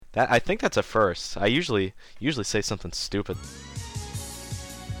I think that's a first. I usually say something stupid.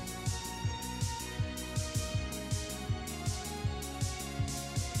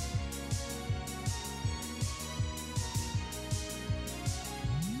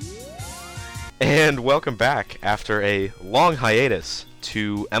 And welcome back after a long hiatus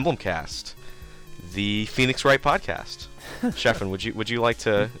to Emblemcast, the Phoenix Wright podcast. Sheffin, would you like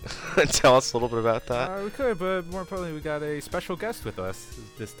to tell us a little bit about that? We could, but more importantly, we got a special guest with us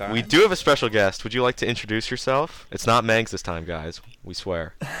this time. We do have a special guest. Would you like to introduce yourself? It's not Mangs this time, guys. We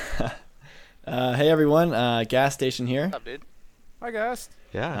swear. Hey everyone, Gas Station here. What's up, dude? Hi, guest.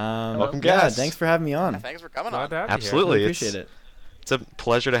 Yeah. Welcome, Yeah, guest. thanks for having me on. Thanks for coming Glad on. to have you Absolutely. Really appreciate it. It's a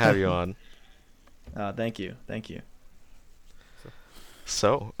pleasure to have you on. Thank you.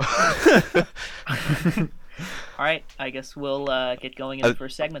 So. All right, I guess we'll get going in the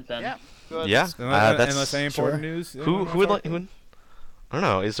first segment then. Yeah. Good. Yeah. Unless any important Sure. news. Who would like? I don't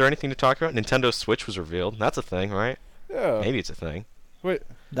know. Is there anything to talk about? Nintendo Switch was revealed. That's a thing, right? Yeah. Maybe it's a thing. Wait.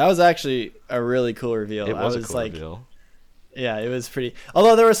 That was actually a really cool reveal. It was I a was cool like, reveal. yeah, it was pretty.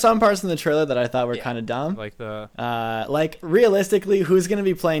 Although there were some parts in the trailer that I thought were kind of dumb. Like the. Like realistically, who's gonna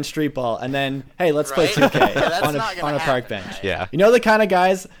be playing Street Ball? And then, hey, let's play Right? 2K Yeah, that's on not a gonna park happen. bench. Yeah. You know the kind of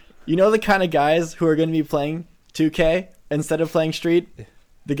guys. You know the kind of guys who are gonna be playing 2K instead of playing Street.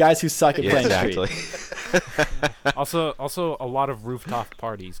 The guys who suck at Yeah, playing exactly. Street. Also, a lot of rooftop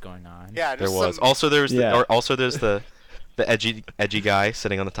parties going on. Yeah, There just was. some- Also, there's Yeah. the edgy guy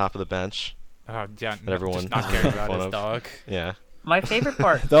sitting on the top of the bench. Yeah. That everyone just not caring about fun his of. dog. Yeah. My favorite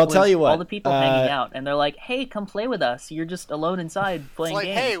part They'll was tell you what, all the people hanging out, and they're like, "Hey, come play with us. You're just alone inside playing like,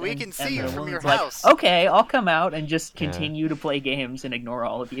 games." "Hey, we And- can see and you the from woman's your like, house. Okay, I'll come out and just Yeah. continue to play games and ignore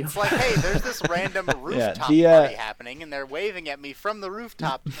all of you. It's like, hey, there's this random rooftop the, party happening, and they're waving at me from the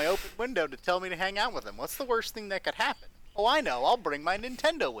rooftop in my open window to tell me to hang out with them. What's the worst thing that could happen? Oh, I know. I'll bring my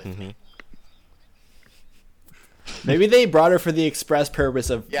Nintendo with me. Maybe they brought her for the express purpose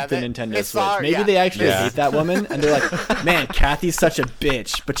of Yeah, the they Nintendo Switch. saw her- Maybe yeah. they actually Yeah. hate that woman, and they're like, "Man, Kathy's such a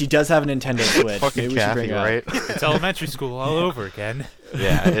bitch, but she does have a Nintendo Switch. Fucking Maybe we should Kathy, bring her up." right? It's elementary school all over again.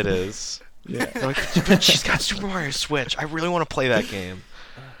 Yeah, it is. Yeah. They're like, "But she's got Super Mario Switch. I really want to play that game.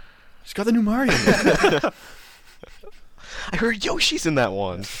 She's got the new Mario. I heard Yoshi's in that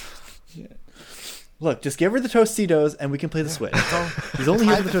one." Look, just give her the Tostitos, and we can play the Switch. She's only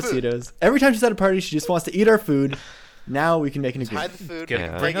here for the Tostitos. Every time she's at a party, she just wants to eat our food. Now we can make an Hide agreement. the food. Yeah.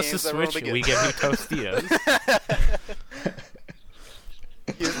 Play Bring us the games, everyone Switch, will be we good. give you Tostitos.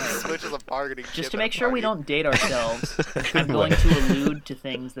 Use the Switch as a bargaining chip Just to at a make sure we party. don't date ourselves, I'm going to allude to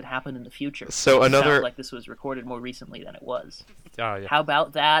things that happen in the future. So It another- sounds like this was recorded more recently than it was. Oh yeah. How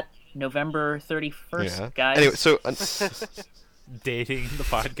about that? November 31st, Yeah. guys. Anyway, so Dating the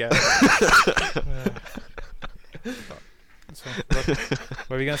podcast. So, what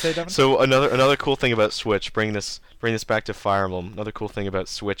were you gonna say, Devin? So another cool thing about Switch, bring this back to Fire Emblem. Another cool thing about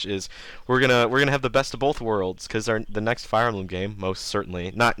Switch is we're gonna have the best of both worlds, because the next Fire Emblem game, most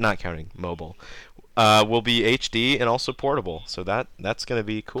certainly, not counting mobile, will be HD and also portable. So that's gonna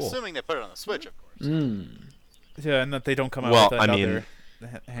be cool. Assuming they put it on the Switch, of course. Yeah, and that they don't come out Well, with I another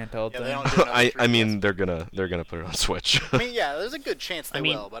handheld Yeah, thing. they don't do another I mean 3DS. they're gonna put it on Switch. I mean, yeah, there's a good chance they I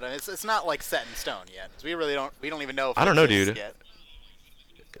mean- will, but it's not like set in stone yet. 'Cause we don't even know if I it don't know, exists dude. Yet.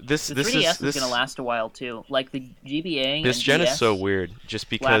 this The this 3DS is is this going to last a while too. Like the GBA this and gen DS is so weird, just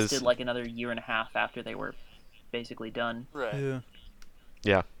because lasted like another year and a half after they were basically done. Right. Yeah.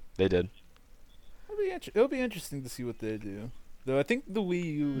 yeah, they did. It'll be interesting to see what they do. Though I think the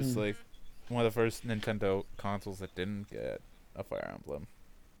Wii U was like one of the first Nintendo consoles that didn't get a Fire Emblem,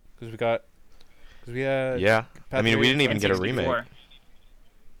 because we had Yeah, I mean we didn't even get a N64. remake.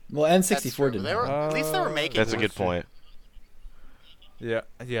 Well, That's N64 true. didn't. They were, have at least they were making. That's a one. good point. Yeah.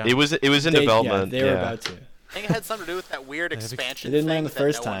 It was in They- development. Yeah, they were about to. I think it had something to do with that weird Yeah, they expansion didn't thing land the that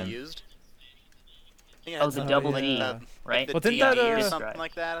first no one time. used. I think it Oh, had the something double like D, the- right? The Well, didn't DD that, or uh, something Right.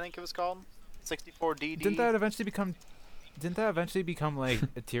 like that. I think it was called 64DD. Didn't that eventually become like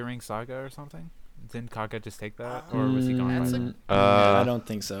a Tearing Saga or something? Didn't Kaga just take that, or was he gone by That's a- then? I don't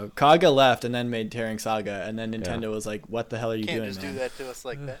think so. Kaga left and then made Tearing Saga, and then Nintendo was like, "What the hell are you Can't doing, just man?" do that to us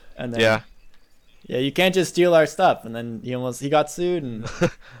like that. And then, Yeah. yeah, you can't just steal our stuff. And then he got sued, and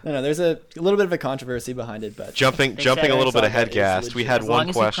no, there's a little bit of a controversy behind it, but Jumping They said a little bit Saga ahead, is Gast. We legit. had As long one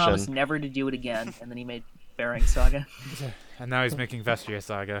as he promised question. never to do it again, and then he made Bearing Saga. And now he's making Vestria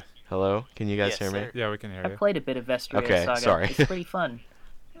Saga. Hello, can you guys Yes, hear me? sir. Yeah, we can hear I you. played a bit of Vestria Okay, Saga. sorry. It's pretty fun.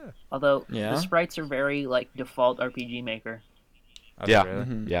 Although Yeah? the sprites are very like default RPG Maker. Oh, Yeah. Really?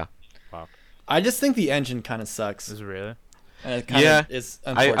 Mhm. Yeah. Wow. I just think the engine kind of sucks. Is it really? And it kind Yeah, of is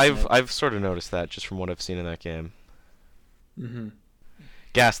unfortunate. I've sort of noticed that just from what I've seen in that game. Mm-hmm.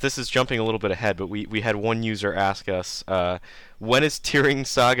 Gas, this is jumping a little bit ahead, but we had one user ask us, when is Tearing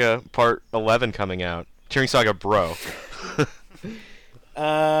Saga Part 11 coming out? Tearing Saga Bro.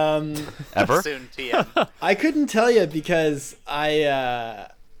 Ever? Soon, TM. I couldn't tell you because I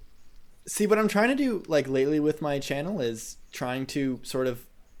see what I'm trying to do like lately with my channel is trying to sort of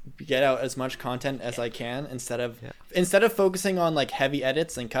get out as much content as I can instead of focusing on like heavy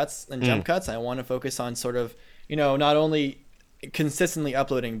edits and cuts and jump cuts. I want to focus on sort of, you know, not only consistently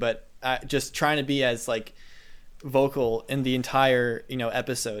uploading but just trying to be as like vocal in the entire, you know,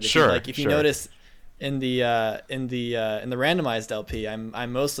 episode. If you notice in the randomized LP,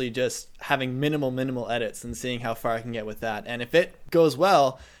 I'm mostly just having minimal edits and seeing how far I can get with that. And if it goes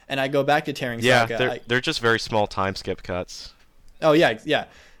well and I go back to Tearing Saga, they're just very small time skip cuts. Oh yeah.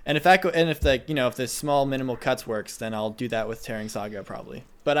 And if the small minimal cuts works, then I'll do that with Tearing Saga probably.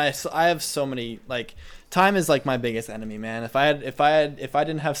 But I have so many, like, time is like my biggest enemy, man. If I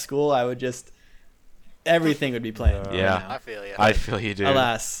didn't have school, I would just everything would be playing. Yeah, I feel you. I feel you, dude.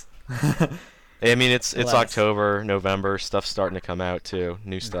 Alas. I mean, it's Alas. October, November, stuff's starting to come out too,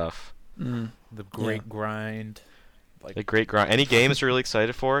 new stuff. The great grind. Like, The great grind. Any games you're really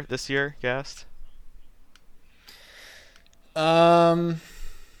excited for this year, Gast?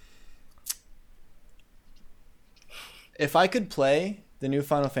 If I could play the new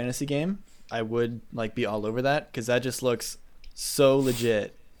Final Fantasy game, I would like be all over that because that just looks so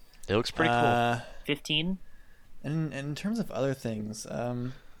legit. It looks pretty cool. 15. And in terms of other things,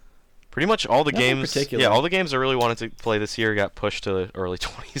 Pretty much all the nothing games. particular. Yeah, all the games I really wanted to play this year got pushed to early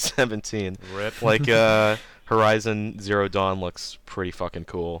 2017. Rip. Like Horizon Zero Dawn looks pretty fucking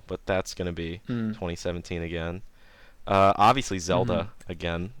cool, but that's gonna be 2017 again. Obviously Zelda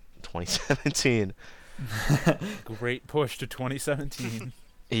again, 2017. Great push to 2017.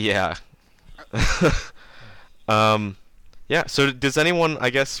 Yeah. Yeah. So does anyone? I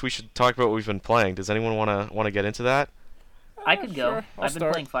guess we should talk about what we've been playing. Does anyone wanna get into that? I could go. Sure, I'll I've been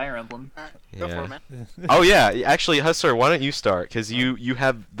start. playing Fire Emblem. All right, go for Yeah. it, man. Oh yeah. Actually, Hussar, why don't you start? Because you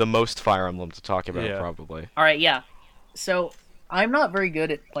have the most Fire Emblem to talk about, Yeah. probably. All right, yeah. So I'm not very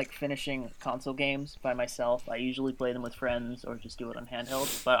good at like finishing console games by myself. I usually play them with friends or just do it on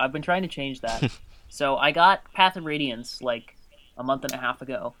handheld. But I've been trying to change that. So I got Path of Radiance like a month and a half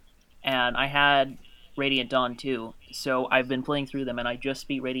ago, and I had Radiant Dawn too. So I've been playing through them, and I just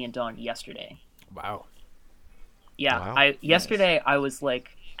beat Radiant Dawn yesterday. Wow. Yeah, Wow. yesterday I was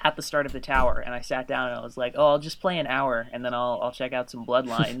like at the start of the tower, and I sat down and I was like, oh, I'll just play an hour, and then I'll check out some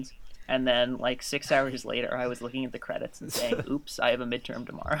Bloodlines. And then, like 6 hours later, I was looking at the credits and saying, "Oops, I have a midterm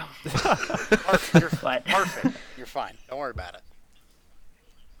tomorrow." Perfect. You're But perfect. You're fine. Don't worry about it.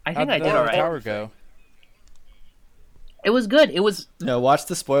 I think How'd I the did all right. tower go? It was good. It was. no, watch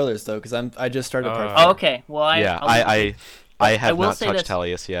the spoilers though because I just started part Oh, four. okay. Well, I have will not say touched this.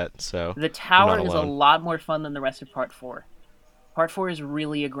 Tellius yet, so the tower not is a alone. lot more fun than the rest of Part 4. Part 4 is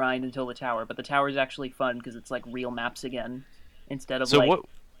really a grind until the tower, but the tower is actually fun because it's like real maps again, instead of So like what?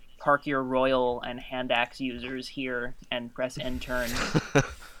 park your royal and hand axe users here and press end turn.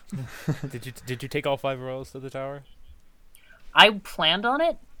 Did you take all 5 royals to the tower? I planned on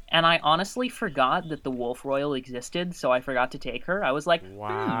it, and I honestly forgot that the Wolf Royal existed, so I forgot to take her. I was like,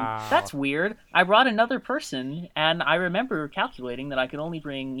 Wow. that's weird. I brought another person, and I remember calculating that I could only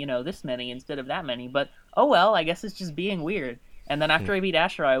bring, this many instead of that many, but oh well, I guess it's just being weird. And then after I beat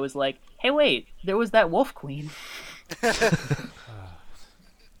Asher, I was like, hey wait, there was that Wolf Queen.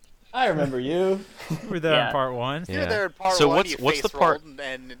 I remember you. You were there Yeah. in part 1. Yeah. You're there in part So one. what's you the face part? rolled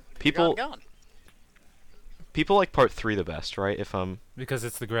and People- you're gone. People like Part 3 the best, right? If I'm Because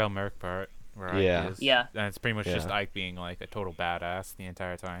it's the Grail Merc part. Where Yeah. Ike is. Yeah. And it's pretty much just Yeah. Ike being like a total badass the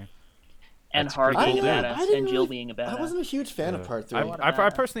entire time. And That's Hard pretty being a cool, dude. badass, and Jill being a badass. I wasn't a huge fan of part 3. I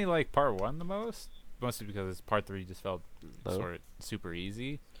personally like part 1 the most. Mostly because part 3 just felt Low. sort of super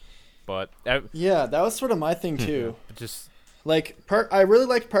easy. But Yeah, that was sort of my thing too. just Like I really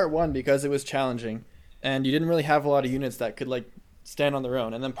liked part 1 because it was challenging and you didn't really have a lot of units that could like stand on their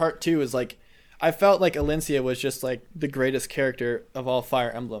own. And then part 2 is like I felt like Alencia was just like the greatest character of all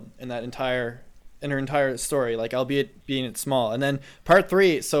Fire Emblem in her entire story, like albeit being it small. And then part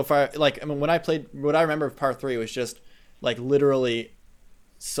 3 so far, like I mean, when I played, what I remember of part 3 was just like literally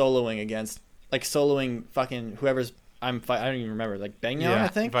soloing fucking whoever's I don't even remember, like Benyon, I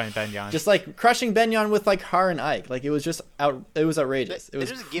think. Benyon. Just like crushing Benyon with like Har and Ike, like it was outrageous. It was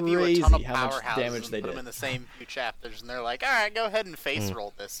They just crazy give you a ton of how much powerhouses damage and they put did. them in the same few chapters, and they're like, all right, go ahead and face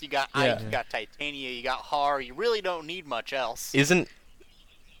roll this. You got Yeah. Ike, you got Titania, you got Har. You really don't need much else. isn't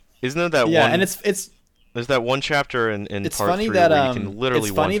there that Yeah, one? and it's There's that one chapter in It's part funny 3 that where you can literally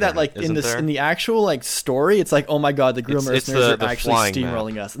it's funny that one-turn like it, in isn't this there? in the actual like story, it's like, oh my god, the Grill It's mercenaries the are actually flying map.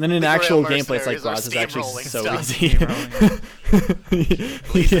 steamrolling us, and then in The actual Grail gameplay, it's like, wow, mercenaries this is are actually steamrolling so stuff. easy.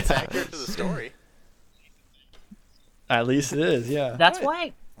 At least it's Yeah. accurate to the story. At least it is, yeah. That's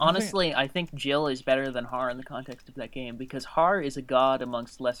why, honestly, I think Jill is better than Har in the context of that game, because Har is a god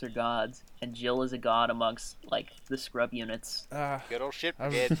amongst lesser gods, and Jill is a god amongst like the scrub units. Good old shit I've-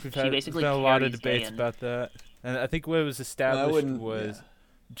 brigade. we've She had, basically there's been a lot of carries debates Dayan. about that, and I think what was established wouldn't- was yeah.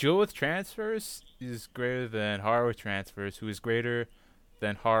 Jill with transfers is greater than Har with transfers, who is greater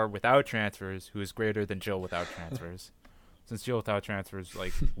than Har without transfers, who is greater than Jill without transfers. Since Jill without transfers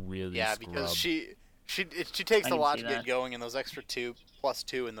like really Yeah, scrub. because she takes I a can lot see to get that. going, and those extra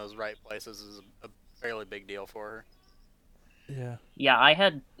 2+2 in those right places is a fairly big deal for her. Yeah. Yeah, I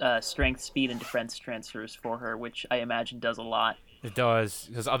had strength, speed, and defense transfers for her, which I imagine does a lot. It does,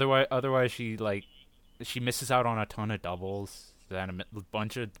 because otherwise she misses out on a ton of doubles, then a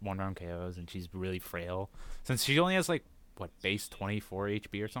bunch of one-round KOs, and she's really frail. Since she only has like base 24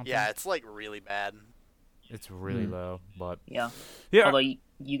 HP or something. Yeah, it's like really bad. It's really low, but Yeah. yeah, Although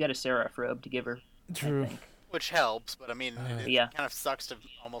you get a Seraph robe to give her. true. I think. Which helps, but I mean, it Yeah. kind of sucks to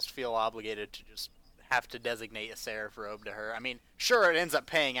almost feel obligated to just have to designate a Seraph robe to her. I mean, sure, it ends up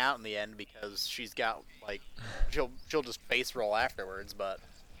paying out in the end because she's got like she'll just face roll afterwards, but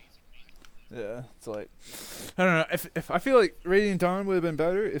Yeah, it's like I don't know. If I feel like Radiant Dawn would have been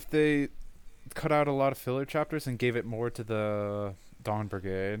better if they cut out a lot of filler chapters and gave it more to the Dawn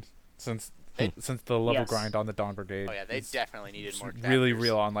Brigade, since the level Yes. grind on the Dawn Brigade. oh yeah, they is definitely needed more. really chapters.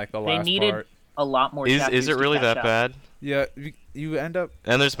 real on like the They last needed part. a lot more chapters Is it to really catch that up. bad? Yeah, you end up.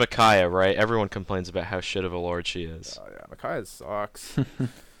 And there's Micaiah, right? Everyone complains about how shit of a lord she is. Oh yeah, Micaiah sucks.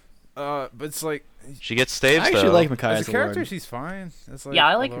 But it's like She gets staves I actually though. like Micaiah as as a a character, lord. she's fine. It's like Yeah,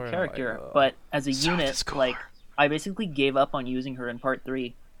 I like a her lord, I'm character, like, but as a Soft unit, as core. like I basically gave up on using her in part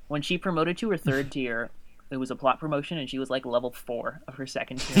 3. When she promoted to her 3rd tier, it was a plot promotion, and she was like level 4 of her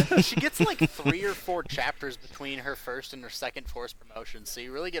 2nd tier. She gets like 3 or 4 chapters between her first and her second force promotion, so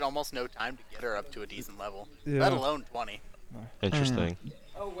you really get almost no time to get her up to a decent level. Yeah. Let alone 20. Interesting.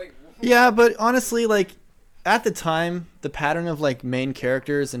 Yeah, but honestly, like at the time, the pattern of like main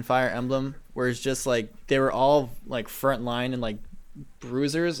characters in Fire Emblem was just like they were all like front line and like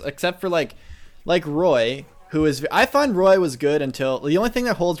bruisers, except for like Roy, who is I find Roy was good until the only thing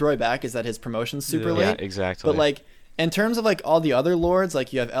that holds Roy back is that his promotion's super Yeah. late. Yeah, exactly. But like in terms of like all the other lords,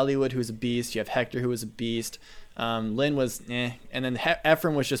 like you have Eliwood who's a beast, you have Hector who was a beast, Lyn was and then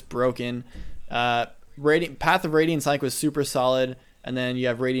Ephraim was just broken. Path of Radiance like was super solid, and then you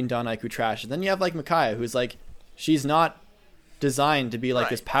have Radiant Dawn Ike who trashed. And then you have like Micaiah who's like she's not designed to be like Right.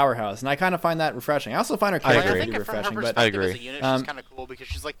 this powerhouse, and I kind of find that refreshing. I also find her I character agree. pretty think from her refreshing, but perspective I as a agree. unit, Um, she's kind of cool because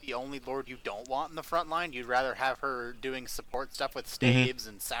she's like the only lord you don't want in the front line. You'd rather have her doing support stuff with staves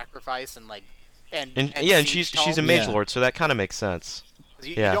and sacrifice and like and yeah, and siege she's a tomes. mage Yeah. lord, so that kind of makes sense. 'Cause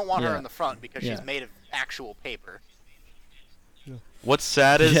You, yeah. you don't want her Yeah. in the front because Yeah. she's made of actual paper. What's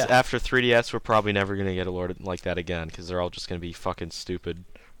sad is Yeah. after 3DS, we're probably never gonna get a lord like that again because they're all just gonna be fucking stupid,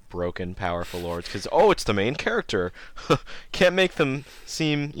 broken, powerful lords. Because it's the main character, can't make them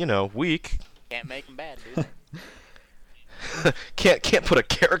seem weak. Can't make them bad, dude. can't put a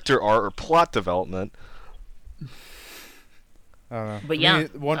character art or plot development. I don't know. But For yeah, me,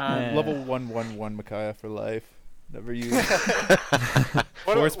 level Yeah. 111 Micaiah for life. Never use.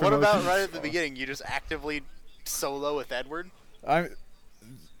 What, Force what about promotions. right at the beginning? You just actively solo with Edward I'm.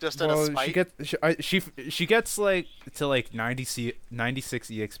 just out of Well, spite. she gets like to like 96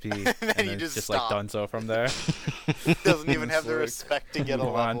 exp, and then then you it's just just stop. like Dunzo from there. Doesn't even have the Like, respect to get a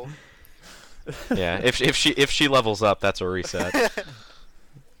move on. level. Yeah, if she levels up, that's a reset.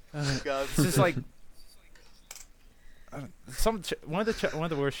 God, It's just like one of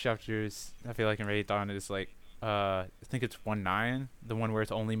the worst chapters I feel like in Radiant Dawn is like I think it's 1-9, the one where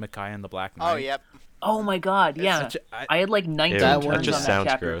it's only Micaiah and the Black Knight. oh yep. Oh my god, yeah. Such a- I had like 19 that turns one on just that sounds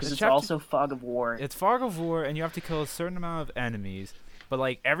chapter gross. because The it's chapter- also Fog of War. It's Fog of War, and you have to kill a certain amount of enemies. But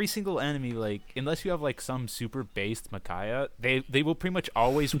like every single enemy, like unless you have like some super based Micaiah, they will pretty much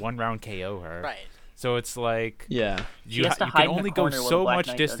always one round KO her. Right. So it's like yeah. you, She has to you hide can in a only go corner while the so Black much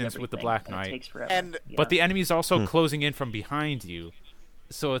Knight does distance with the everything, Black and it Knight. takes forever. And- Yeah. But the enemy's also closing in from behind you.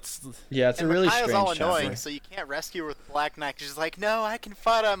 So it's Yeah, it's And a really Micaiah's strange all annoying, chapter. so you can't rescue her with the Black Knight. She's like, no, I can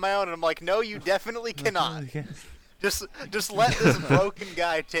fight on my own. And I'm like, no, you definitely cannot. Just let this broken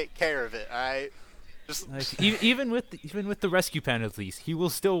guy take care of it, alright? Just like, even with the rescue penalties, he will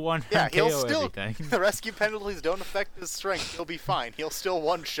still one yeah, hand he'll KO still. everything. The rescue penalties don't affect his strength. He'll be fine. He'll still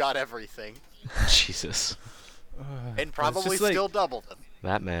one-shot everything, Jesus, and probably just like- still double them.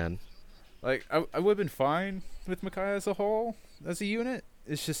 that man. Like, I would have been fine with Micaiah as a whole, as a unit.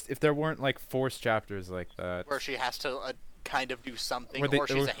 It's just if there weren't, like, forced chapters like that. Where she has to kind of do something, Or or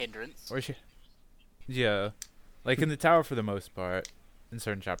she's a hindrance. Or she... Yeah. Like, in the tower for the most part, in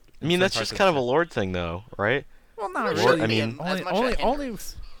certain chapters. I mean, that's just kind of a Lord thing, though, right? Well, not Lord, really. I mean, as much a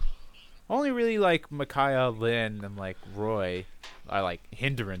hindrance. Only really, like, Micaiah, Lynn, and, like, Roy are, like,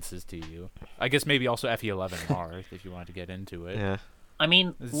 hindrances to you. I guess maybe also FE11 Marth, if you wanted to get into it. Yeah. I mean,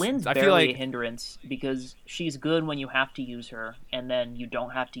 It's- Lynn's I feel barely like- a hindrance because she's good when you have to use her, and then you don't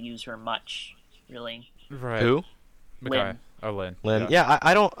have to use her much, really. Right. Who? Micaiah. Lynn. Oh, Lynn. Lynn. Yeah,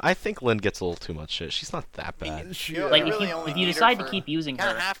 I don't. I think Lynn gets a little too much shit. She's not that bad. Like, if you decide to keep using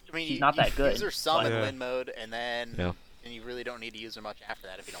her, she's not that good. Use her some in Yeah. Lynn mode, and then Yeah. and you really don't need to use her much after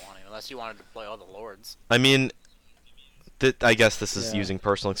that if you don't want to, unless you want to deploy all the lords. I mean, I guess this is Yeah. using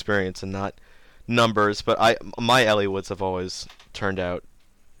personal experience and not numbers, but my Ellie Woods have always turned out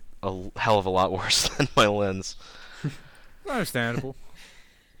a hell of a lot worse than my Lynn's. Understandable.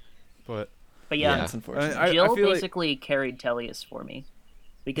 But But yeah, Yeah. That's unfortunate. I Jill feel like- basically carried Tellius for me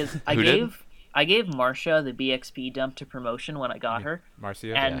because I Who did? gave Marcia the BXP dump to promotion when I got her.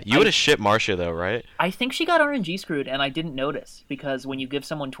 Marcia. And Yeah. You would have shipped Marcia though, right? I think she got RNG screwed, and I didn't notice because when you give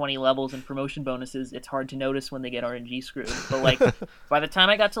someone 20 levels and promotion bonuses, it's hard to notice when they get RNG screwed. But like, by the time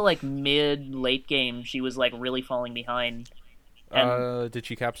I got to like late game, she was like really falling behind. And Did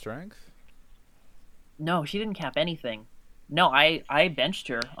she cap strength? no, she didn't cap anything. No, I benched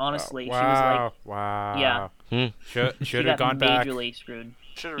her. Honestly, wow. she was Wow. Yeah. Should she have got gone back. majorly screwed.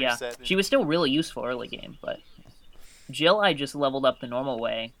 Should have Yeah, reset. she was still really useful early game, but Jill I just leveled up the normal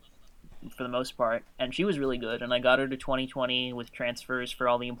way for the most part, and she was really good. And I got her to 2020 with transfers for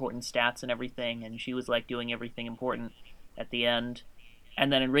all the important stats and everything, and she was like doing everything important at the end.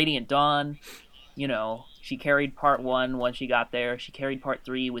 And then in Radiant Dawn, you know, she carried part 1 when she got there. She carried part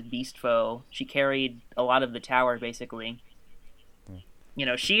 3 with Beast Foe. She carried a lot of the tower basically. You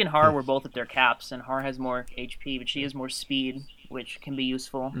know, she and Har were both at their caps, and Har has more HP, but she has more speed, which can be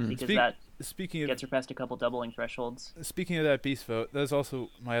useful because that Speaking of gets her past a couple doubling thresholds. Speaking of that beast vote, that's also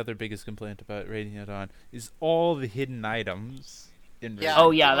my other biggest complaint about Radiant Dawn is all the hidden items in Yeah.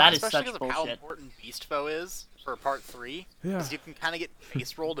 Oh, yeah, well, that is especially such because of how bullshit. important Beast Foe is for part 3. Yeah. Because you can kind of get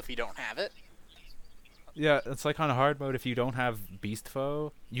face rolled if you don't have it. Yeah, it's like on hard mode. If you don't have Beast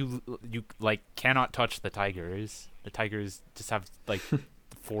Foe, you like cannot touch the tigers. The tigers just have like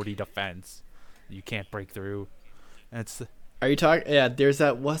 40 defense. You can't break through. And it's Are you talking? Yeah, there's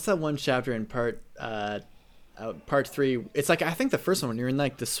that. What's that one chapter in part 3? It's like I think the first one. You're in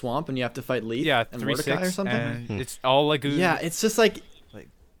like the swamp and you have to fight Leaf yeah and 3-6 Mordecai or something. and it's all lagoon. Yeah, it's just like Like-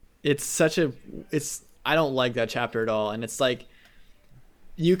 it's such a it's I don't like that chapter at all, and it's like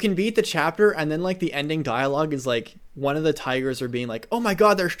you can beat the chapter and then like the ending dialogue is like one of the tigers are being like, oh my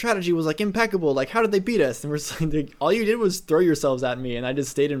god, their strategy was like impeccable, like how did they beat us? And we're just like, all you did was throw yourselves at me and I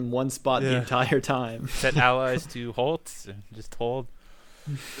just stayed in one spot the Yeah. entire time. Set allies to halt and just hold.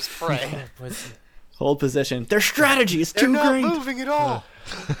 Just pray. Hold position, their strategy is They're too not great. moving at all.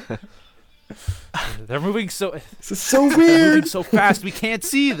 They're moving so This is so moving weird. so fast we can't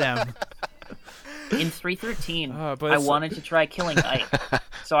see them. In 313, But I it's- wanted to try killing Ike,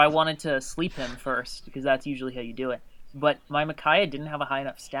 so I wanted to sleep him first because that's usually how you do it. But my Micaiah didn't have a high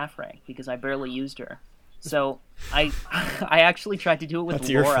enough staff rank because I barely used her. So I actually tried to do it with That's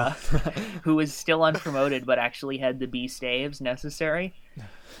your Laura, fault. who was still unpromoted but actually had the B staves necessary.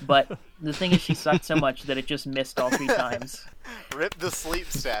 But the thing is, she sucked so much that it just missed all 3 times. Rip the sleep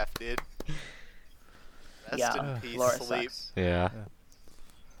staff, dude. Rest Yeah, in peace, Laura sleep. sucks. Yeah.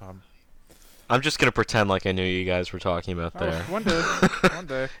 Um, I'm just gonna pretend like I knew you guys were talking about there. one day, one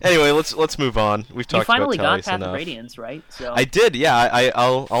day. Anyway, let's move on. We've You talked finally about got Tellius Path of enough. Radiance, right? So I did, yeah.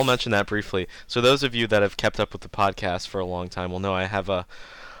 I'll mention that briefly. So those of you that have kept up with the podcast for a long time will know I have a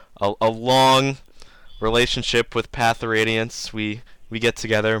long relationship with Path of Radiance. We get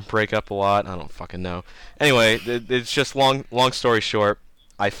together and break up a lot. I don't fucking know. Anyway, it's just long story short.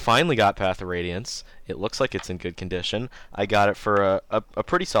 I finally got Path of Radiance. It looks like it's in good condition. I got it for a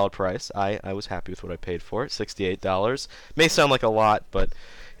pretty solid price. I was happy with what I paid for it, $68. May sound like a lot, but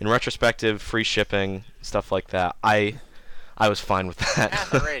in retrospective, free shipping, stuff like that, I was fine with that.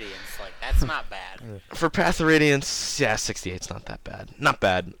 Path of Radiance, like, that's not bad. For Path of Radiance, yeah, 68's not that bad. Not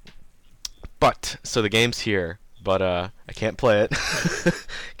bad. But, so the game's here, but I can't play it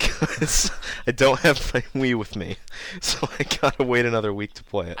because I don't have my Wii with me. So I gotta wait another week to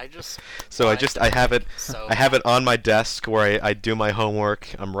play it. So I have it So I have it on my desk where I do my homework,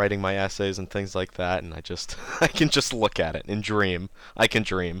 I'm writing my essays and things like that, and I can just look at it and dream. I can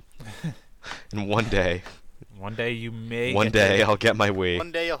dream. And one day One day you may. One get day to- I'll get my Wii.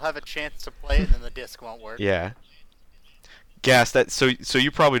 One day you'll have a chance to play it, and then the disc won't work. Yeah. Gas, that so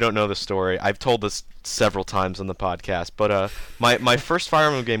you probably don't know the story. I've told this several times on the podcast, but my first Fire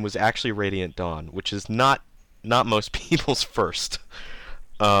Emblem game was actually Radiant Dawn, which is not most people's first.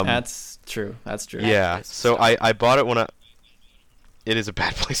 That's true. That's true. Yeah. place to So start. I bought it when it is a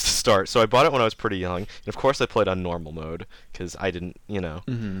bad place to start. So I bought it when I was pretty young, and of course I played on normal mode because I didn't,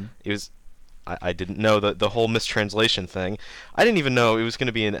 Mm-hmm. it was I didn't know the whole mistranslation thing. I didn't even know it was going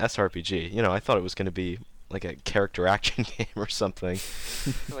to be an SRPG. I thought it was going to be like a character action game or something.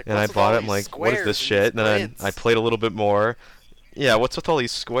 You're like, And I "What's with bought all it. I'm these like, what is squares this and shit? these And then grids?" I played a little bit more. Yeah, what's with all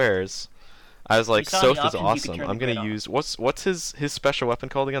these squares? I was like, saw the Soth is options, you could awesome. turn I'm the gonna grid on. use what's his special weapon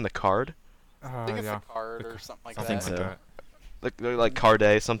called again? The card? I think it's yeah. a card or something like I that. think Something so. like that. Like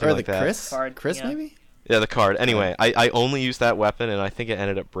Carde, something Or like the that. Chris? Card, Chris, yeah. maybe? Yeah, the card. Anyway, I only used that weapon, and I think it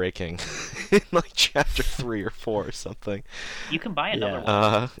ended up breaking in like chapter 3 or 4 or something. You can buy another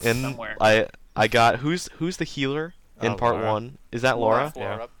Yeah. one And somewhere. I got who's the healer in part Laura. 1? Is that Laura?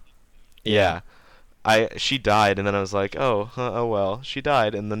 Yeah. Yeah. She died, and then I was like, oh well, she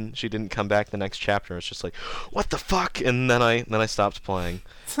died, and then she didn't come back the next chapter. It's just like, what the fuck? And then I stopped playing,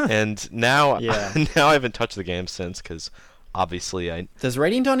 and now Yeah. now I haven't touched the game since because obviously I Does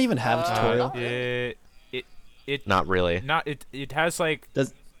Radiant Dawn even have a tutorial? It not really. not it has like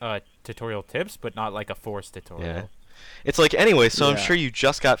Does tutorial tips, but not like a forced tutorial. Yeah. It's like anyway, so I'm Yeah. sure you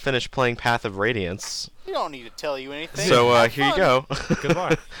just got finished playing Path of Radiance, You don't need to tell you anything. so Have here you fun. go. Good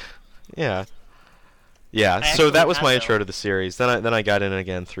luck. Yeah. Yeah, I so that actually was have my though. intro to the series. Then I got in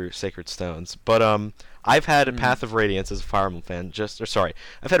again through Sacred Stones. But I've had a Path of Radiance as a Fire Emblem fan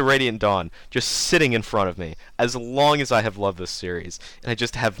I've had Radiant Dawn just sitting in front of me as long as I have loved this series, and I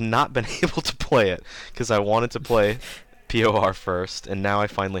just have not been able to play it because I wanted to play POR first, and now I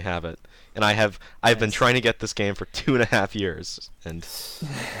finally have it. And I've been Nice. trying to get this game for 2.5 years, and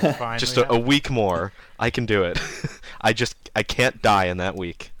Finally, just a week more, I can do it. I can't die in that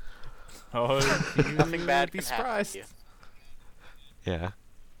week. Oh, Nothing bad you'd be can happen to surprised. you. Yeah.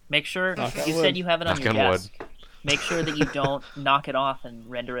 Make sure Knock on you wood. said you have it on Knock your on wood. desk. Make sure that you don't knock it off and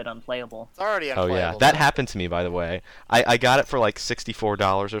render it unplayable. It's already Oh unplayable. yeah, that now. happened to me by the way. I got it for like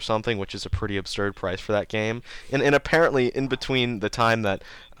 $64 or something, which is a pretty absurd price for that game. And apparently in between the time that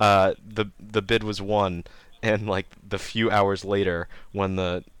the bid was won and like the few hours later when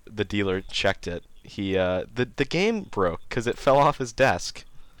the dealer checked it, the game broke because it fell off his desk.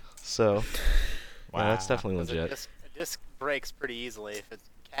 So yeah, that's Wow. definitely 'Cause legit. A disc breaks pretty easily if it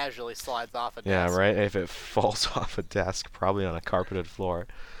casually slides off a Yeah, desk. right. If it falls off a desk, probably on a carpeted floor.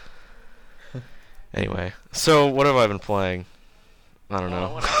 Anyway, so what have I been playing? I don't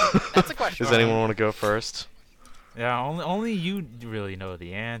know. That's a question. Does anyone want to go first? Yeah, only you really know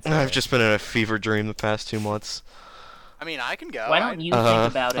the answer. I've just been in a fever dream the past 2 months. I mean, I can go. Why don't you Uh-huh.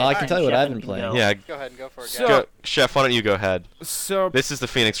 think about it? Oh, I can and tell you what Shep I've can been playing. go? Yeah, Go ahead and go for it. So- guys. Chef, why don't you go ahead? So This is the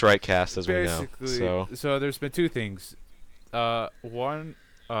Phoenix Wright cast, as we know. basically, So there's been two things. One,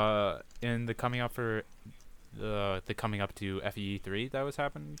 in the coming up for the coming up to FE3 that was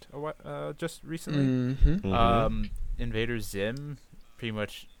happened just recently. Mm-hmm. mhm. Invader Zim pretty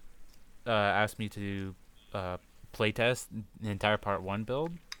much asked me to playtest the entire Part 1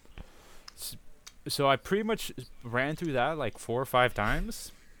 build. So I pretty much ran through that like 4 or 5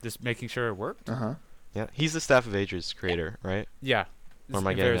 times, just making sure it worked. Uh-huh. yeah, he's the Staff of Ages creator, right? Yeah. Or am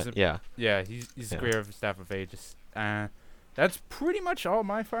I Invader getting Zim- it? Yeah. Yeah, he's the Yeah. creator of Staff of Ages. That's pretty much all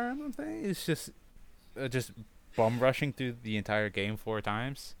my Fire Emblem thing. It's just bum rushing through the entire game 4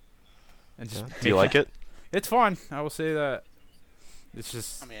 times. And just Yeah. Do you like it? It's fun. I will say that. It's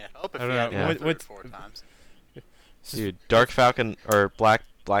just I mean, I hope if I you don't had know. Yeah. gone through it What- 4 times. it's just- Dude, Dark Falcon or Black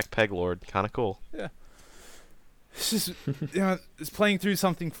Peg Lord, kind of cool. It's just it's playing through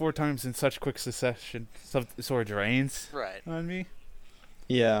something 4 times in such quick succession sort of drains Right. on me.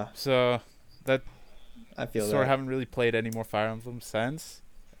 Yeah, So that I feel sort of that. haven't really played any more Fire Emblem since.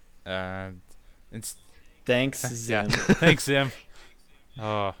 And it's Thanks, yeah. Zim. Thanks, Zim.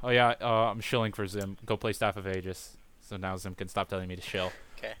 Oh yeah. I'm shilling for Zim. Go play Staff of Aegis. So now Zim can stop telling me to shill.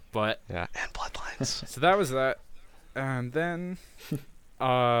 Okay. But Yeah, and Bloodlines. so that was that, and then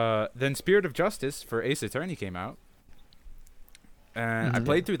Spirit of Justice for Ace Attorney came out, and I Mhm.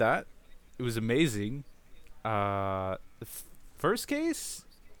 played through that. It was amazing. The first case,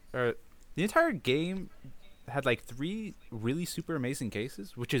 or the entire game, had like 3 really super amazing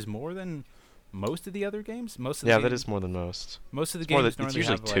cases, which is more than most of the other games. Most of Yeah, the that games, is more than most. most of the It's, more games than, it's normally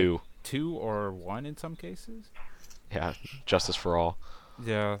usually have, like, 2. 2 or 1 in some cases. Yeah, Justice for All.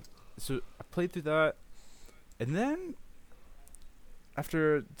 Yeah, so I played through that, and then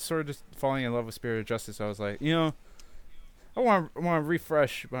after sort of just falling in love with Spirit of Justice, I was like, I want to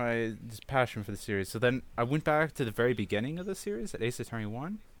refresh my just passion for the series. So then I went back to the very beginning of the series at Ace Attorney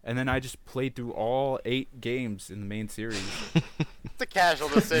 1, and then I just played through all 8 games in the main series. It's a casual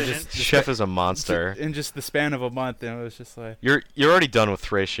decision. Chef is a monster. In just the span of a month, and it was just like... You're already done with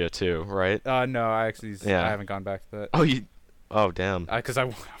Thracia too, right? No, I actually I haven't gone back to that. Oh damn. Because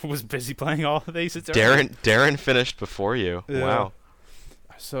I was busy playing all of Ace Attorney. Darren finished before you. Yeah. Wow.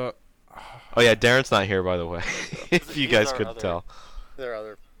 So... Oh yeah, Darren's not here by the way. If you He's guys our couldn't tell. Their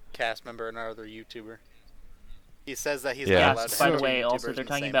other cast member and our other YouTuber. He says that he's Yeah. not allowed to By have the two way, also YouTubers they're in the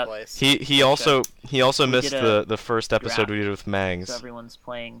talking same about- place. He also We missed did the first episode draft. we did with Mangs. So everyone's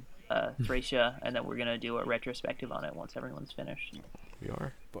playing Thracia, and then we're gonna do a retrospective on it once everyone's finished. We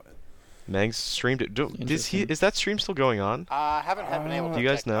are. But- Mangs streamed it. Interesting. Is that stream still going on? I haven't been able to. Do you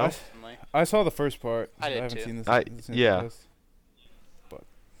guys check know? recently. I saw the first part. I did haven't too. seen this. Yeah.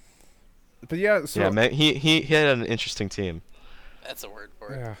 But yeah, so Yeah, he had an interesting team. That's a word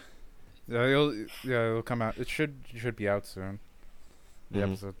for it. yeah, it'll come out. It should be out soon. The Mhm.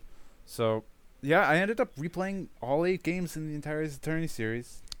 episode. So yeah, I ended up replaying all 8 games in the entire Ace Attorney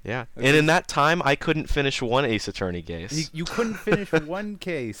series. Yeah, That's and in that time, I couldn't finish one Ace Attorney case. You couldn't finish one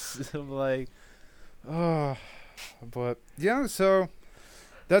case. I'm like, oh, but yeah. So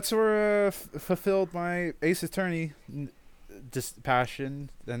that's where fulfilled my Ace Attorney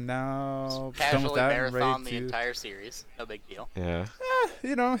passion, and now done with Casually that and marathon ready the to. entire series. No big deal. Yeah.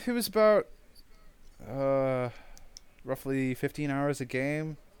 It was about roughly 15 hours a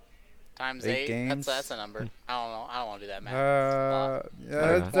game. Times 8 8. games. That's a number. I don't know. I don't want to do that math.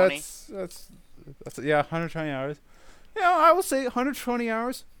 Yeah, that's 120 hours. I will say 120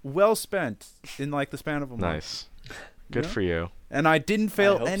 hours well spent in like the span of a month. Nice. Good for you. And I didn't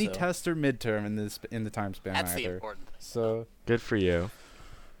fail hope any so. test or midterm in the time span That's the either. important thing. So Good for you.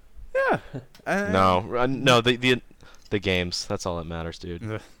 yeah. No, the games. That's all that matters,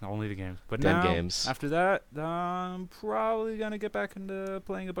 dude. Only the games. But Them now, games. after that, I'm probably gonna get back into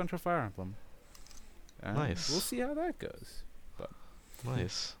playing a bunch of Fire Emblem. And Nice. We'll see how that goes.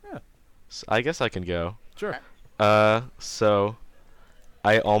 Nice. Yeah. I guess I can go. Sure. So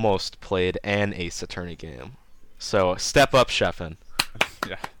I almost played an Ace Attorney game. So step up, Sheffin.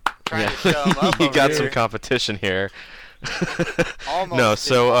 Yeah. Trying to show 'em up You over got some here. competition here. Almost No, did.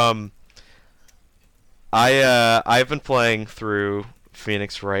 so I've been playing through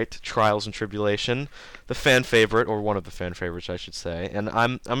Phoenix Wright Trials and Tribulation, the fan favorite, or one of the fan favorites I should say, and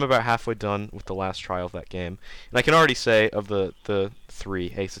I'm about halfway done with the last trial of that game. And I can already say of the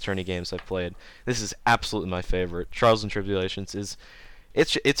 3 Ace Attorney games I've played, this is absolutely my favorite. Trials and Tribulations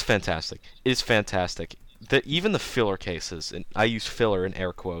it's fantastic. It is fantastic. Even the filler cases, and I use filler in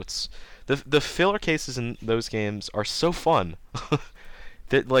air quotes, the filler cases in those games are so fun.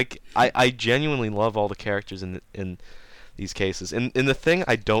 That I genuinely love all the characters in these cases. And the thing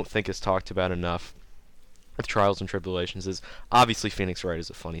I don't think is talked about enough with Trials and Tribulations is obviously Phoenix Wright is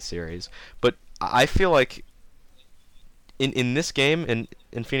a funny series, but I feel like in this game,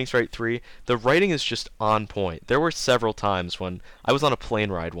 in Phoenix Wright 3, the writing is just on point. There were several times when I was on a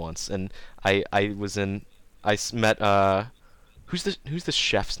plane ride once, and I met who's the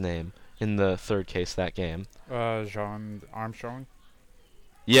chef's name in the third case of that game? Jean Armstrong.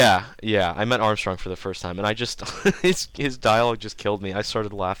 Yeah, I met Armstrong for the first time, and I just his dialogue just killed me. I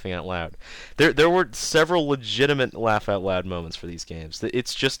started laughing out loud. There were several legitimate laugh out loud moments for these games.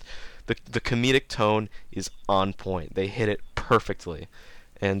 It's just the comedic tone is on point. They hit it perfectly,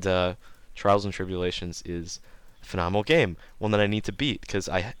 and Trials and Tribulations is a phenomenal game. One that I need to beat because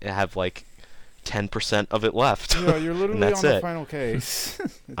I have like 10% of it left. Yeah, you're literally and that's on the it. final case.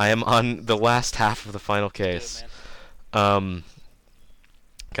 I am on the last half of the final Do it, case. man.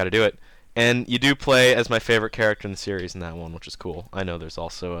 Gotta do it. And you do play as my favorite character in the series in that one, which is cool. I know there's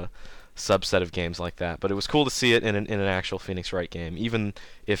also a subset of games like that, but it was cool to see it in an actual Phoenix Wright game, even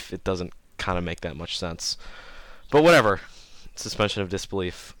if it doesn't kind of make that much sense. But whatever. Suspension of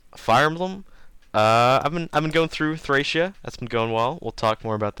disbelief. Fire Emblem. I've been going through Thracia. That's been going well. We'll talk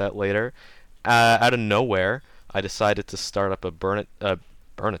more about that later. Out of nowhere, I decided to start up a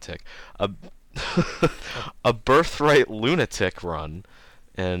a Birthright Lunatic run.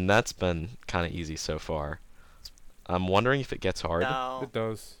 And that's been kind of easy so far. I'm wondering if it gets hard. No. It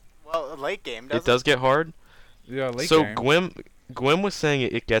does. Well, late game does It does get hard. Yeah, late So game. Gwyn was saying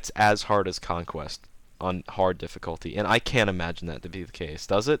it gets as hard as Conquest on hard difficulty, and I can't imagine that to be the case.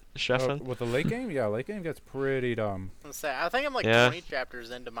 Does it, Sheffin? With the late game, yeah, late game gets pretty dumb. I was gonna say, I think I'm like Yeah. 20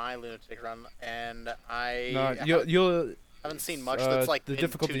 chapters into my Lunatic run, and No, I you'll haven't seen much that's like the been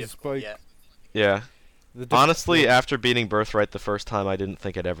difficulty too difficult spike. yet. Yeah. Honestly, after beating Birthright the first time, I didn't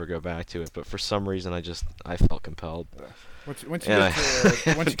think I'd ever go back to it, but for some reason, I felt compelled. Once you And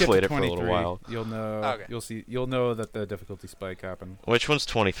get to played to it for a little 23, while. you'll know. Okay. You'll know that the difficulty spike happened. Which one's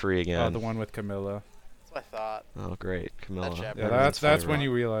 23 again? The one with Camilla. That's what I thought. Oh, great, Camilla. chapter. Yeah, Everyone's that's when favorite.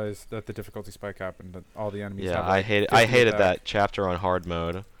 you realize that the difficulty spike happened. That all the enemies. Yeah, have, I like, hated 50 that attack. chapter on hard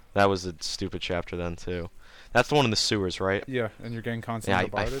mode. That was a stupid chapter then too. That's the one in the sewers, right? Yeah, and you're getting Yeah, constantly I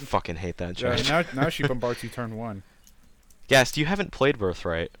bombarded. fucking hate that Yeah, chapter. now she bombards you turn 1. Gas, you haven't played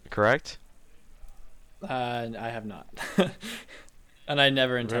Birthright, correct? I have not, and I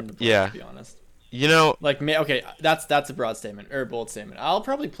never intend to play Yeah. it, to be honest. You know, Like, okay, that's a broad statement or a bold statement. I'll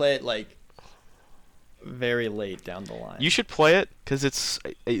probably play it like very late down the line. you should play it because it's,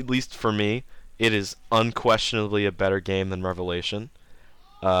 at least for me, it is unquestionably a better game than Revelation.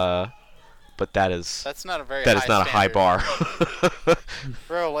 But that is That's not a very. that is not a high standard. bar.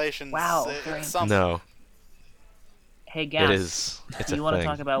 Revelations. Wow, It's very- something. No, Hey, Gas. it is. It's Do you a want to thing.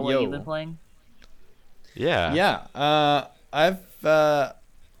 talk about what Yo. you've been playing? Yeah. Yeah,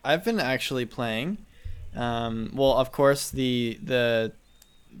 I've been actually playing. Well, of course, my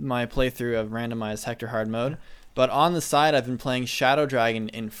playthrough of randomized Hector hard mode, but on the side, I've been playing Shadow Dragon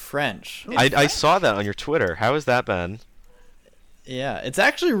in French. I saw that on your Twitter. How has that been? Yeah, it's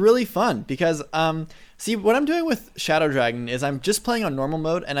actually really fun because see, what I'm doing with Shadow Dragon is I'm just playing on normal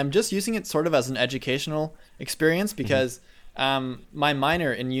mode and I'm just using it sort of as an educational experience because my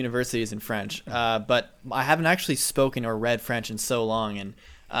minor in university is in French, but I haven't actually spoken or read French in so long, and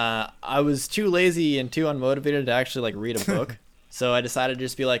I was too lazy and too unmotivated to actually like read a book. So I decided to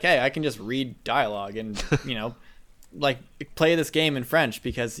just be like, hey, I can just read dialogue and like play this game in French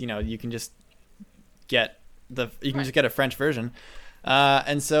because you can just get just get a French version,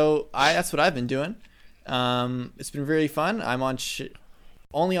 and so that's what I've been doing. It's been really fun. I'm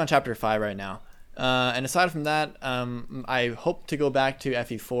only on chapter 5 right now, and aside from that, I hope to go back to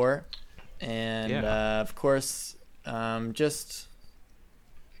FE4, and of course, just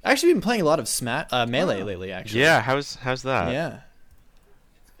actually been playing a lot of Melee lately. Actually, Yeah. How's that? yeah,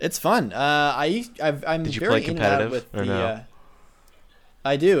 it's fun. I'm Did you very play in and out competitive with or the. no?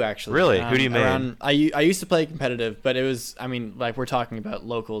 I do actually. Really? Who do you main? I used to play competitive, but it was like we're talking about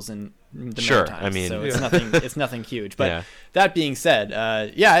locals in the Sure, Maritimes, I mean- so it's Yeah. nothing. It's nothing huge. But Yeah. that being said,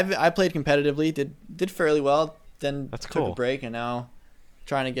 I played competitively. Did fairly well. Then That's took cool. a break, and now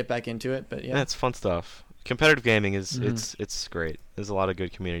trying to get back into it. But Yeah, yeah, it's fun stuff. Competitive gaming is Mhm. it's great. There's a lot of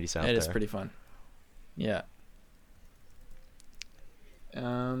good communities out there. it is pretty fun. Yeah.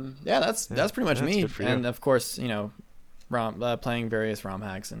 Yeah, that's pretty much that's me. good for you. And of course, playing various ROM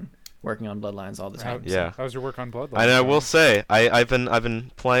hacks and working on Bloodlines all the time. Yeah. How's your work on Bloodlines? And I will going? say, I've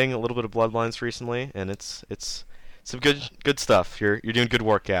been playing a little bit of Bloodlines recently, and it's some good stuff. You're doing good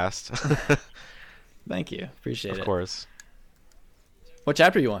work, Gast. Thank you, appreciate Of it. course. What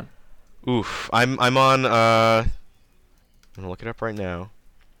chapter are you on? Oof, I'm on. I'm gonna look it up right now.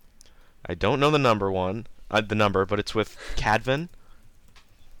 I don't know the number, but it's with Cadvan.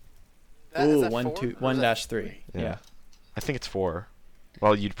 Is Ooh, that 1 4? 2 Or is 1 that- dash 3. Yeah. I think it's 4.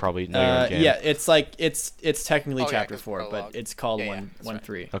 Well, you'd probably know your own game. Yeah, it's like it's technically Oh, yeah, chapter 'cause 4, prologue. but it's called Yeah, yeah, 1 that's 1 right.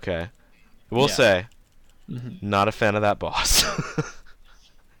 3. Okay. We'll Yeah. say, Mhm. not a fan of that boss.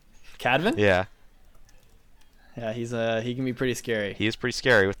 Cadvan? Yeah, Yeah, he can be pretty scary. he is pretty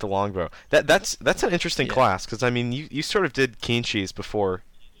scary with the longbow. That's an interesting Yeah. class, because I mean, you sort of did Kinshi's before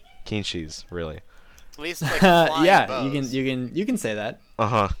Kinshi's, really. At least like flying Yeah, bows. you can say that.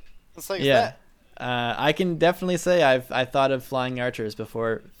 Uh-huh. It's like Yeah. I can definitely say I thought of flying archers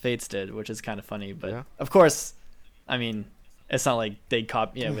before Fates did, which is kind of funny, but Yeah. of course, I mean, it's not like they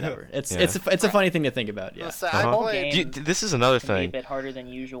copy. Yeah, whatever. It's Yeah. it's a funny thing to think about. Yeah. Let's say Uh-huh. I Whole played. game This is another can be a thing. bit harder than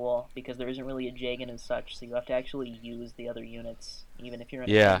usual because there isn't really a Jagan and such, so you have to actually use the other units, even if you're in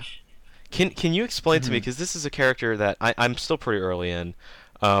a Yeah. pinch. Can you explain to me, Mhm. because this is a character that I'm still pretty early in.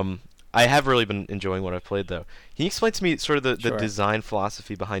 I have really been enjoying what I've played, though. Can you explain to me sort of the Sure. design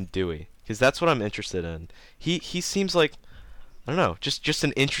philosophy behind Dewey? Because that's what I'm interested in. He seems like, I don't know, just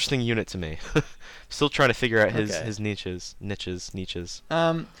an interesting unit to me. Still trying to figure out his Okay. his niches.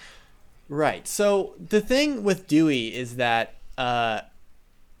 Right. So the thing with Dewey is that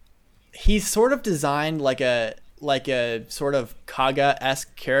he's sort of designed like a sort of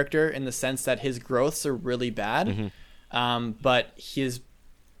Kaga-esque character in the sense that his growths are really bad, but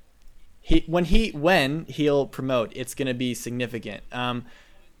when he'll promote, it's going to be significant.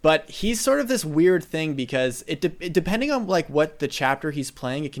 But he's sort of this weird thing because depending on like what the chapter he's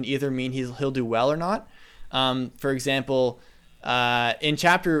playing, it can either mean he'll do well or not. For example, in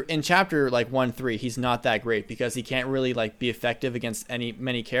chapter like 1-3, he's not that great because he can't really like be effective against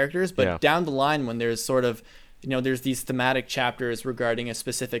many characters. But Yeah. down the line, when there's sort of, there's these thematic chapters regarding a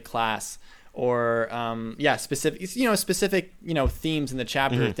specific class or specific themes in the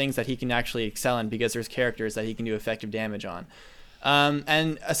chapter, things that he can actually excel in because there's characters that he can do effective damage on.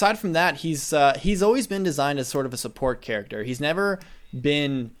 And aside from that, he's always been designed as sort of a support character. He's never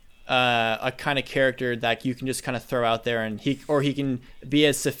been a kind of character that you can just kind of throw out there and he can be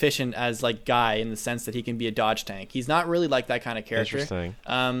as sufficient as like Guy in the sense that he can be a dodge tank. He's not really like that kind of character. Interesting.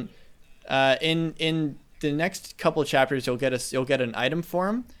 In the next couple of chapters, you'll get an item for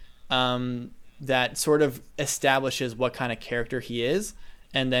him that sort of establishes what kind of character he is,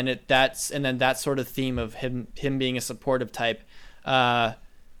 and then that sort of theme of him being a supportive type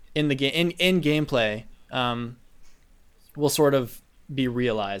in the game in gameplay will sort of be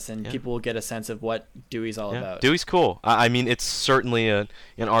realized, and people will get a sense of what Dewey's all about. Dewey's cool. I mean, it's certainly an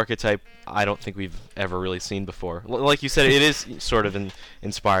archetype I don't think we've ever really seen before. Like you said, it is sort of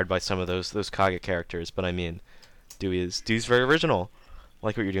inspired by some of those Kaga characters, but I mean, Dewey's very original.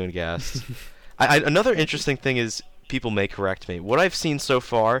 Like what you're doing, Gast. Another interesting thing is, people may correct me. What I've seen so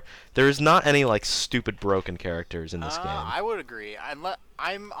far, there is not any like stupid broken characters in this game. I would agree.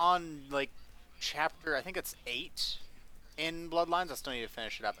 I'm on like chapter, I think it's 8 in Bloodlines. I still need to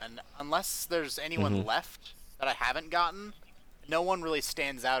finish it up, and unless there's anyone left that I haven't gotten, no one really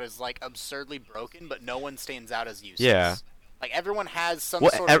stands out as like absurdly broken, but no one stands out as useless. Yeah. Like everyone has some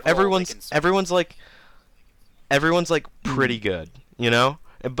sort of role they can serve. everyone's like pretty good,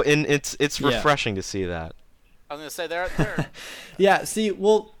 But it's refreshing to see that. I was gonna say there. Yeah. See,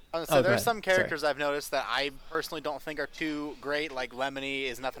 well. There are some characters I've noticed that I personally don't think are too great. Like Lemony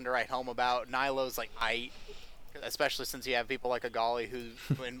is nothing to write home about. Nilo's like especially since you have people like Agali,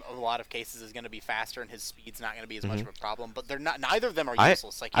 who in a lot of cases is going to be faster and his speed's not going to be as much of a problem. But they're not. Neither of them are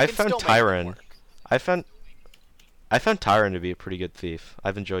useless. Like you can still make them work. I found Tyron to be a pretty good thief.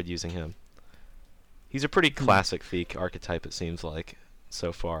 I've enjoyed using him. He's a pretty classic thief archetype, it seems like,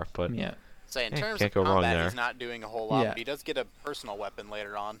 so far. But yeah. Say in terms can't of go wrong combat, there. he's not doing a whole lot. Yeah. But he does get a personal weapon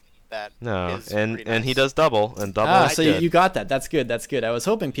later on. And he does double, and double is so good. you got that. That's good. That's good. I was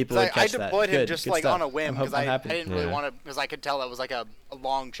hoping people would catch that. I deployed him Good, just good like stuff. on a whim because I happy. didn't really want to, because I could tell that was like a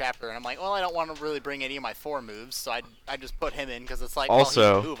long chapter, and I'm like, well, I don't want to really bring any of my 4 moves, so I just put him in because it's like, well, he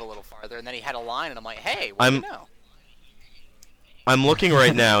can move a little farther, and then he had a line, and I'm like, hey, what do you know? I'm looking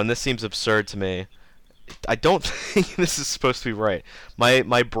right now, and this seems absurd to me. I don't think this is supposed to be right.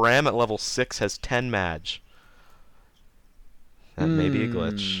 My Bram at level 6 has 10 Maj. That may be a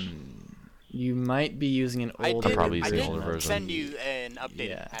glitch. You might be using an old. I'm probably using I an older did version. send you an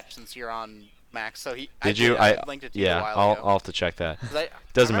updated patch since you're on Max, so Did you? I linked it to you a while ago. I'll have to check that. I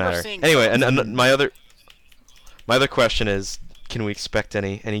Doesn't remember matter. seeing Anyway, some- and my other question is, can we expect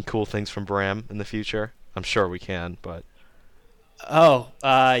any cool things from Bram in the future? I'm sure we can, but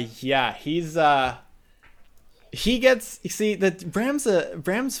Yeah, he gets, you see, that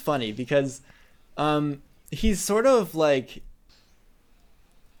Bram's funny because he's sort of like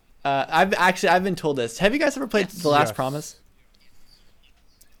I've been told this. Have you guys ever played The Last Yes. Promise?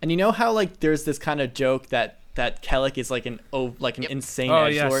 And you know how like there's this kind of joke that Kellic is like an insane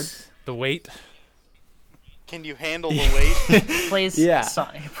edgelord? Yes. The weight. Can you handle the weight? He plays Yeah.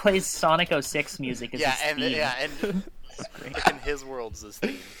 he plays Sonic 06 music as yeah, his and theme. like in his world's this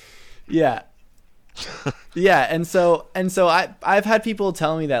theme. Yeah. Yeah, and so I've had people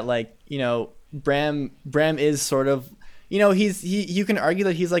tell me that like, Bram is sort of, you can argue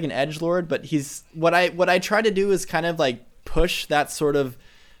that he's like an edgelord, but he's what I try to do is kind of like push that sort of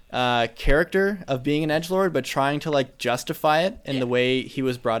character of being an edgelord, but trying to like justify it in the way he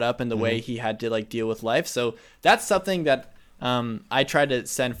was brought up and the way he had to like deal with life. So that's something that I try to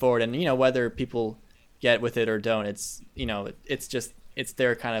send forward, and whether people get with it or don't, it's it's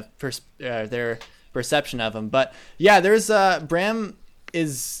their kind of their perception of him. But yeah, there's Bram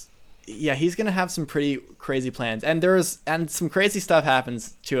is, yeah, he's gonna have some pretty crazy plans, and some crazy stuff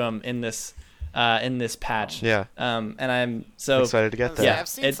happens to him in this patch. Yeah. And I'm so excited to get that. Yeah, I've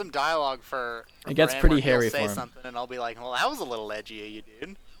seen some dialogue for it gets Bram pretty where he'll hairy say for him. something, and I'll be like, well, that was a little edgy of you,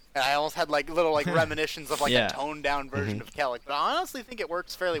 dude. And I almost had like little like reminiscence of like Yeah. a toned down version of Kellic, but I honestly think it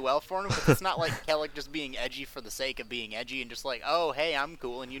works fairly well for him because it's not like Kellic just being edgy for the sake of being edgy and just like, oh hey, I'm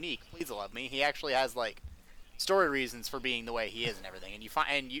cool and unique, please love me. He actually has like story reasons for being the way he is and everything, and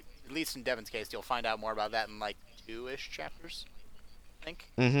you at least in Devin's case, you'll find out more about that in like 2-ish chapters. I think.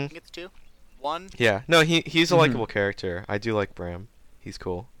 I think it's 2. 1. Yeah. No, he's a likable character. I do like Bram. He's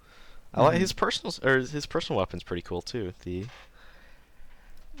cool. I like his personal weapon's pretty cool too. The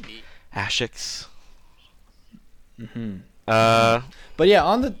Neat. Ashix. But yeah,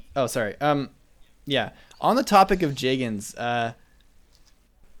 on the on the topic of Jagans,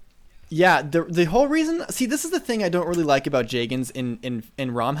 the whole reason. See, this is the thing I don't really like about Jagans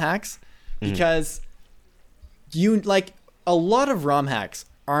in ROM hacks, because a lot of ROM hacks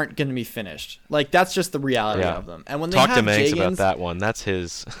aren't going to be finished. Like, that's just the reality of them. And when they Talk have to Manx Jagans, about that one. That's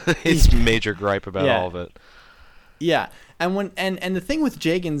his major gripe about all of it. Yeah, and when the thing with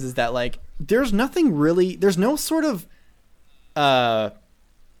Jagans is that, like, there's no sort of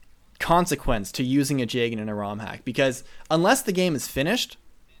consequence to using a Jagan in a ROM hack, because unless the game is finished,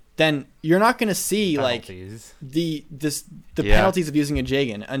 then you're not going to see Penalties. the penalties of using a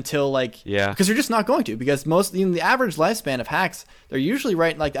Jagan until because you're just not going to, because the average lifespan of hacks, they're usually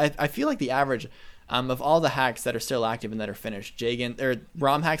I feel like the average of all the hacks that are still active and that are finished, Jagan or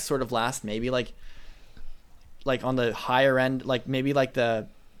ROM hacks sort of last maybe like on the higher end, maybe the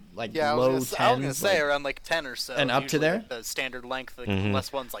low 10s. I was gonna say around 10 or so. And up to there? The standard length,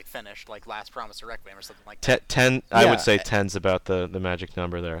 unless one's finished, like Last Promise or Requiem or something like that. 10. I would say 10's about the magic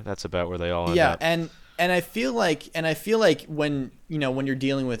number there. That's about where they all end up. And I feel like when you're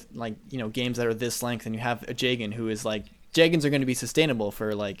dealing with games that are this length and you have a Jagan who is Jagans are going to be sustainable for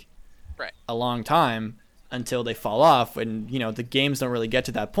a long time until they fall off, and the games don't really get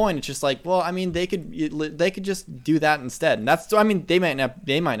to that point. It's just they could just do that instead, and that's they might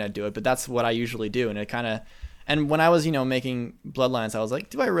not do it, but that's what I usually do. And when I was making Bloodlines, I was like,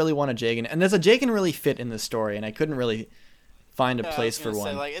 do I really want a Jagan? And does a Jagan really fit in this story? And I couldn't really find a place for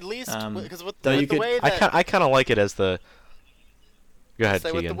one. At least because I kind of like it as the. Go ahead,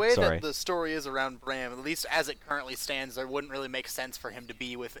 Keegan. With the way Sorry. that the story is around Bram, at least as it currently stands, there wouldn't really make sense for him to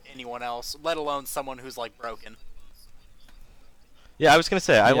be with anyone else, let alone someone who's broken. Yeah, I was gonna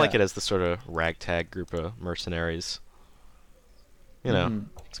say I like it as the sort of ragtag group of mercenaries.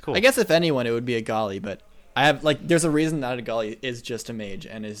 It's cool. I guess if anyone, it would be a Gali, but I have there's a reason that a Gali is just a mage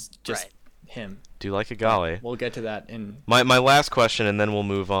and is just him. Do you like a Gali? We'll get to that in my last question, and then we'll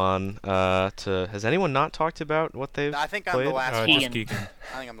move on to. Has anyone not talked about what they've I think played? I'm the last one. Keegan.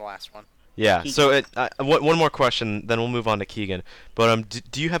 I think I'm the last one. Yeah. Keegan. So one more question, then we'll move on to Keegan. But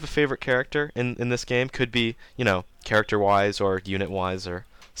do you have a favorite character in this game? Could be character-wise or unit-wise or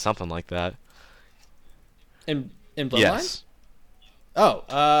something like that. in Bloodlines? Yes.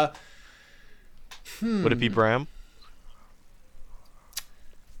 Oh, Would it be Bram?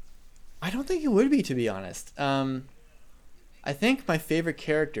 I don't think it would be, to be honest. I think my favorite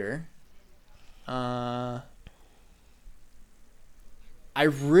character, I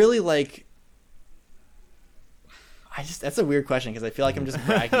really like. That's a weird question because I feel like I'm just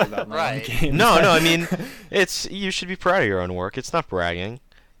bragging about my own games. No. I mean, you should be proud of your own work. It's not bragging.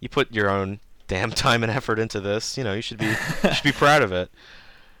 You put your own damn time and effort into this. You should be proud of it.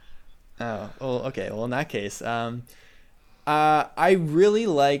 Oh, well, okay. Well, in that case, I really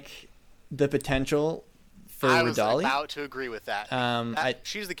like the potential for I was Radali. about to agree with that.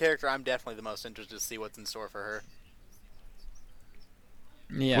 She's the character I'm definitely the most interested to see what's in store for her.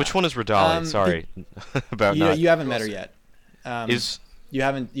 Yeah. Which one is Radali? Sorry about not. You haven't met her yet. You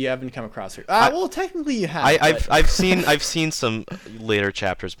haven't come across her. Well, technically you have. I've seen some later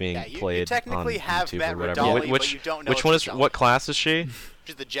chapters being played. You technically on have YouTube met or whatever. Radali, but you don't know which one is? Radali. What class is she?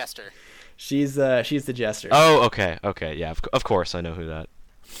 She's the Jester. She's the Jester. Oh, okay. Yeah, of course I know who that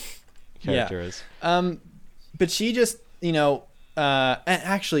character is. But she just and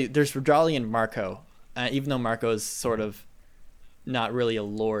actually there's Radali and Marco. Even though Marco is sort of not really a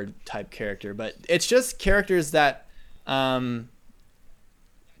Lord type character, but it's just characters that that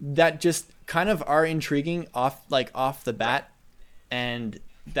just kind of are intriguing off the bat, and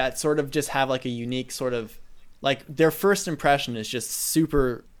that sort of just have a unique sort of their first impression is just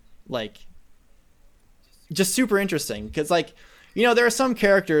super super interesting, because there are some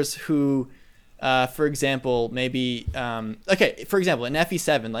characters who for example maybe for example in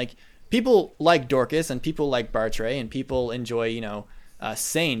FE7 people like Dorcas and people like Bartray and people enjoy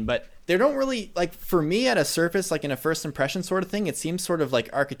Sane, but they don't really for me at a surface in a first impression sort of thing, it seems sort of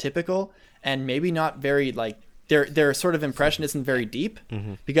archetypical and maybe not very their sort of impression isn't very deep,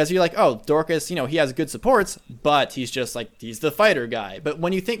 because you're oh, Dorcas, he has good supports, but he's just he's the fighter guy. But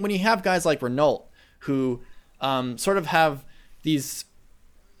when you have guys like Renault who sort of have these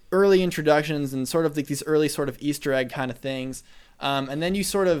early introductions and sort of these early sort of Easter egg kind of things, and then you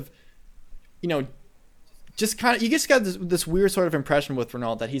sort of just kind of you just got this weird sort of impression with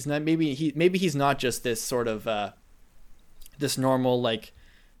Renault that he's not maybe he's not just this sort of this normal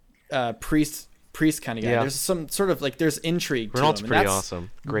priest priest kind of guy. Yeah. There's some sort of like there's intrigue Renault's to him. pretty and that's,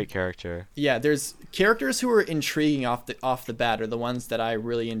 awesome. Great character. Yeah, there's characters who are intriguing off the bat are the ones that I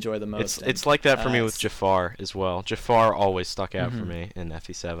really enjoy the most. It's like that for me with s- Jafar as well. Jafar always stuck out for Mhm. me in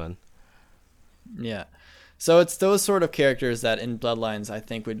FE7. Yeah. So it's those sort of characters that in Bloodlines I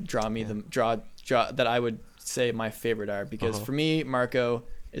think would draw me draw that I would say my favorite are, because Uh-huh. for me Marco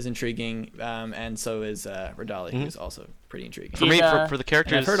is intriguing, and so is Radali, Mhm. who's also pretty intriguing. For me, Did, for the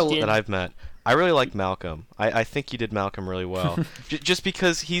characters heard that I've met, I really like Malcolm. I think you did Malcolm really well. Just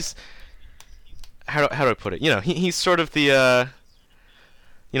because he's how do I put it? You know, he's sort of the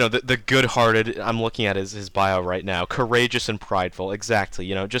the good-hearted. I'm looking at his bio right now. Courageous and prideful. Exactly.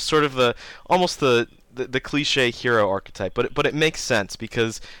 You know, just sort of almost the cliche hero archetype. But it makes sense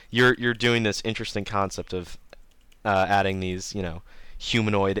because you're doing this interesting concept of adding these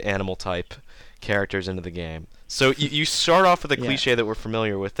humanoid animal type characters into the game. So you start off with a Yeah. cliche that we're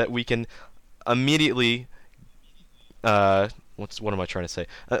familiar with that we can immediately what am I trying to say?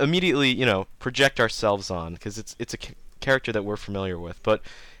 Immediately, project ourselves on, because it's a character that we're familiar with, but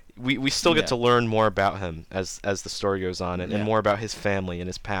we still get Yeah. to learn more about him as the story goes on, and Yeah. more about his family and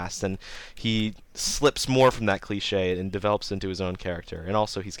his past, and he slips more from that cliche and develops into his own character, and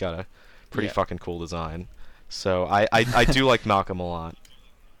also he's got a pretty Yeah. fucking cool design. So I do like Malcolm a lot.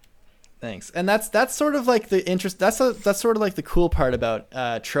 Thanks. And that's sort of like the interest. That's sort of like the cool part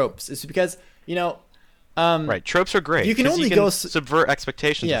about tropes, is because Right, tropes are great. You can 'cause only you go can subvert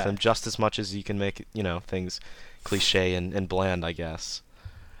expectations Yeah. with them just as much as you can make things cliche and bland, I guess.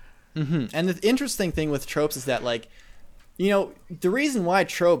 And the interesting thing with tropes is that, like, the reason why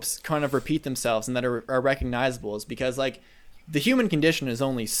tropes kind of repeat themselves and that are recognizable is because, like, the human condition is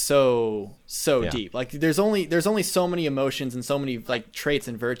only so Yeah. deep. Like, there's only so many emotions and so many like traits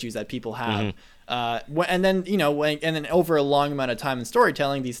and virtues that people have. And then and then over a long amount of time in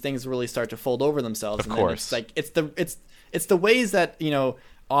storytelling, these things really start to fold over themselves. Of and course. then it's the ways that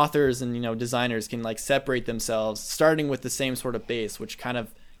authors and designers can like separate themselves, starting with the same sort of base, which kind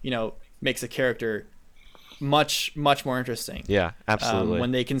of makes a character much more interesting. Yeah, absolutely.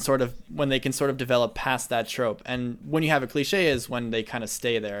 When they can sort of develop past that trope. And when you have a cliche is when they kind of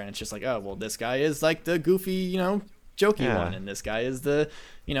stay there, and it's just like, oh well, this guy is like the goofy jokey Yeah. one, and this guy is the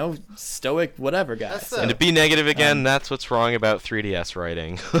stoic whatever guy. That's So- And to be negative again, that's what's wrong about 3DS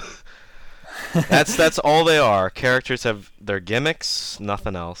writing. That's all they are. Characters have their gimmicks,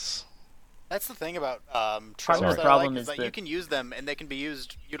 nothing else. That's the thing about Part tropes of the that I problem like, is that that- you can use them and they can be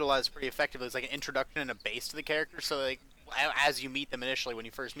utilized pretty effectively as like an introduction and a base to the character. So like as you meet them initially, when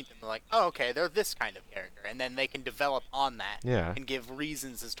you first meet them, they're like, oh okay, they're this kind of character, and then they can develop on that Yeah. and give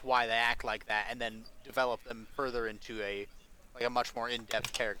reasons as to why they act like that, and then develop them further into a much more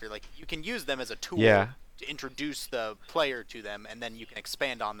in-depth character. Like you can use them as a tool Yeah. to introduce the player to them, and then you can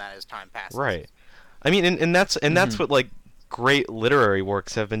expand on that as time passes. Right. I mean, and that's what like great literary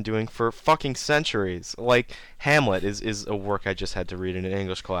works have been doing for fucking centuries. Like Hamlet is a work I just had to read in an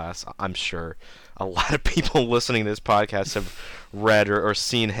English class. I'm sure a lot of people listening to this podcast have read or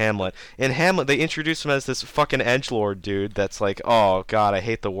seen Hamlet. In Hamlet, they introduce him as this fucking edgelord dude that's like, oh god, I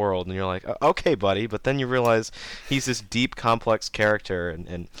hate the world, and you're like, okay, buddy, but then you realize he's this deep, complex character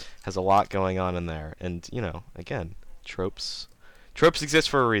and has a lot going on in there. And again, tropes exist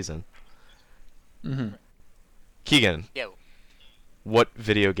for a reason. Keegan, Yeah. what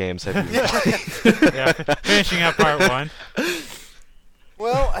video games have you played? Yeah, finishing up part one.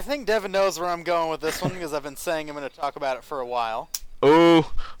 Well, I think Devin knows where I'm going with this one because I've been saying I'm going to talk about it for a while.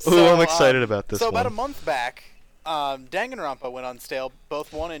 Oh, So, I'm excited about this So one. about a month back, Danganronpa went on sale,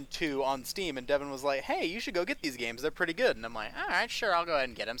 both 1 and 2 on Steam, and Devin was like, "Hey, you should go get these games. They're pretty good." And I'm like, "All right, sure, I'll go ahead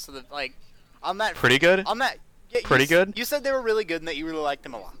and get them." So that on that Pretty good? on that yeah, Pretty good? You said they were really good and that you really liked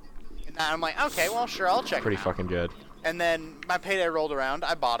them a lot. And I'm like, "Okay, well, sure, I'll check." Pretty them out. fucking good. And then my payday rolled around.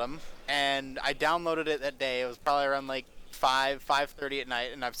 I bought them, and I downloaded it that day. It was probably around like 5:30 at night,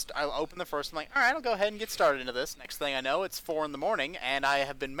 and I opened the first. I'm like, all right, I'll go ahead and get started into this. Next thing I know, it's 4 in the morning, and I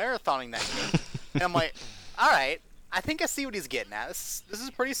have been marathoning that game. And I'm like, all right, I think I see what he's getting at. This is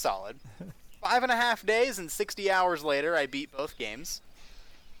pretty solid. 5.5 days and 60 hours later, I beat both games.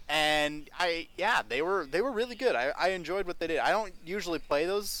 And they were really good. I enjoyed what they did. I don't usually play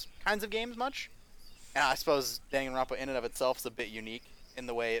those kinds of games much. And I suppose Danganronpa in and of itself is a bit unique in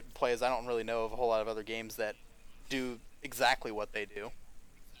the way it plays. I don't really know of a whole lot of other games that do exactly what they do.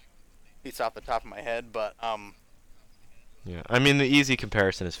 Beats off the top of my head, but Yeah, I mean the easy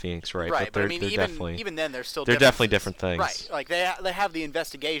comparison is Phoenix Wright, right. but But they're, I mean, they're even definitely then, they're still they're definitely differences. different Right, things. like they have the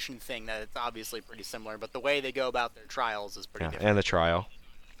investigation thing that it's obviously pretty similar, but the way they go about their trials is pretty Yeah, different. and the trial.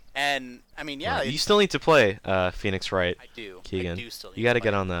 And I mean, yeah, You still need to play Phoenix Wright, I do. Keegan. I do still. You got to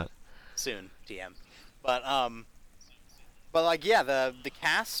get on that. soon. TM. But like yeah, the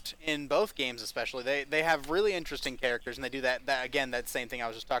cast in both games especially, they have really interesting characters, and they do that again, that same thing I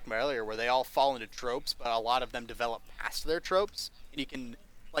was just talking about earlier, where they all fall into tropes, but a lot of them develop past their tropes, and you can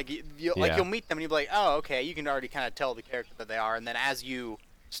like you'll meet them and you'll be like, oh okay, you can already kind of tell the character that they are, and then as you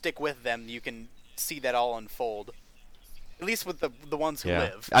stick with them, you can see that all unfold. At least with the ones who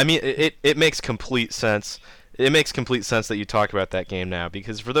live. I mean, it makes complete sense. It makes complete sense that you talk about that game now,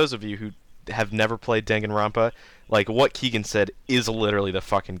 because for those of you who have never played Danganronpa, like what Keegan said is literally the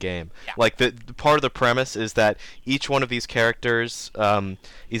fucking game. Yeah. Like the part of the premise is that each one of these characters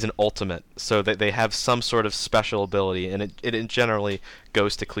is an ultimate, so that they have some sort of special ability, and it generally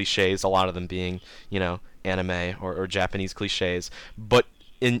goes to cliches. A lot of them being anime or Japanese cliches, but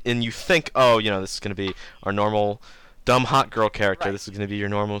and you think, oh, this is gonna be our normal dumb hot girl character. Right. This is going to be your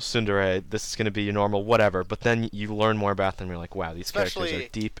normal tsundere. This is going to be your normal whatever. But then you learn more about them. You're like, wow, these characters are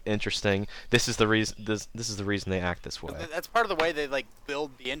deep, interesting. This is the reason. This is the reason they act this way. That's part of the way they like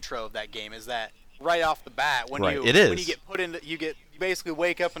build the intro of that game, is that right off the bat when Right, you it is. when you get put into you basically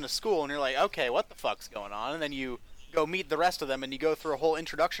wake up in a school and you're like, okay, what the fuck's going on? And then you go meet the rest of them and you go through a whole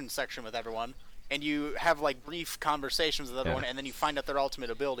introduction section with everyone. And you have like brief conversations with everyone, and then you find out their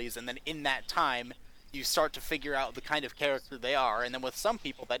ultimate abilities, and then in that time you start to figure out the kind of character they are, and then with some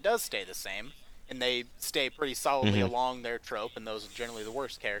people that does stay the same, and they stay pretty solidly along their trope, and those are generally the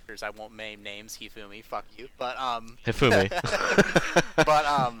worst characters. I won't name names, Hifumi, fuck you, but Hifumi. but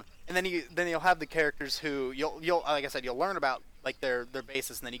and then you'll have the characters who you'll like I said, you'll learn about like their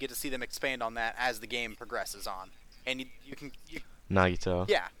basis, and then you get to see them expand on that as the game progresses on, and you can Nagito.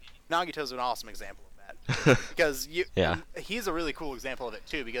 yeah, Nagito's an awesome example of that. Because he's a really cool example of it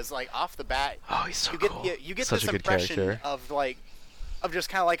too. Because like off the bat, he's so cool. You get Such this a good impression character. of just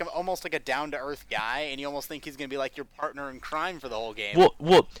kind of like almost like a down to earth guy, and you almost think he's gonna be like your partner in crime for the whole game.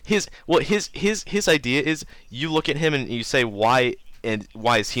 His idea is, you look at him and you say, why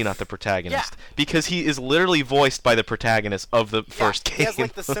is he not the protagonist? Yeah. Because he is literally voiced by the protagonist of the first game. He has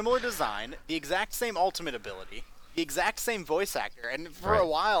like the similar design, the exact same ultimate ability, the exact same voice actor, and for a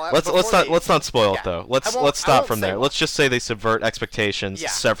while. Let's not spoil it though. Let's stop from there. what. Let's just say they subvert expectations Yeah.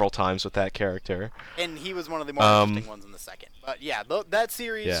 several times with that character. And he was one of the more interesting ones in the second. But yeah, that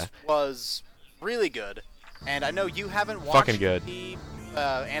series was really good. And I know you haven't watched Fucking good. the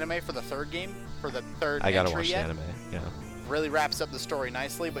anime for the third game, for the third I gotta entry watch yet. the anime. Yeah. Really wraps up the story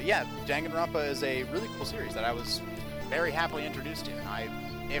nicely. But yeah, Danganronpa is a really cool series that I was very happily introduced to.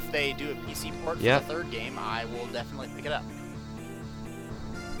 And if they do a PC port for the third game, I will definitely pick it up.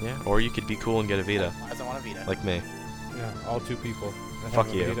 Yeah. Or you could be cool and get a Vita, As I want a Vita. like me. Yeah, all two people. that Fuck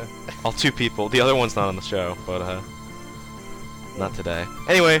have a you. Vita. All two people. The other one's not on the show, but not today.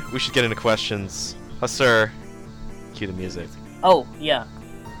 Anyway, we should get into questions. Sir, cue the music. Oh yeah,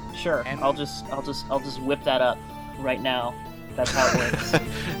 sure. And- I'll just whip that up right now. That's how it works.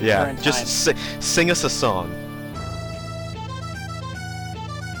 Yeah, Current just time. sing us a song.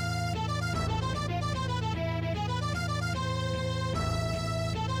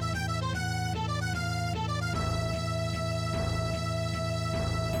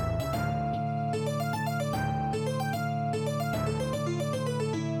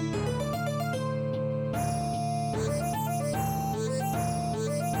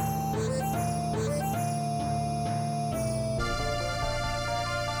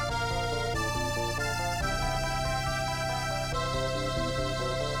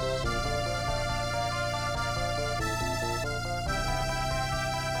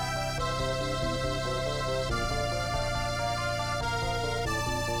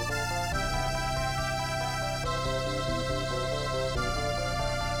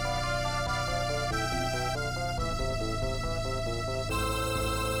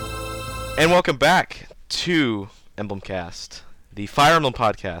 And welcome back to Emblemcast, the Fire Emblem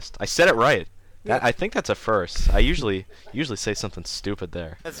podcast. I said it right. I think that's a first. I usually say something stupid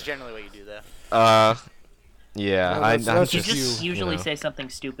there. That's generally what you do, though. Yeah, No, I'm that's just just you. Usually know, say something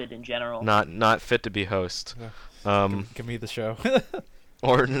stupid in general. not fit to be host, Give me the show.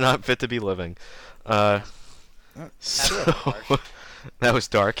 or not fit to be living. So that was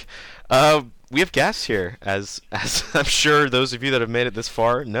dark. We have guests here, as I'm sure those of you that have made it this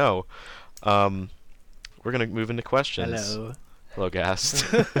far know. We're gonna move into questions. Hello, guest.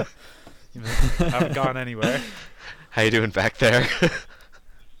 Haven't gone anywhere. How you doing back there?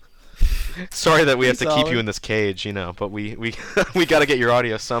 Sorry that we have to keep Solid. you in this cage, but we we got to get your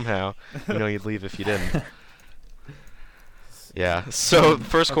audio somehow. You'd leave if you didn't. Yeah. So the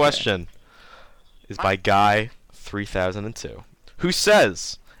first question is by Guy 3002, who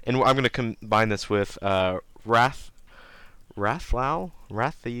says, and I'm going to combine this with Rathlau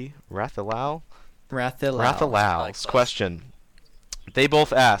Rathalau. Rathalau. Rathalau's question. They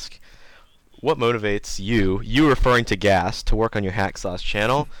both ask, what motivates you referring to Gast, to work on your Hacksaws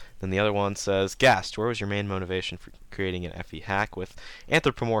channel? Then the other one says, Gast, where was your main motivation for creating an FE hack with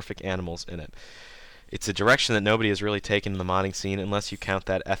anthropomorphic animals in it? It's a direction that nobody has really taken in the modding scene unless you count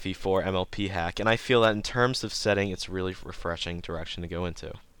that FE4 MLP hack, and I feel that in terms of setting, it's a really refreshing direction to go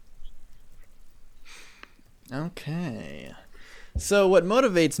into. Okay. So what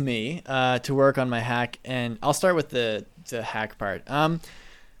motivates me to work on my hack, and I'll start with the hack part. I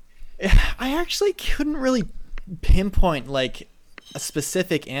actually couldn't really pinpoint like a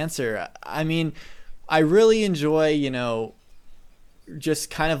specific answer. I mean, I really enjoy, just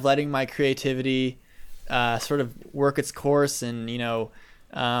kind of letting my creativity sort of work its course, and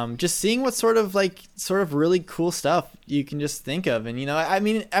just seeing what sort of really cool stuff you can just think of. And I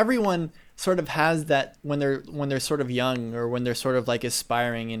mean, everyone sort of has that when they're sort of young, or when they're sort of like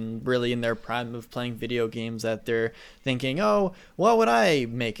aspiring and really in their prime of playing video games, that they're thinking, oh, what would I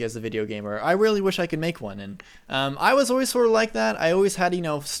make as a video gamer? I really wish I could make one. And I was always sort of like that. I always had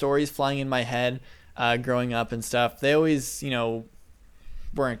stories flying in my head growing up and stuff. They always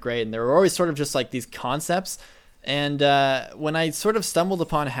weren't great, and they were always sort of just like these concepts. And when I sort of stumbled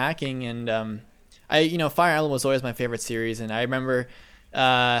upon hacking, and Fire Emblem was always my favorite series, and I remember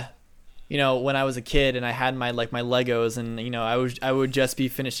when I was a kid and I had my Legos, and I would just be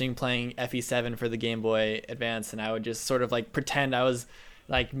finishing playing FE7 for the Game Boy Advance, and I would just sort of like pretend I was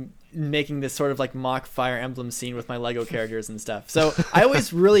like making this sort of like mock Fire Emblem scene with my Lego characters and stuff. So I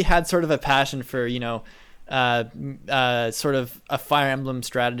always really had sort of a passion for sort of a Fire Emblem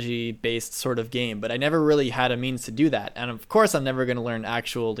strategy based sort of game, but I never really had a means to do that. And of course I'm never going to learn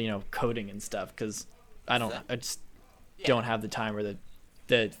actual coding and stuff, because I just don't have the time or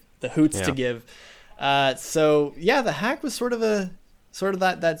the hoots to give. So yeah, the hack was the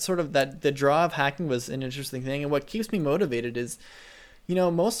draw of hacking was an interesting thing. And what keeps me motivated is,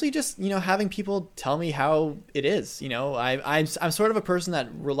 mostly just, having people tell me how it is. I'm sort of a person that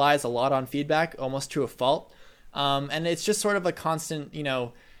relies a lot on feedback, almost to a fault. And it's just sort of a constant,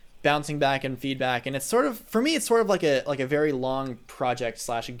 bouncing back and feedback. And it's sort of, for me, it's sort of like a very long project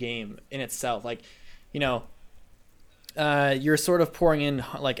 / game in itself. Like, you're sort of pouring in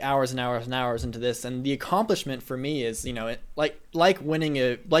like hours and hours and hours into this, and the accomplishment for me is like beating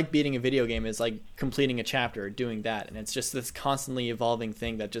a video game is like completing a chapter, doing that, and it's just this constantly evolving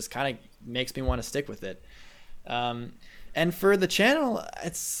thing that just kind of makes me want to stick with it. And for the channel,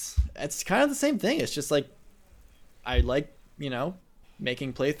 it's kind of the same thing. It's just like I like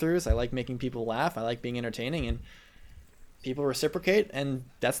making playthroughs, I like making people laugh, I like being entertaining, and people reciprocate, and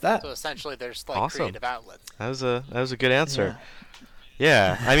that's that. So essentially, there's like Awesome. creative outlets. That was a good answer.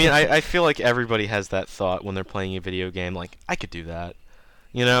 Yeah. I mean, I feel like everybody has that thought when they're playing a video game, like, I could do that,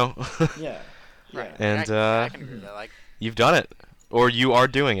 Yeah. Right. And I can agree with that. Like, you've done it, or you are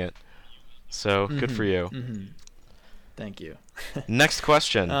doing it. So good for you. Mm-hmm. Thank you. Next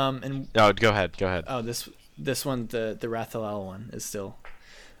question. And Oh, go ahead. oh, this one, the Rathalal one, is still.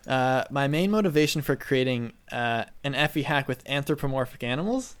 My main motivation for creating an FE hack with anthropomorphic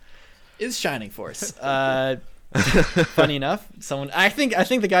animals is Shining Force. Funny enough, I think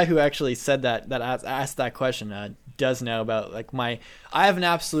the guy who actually said that asked that question does know about I have an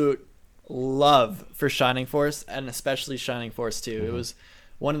absolute love for Shining Force, and especially Shining Force 2. It was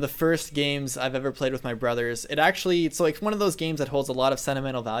one of the first games I've ever played with my brothers. It's like one of those games that holds a lot of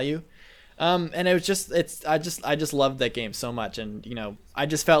sentimental value. And it was I just loved that game so much. And, I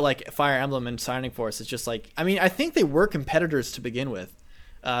just felt like Fire Emblem and Shining Force is just like, I mean, I think they were competitors to begin with,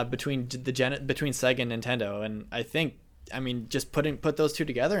 between Sega and Nintendo. And I think, I mean, just put those two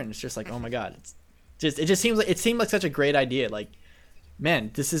together, and it's just like, oh my God, it seemed like such a great idea. Like,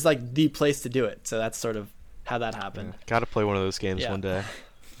 man, this is like the place to do it. So that's sort of how that happened. Got to play one of those games one day.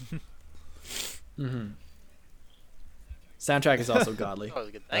 Mm-hmm. Soundtrack is also godly. that was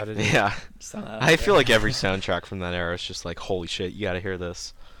a good thing. Yeah. I feel Yeah. like every soundtrack from that era is just like, holy shit, you got to hear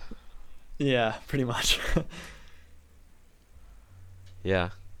this. Yeah, pretty much. Yeah.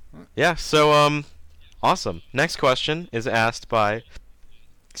 Yeah, so, awesome. Next question is asked by,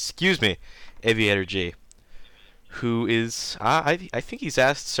 Aviator G, who is, I think he's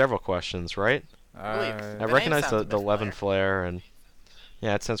asked several questions, right? I name recognize sounds a the bit Levin familiar. Flare, and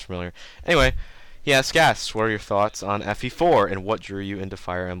yeah, it sounds familiar. Anyway, he asks Gas, what are your thoughts on FE4, and what drew you into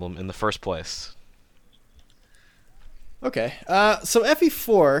Fire Emblem in the first place? Okay, so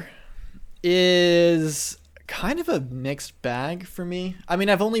FE4 is kind of a mixed bag for me. I mean,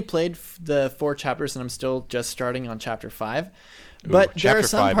 I've only played the 4 chapters, and I'm still just starting on chapter 5. But there Chapter are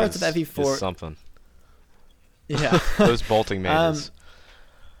some 5 parts of is FE4. something. Yeah. Those bolting maidens.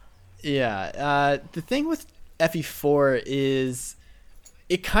 Yeah. The thing with FE4 is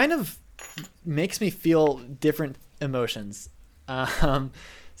it kind of makes me feel different emotions.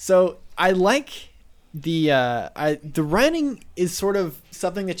 So I like the writing is sort of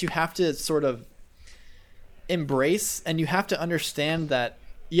something that you have to sort of embrace, and you have to understand that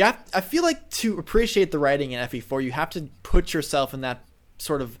I feel like to appreciate the writing in FE4, you have to put yourself in that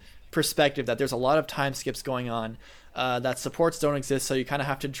sort of perspective that there's a lot of time skips going on, that supports don't exist, so you kind of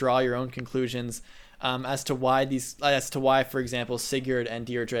have to draw your own conclusions as to why, for example, Sigurd and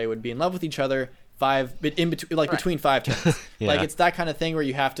Deirdre would be in love with each other between 5 turns. Yeah. Like it's that kind of thing where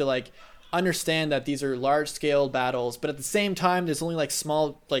you have to like understand that these are large scale battles, but at the same time there's only like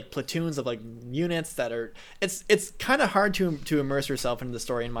small like platoons of like units that are it's kind of hard to immerse yourself into the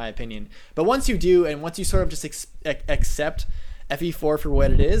story, in my opinion. But once you do, and once you sort of just accept FE4 for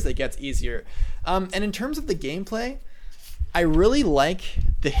what it is, it gets easier. And in terms of the gameplay, I really like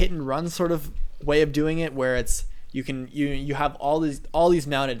the hit and run sort of way of doing it, where it's you have all these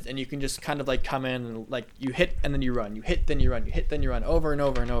mounted, and you can just kind of like come in and like you hit and then you run, you hit then you run, you hit then you run, over and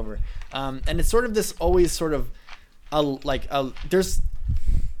over and over. And it's sort of this always sort of there's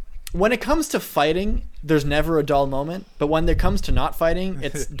when it comes to fighting, there's never a dull moment, but when it comes to not fighting,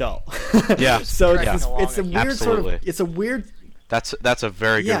 it's dull. Yeah. So Yeah. it's a weird Absolutely. sort of it's a weird. That's a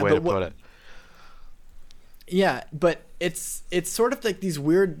very good way to put it. Yeah, but it's sort of like this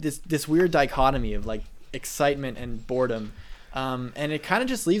weird dichotomy of like excitement and boredom, and it kind of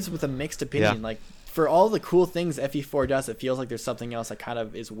just leaves with a mixed opinion. Yeah. Like for all the cool things FE4 does, it feels like there's something else that kind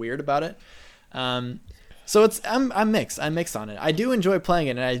of is weird about it. So I'm mixed on it. I do enjoy playing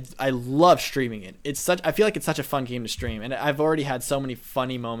it, and I love streaming it. I feel like it's such a fun game to stream, and I've already had so many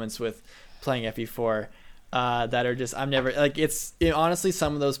funny moments with playing FE4. That are just honestly,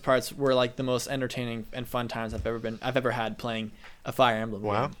 some of those parts were like the most entertaining and fun times I've ever had playing a Fire Emblem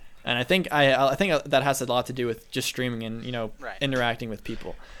Wow. game. And I think that has a lot to do with just streaming and Right. interacting with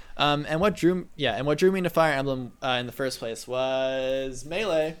people. And what drew me into Fire Emblem in the first place was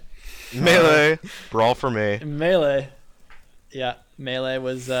Melee. Melee, brawl for me. Melee. Yeah, Melee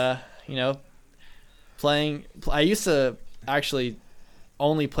was playing. I used to actually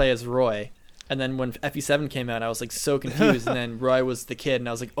only play as Roy. And then when FE7 came out, I was like so confused. And then Roy was the kid, and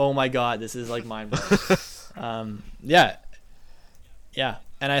I was like, "Oh my god, this is like mind blowing." Yeah.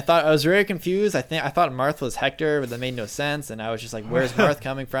 And I was very confused. I thought Marth was Hector, but that made no sense. And I was just like, "Where's Marth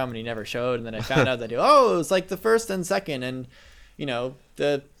coming from?" And he never showed. And then I found out that it was like the first and second, and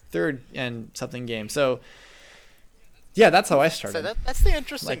the third and something game. So yeah, that's how I started. So that's the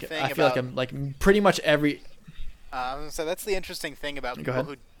interesting thing. I feel like I'm like pretty much every. So that's the interesting thing about Go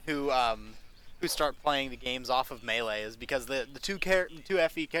people who start playing the games off of Melee, is because the two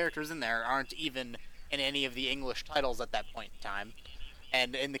FE characters in there aren't even in any of the English titles at that point in time.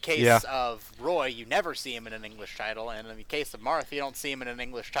 And in the case of Roy, you never see him in an English title, and in the case of Marth, you don't see him in an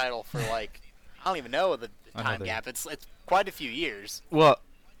English title for like I don't even know the time gap. It's quite a few years. Well,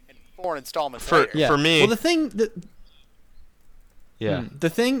 And 4 installments later. Yeah. for me, Well, the thing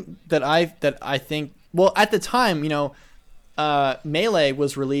that I think, well, at the time, Melee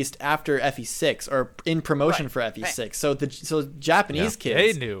was released after FE6 or in promotion for FE6. So Japanese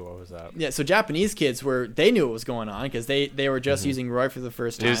kids, They knew what was up. yeah. So Japanese kids they knew what was going on because they were just using Roy for the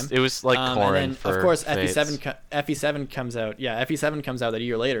first time. it was like Corrin and then, for of course, Fates. FE7 comes out. Yeah, FE7 comes out a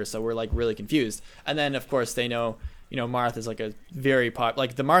year later, so we're like really confused. And then of course they know, Marth is like a very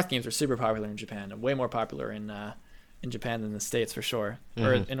like the Marth games are super popular in Japan, and way more popular in Japan than the States for sure,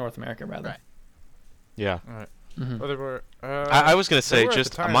 or in North America rather. Right. Yeah. All right. Mhm. Well, they were. I was gonna they say were at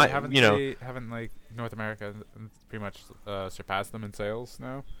just the time, my haven't like North America pretty much surpassed them in sales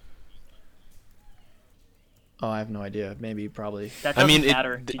now. Oh, I have no idea. Maybe, probably. That I doesn't mean,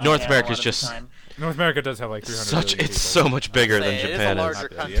 matter. North to Japan a America's lot of the just time. North America does have like 300 such. million It's people. so much bigger than It Japan is a is.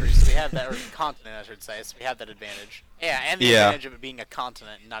 larger Not country, so we have that, or continent, I should say. So we have that advantage. Yeah, and the Yeah. advantage of it being a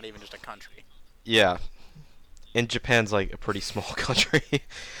continent, and not even just a country. Yeah, and Japan's like a pretty small country.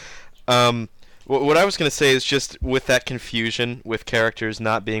 What I was gonna say is just with that confusion with characters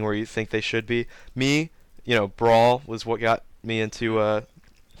not being where you think they should be. Brawl was what got me into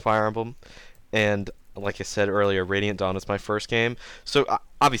Fire Emblem, and like I said earlier, Radiant Dawn was my first game. So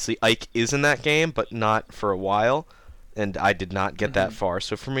obviously Ike is in that game, but not for a while, and I did not get that far.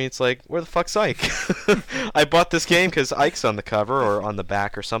 So for me, it's like, where the fuck's Ike? I bought this game because Ike's on the cover or on the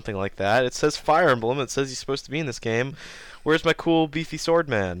back or something like that. It says Fire Emblem. It says he's supposed to be in this game. Where's my cool beefy sword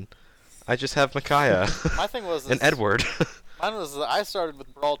man? I just have Micaiah My thing was and Edward. Mine was I started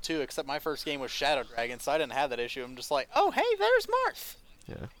with Brawl 2, except my first game was Shadow Dragon, so I didn't have that issue. I'm just like, oh hey, there's Marth.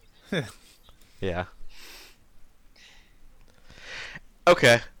 Yeah. Yeah.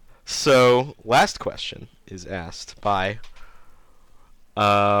 Okay. So, last question is asked by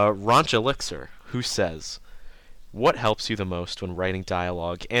Ranch Elixir, who says, "What helps you the most when writing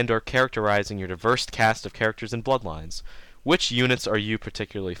dialogue and/or characterizing your diverse cast of characters and bloodlines? Which units are you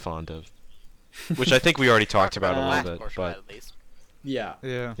particularly fond of?" Which I think we already talked about a the last little bit, portion of but that, at least. Yeah.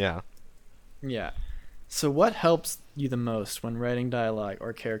 Yeah. yeah. Yeah. So what helps you the most when writing dialogue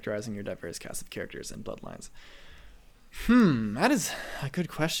or characterizing your diverse cast of characters and bloodlines? That is a good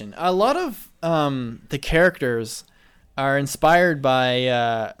question. A lot of the characters are inspired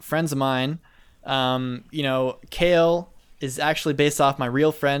by friends of mine. Kale is actually based off my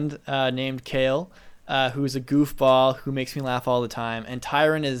real friend named Kale, who's a goofball who makes me laugh all the time. And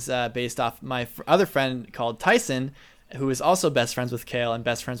Tyron is based off my other friend called Tyson, who is also best friends with Kale and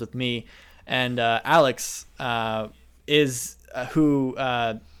best friends with me. And Alex is who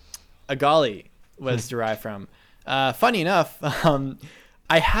Agali was derived from. Funny enough,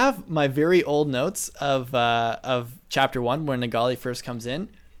 I have my very old notes of chapter 1 when Agali first comes in.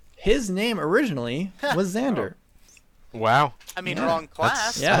 His name originally was Xander. Wow. I mean, Yeah. wrong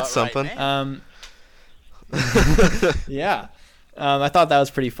class. That's but right something. man. Yeah. I thought that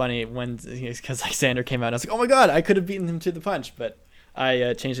was pretty funny because Xander came out. And I was like, oh my god, I could have beaten him to the punch, but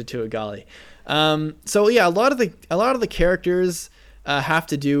I changed it to Agali. So yeah, a lot of the characters have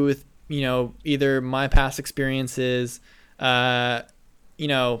to do with either my past experiences,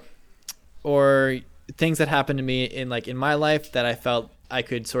 or things that happened to me in my life that I felt I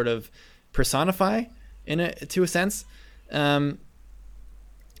could sort of personify to a sense. And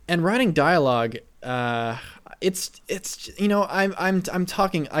writing dialogue, it's I'm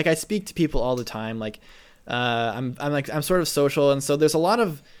talking, like, I speak to people all the time, like I'm sort of social, and so there's a lot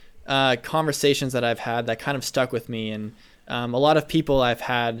of conversations that I've had that kind of stuck with me, and a lot of people I've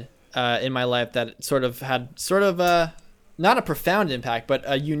had in my life that sort of had not a profound impact, but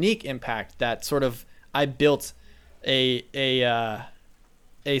a unique impact that sort of I built a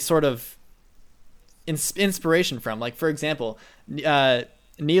sort of inspiration from. Like, for example,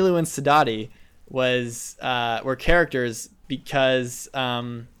 Nilu and Sadati were characters because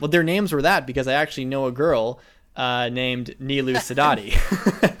their names were that because I actually know a girl named Nilu Sadati.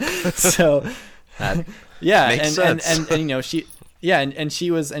 So That yeah, makes and sense. she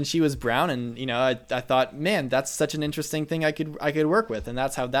she was brown, and I thought, man, that's such an interesting thing I could work with, and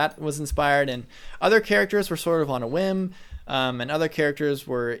that's how that was inspired. And other characters were sort of on a whim, and other characters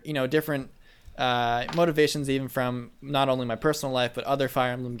were different motivations, even from not only my personal life but other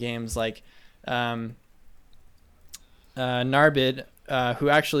Fire Emblem games, like Narbid, who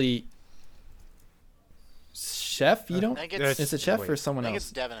actually Chef. You don't? I think it's, Is it Chef Wait. or I someone think else?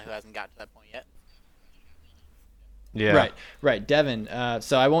 it's Devin who hasn't got to that point yet. Yeah. Right, Devin.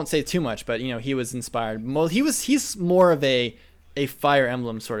 So I won't say too much, but he was inspired. Well, he's more of a Fire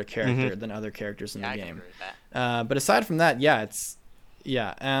Emblem sort of character than other characters in Yeah, the I can game. agree with that. But aside from that,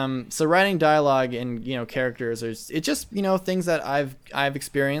 so writing dialogue and characters, it's just things that I've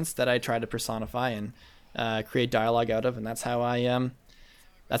experienced that I try to personify and create dialogue out of, and that's how I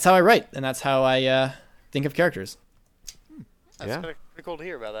write, and that's how I think of characters. That's Yeah. pretty cool to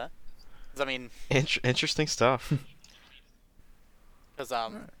hear about that. 'Cause, I mean, Interesting stuff. because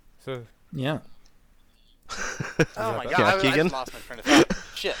So Yeah. oh my that- god, Yeah, I Keegan? just lost my train of thought.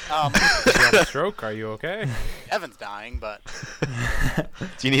 Shit. you have a stroke? Are you okay? Evan's dying, but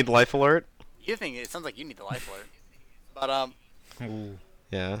Do you need life alert? it sounds like you need the life alert. But Ooh.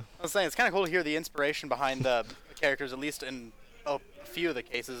 Yeah. I was saying it's kind of cool to hear the inspiration behind the characters, at least in a few of the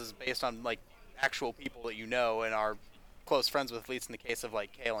cases, is based on like actual people that you know and are close friends with. At least in the case of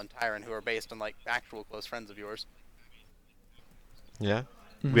like Kale and Tyron, who are based on like actual close friends of yours. Yeah.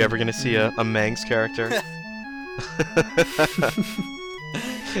 We ever gonna see a Mangs character? You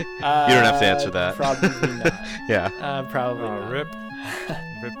don't have to answer that. Probably not. Yeah. Probably Oh, not. rip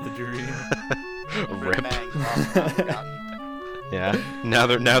the dream. Rip. Mangs, awesome, forgotten. Yeah. Now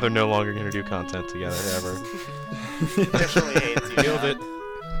they're no longer gonna do content together ever. Officially hates you. Killed it.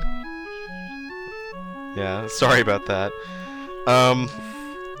 Yeah. Sorry about that.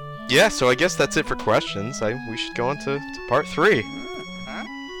 Yeah. So I guess that's it for questions. We should go on to part 3. Huh?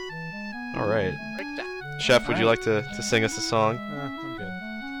 All right. Break down. Chef, would you like to sing us a song? I'm good.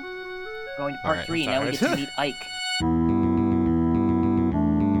 Going to part Alright, 3, now we alright. get to meet Ike.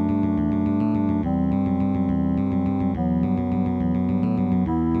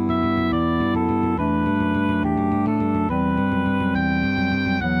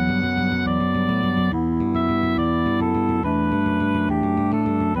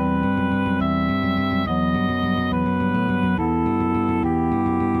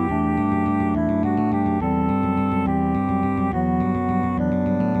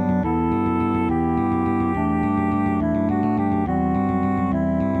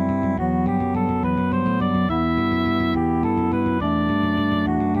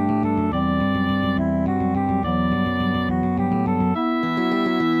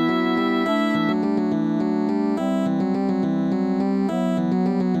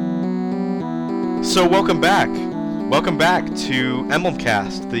 So welcome back to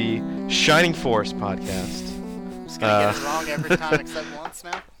Emblemcast, the Shining Force podcast. Just gonna get it wrong every time except once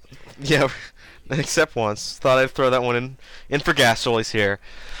now. Yeah, except once. Thought I'd throw that one in for Gasolis here.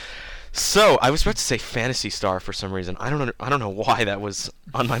 So I was about to say Phantasy Star for some reason. I don't know why that was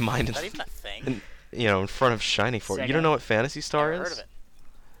on my mind. Is that even a thing? In front of Shining Force. You don't know what Phantasy Star Never is? heard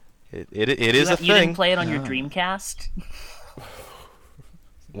of it. It is a thing. You didn't play it on your Dreamcast?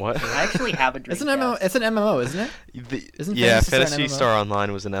 What? I actually have a Dreamcast. It's an MMO, isn't it? Isn't Yeah, Phantasy Star an Phantasy MMO? Star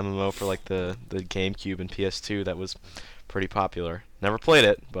Online was an MMO for like the GameCube and PS2 that was pretty popular. Never played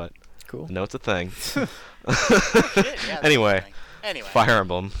it, but Cool. I know it's a thing. Shit, yeah, that's Anyway, a thing. Anyway. Fire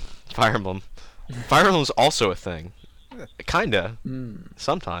Emblem. Fire Emblem's also a thing. Kinda.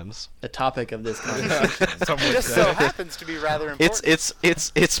 Sometimes. The topic of this conversation. Some would It just say. so happens to be rather important.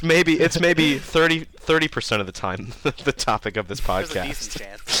 It's maybe 30% of the time the topic of this There's a podcast. decent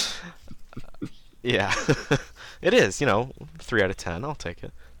chance. Yeah. It is, 3 out of 10. I'll take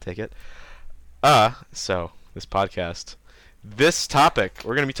it. So this podcast. This topic,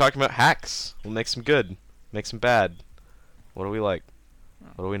 we're gonna be talking about hacks. We'll make some good, make some bad. What do we like?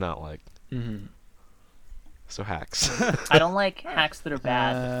 What do we not like? Mhm. So hacks. I don't like hacks that are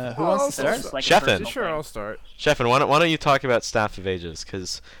bad. Who wants to I'll start? Just like a Sheffin. personal Sure, thing. I'll start. Sheffin, why don't you talk about Staff of Ages?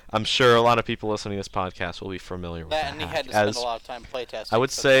 Because I'm sure a lot of people listening to this podcast will be familiar with That, that and he hack. had to spend As- a lot of time playtesting. I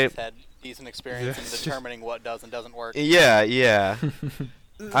would so say- he's had decent experience in determining what does and doesn't work. Yeah.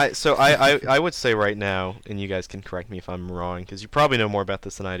 I would say right now, and you guys can correct me if I'm wrong, because you probably know more about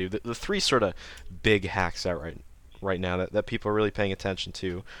this than I do. The three sort of big hacks out right now that people are really paying attention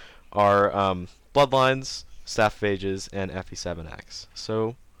to are Bloodlines, Staff of Ages, and FE7X.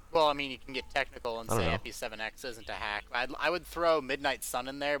 So Well, I mean, you can get technical and I don't say know. FE7X isn't a hack. I would throw Midnight Sun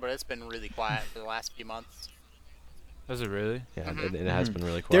in there, but it's been really quiet for the last few months. Is it really? yeah, Mhm. it has been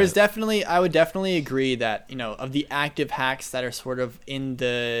really quiet. I would definitely agree that, of the active hacks that are sort of in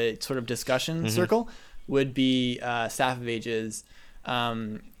the sort of discussion circle would be Staff of Ages,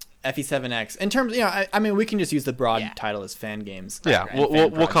 FE7X. In terms, I mean, we can just use the broad Yeah. title as fan games. Yeah, Right, we'll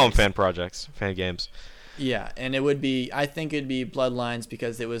call them projects. fan projects, fan games. Yeah, and it would be, I think it'd be Bloodlines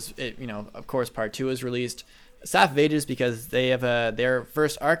because of course part 2 was released. Staff of Ages because they have their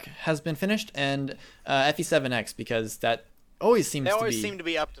first arc has been finished, and FE7X because that always seems They to always be seem to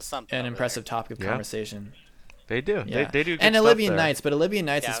be up to something. an over impressive there. topic of Yeah. conversation. They do. Yeah. They do. Good And stuff Olympian there. Nights, but Olympian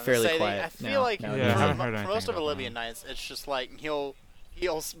Nights Yeah, is I was fairly gonna say, quiet. I feel now, like nowadays. Yeah, I for, haven't heard for anything most of about Olympian them. Nights, it's just like he'll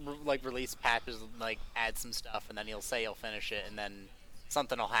like release patches and like add some stuff, and then he'll say he'll finish it, and then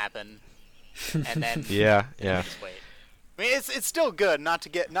something will happen, and then Yeah. just wait. I mean, it's still good not to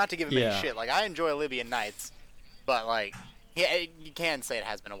give him Yeah. any shit. Like I enjoy Olympian Nights, but like yeah, you can say it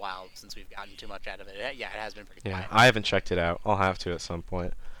has been a while since we've gotten too much out of it. Yeah, it has been pretty Yeah, quiet. I haven't checked it out. I'll have to at some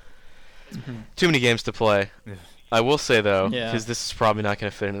point. Too many games to play. Yeah. I will say though, Yeah. because this is probably not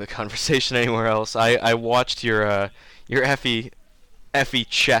going to fit into the conversation anywhere else. I watched your Effie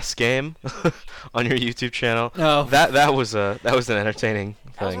chess game on your YouTube channel. Oh. That was an entertaining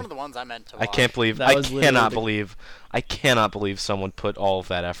That was thing. one of the ones I meant to I watch. can't believe That I was cannot literally I cannot believe someone put all of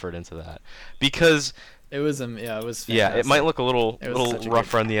that effort into that, because It was it was yeah, it fantastic. might look a little It was such a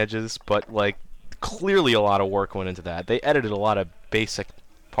rough good- around the edges, but like clearly a lot of work went into that. They edited a lot of basic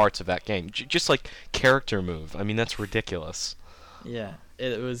parts of that game, just like character move. I mean, that's ridiculous. Yeah,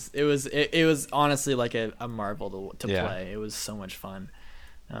 it was honestly like a marvel to Yeah. play. It was so much fun.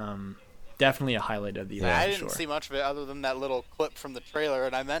 Definitely a highlight of the Yeah, event. I for didn't sure. see much of it other than that little clip from the trailer,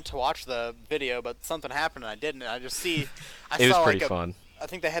 and I meant to watch the video, but something happened and I didn't. And I just see, It was saw pretty like fun. I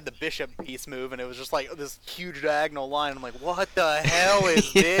think they had the bishop piece move, and it was just like this huge diagonal line. I'm like, what the hell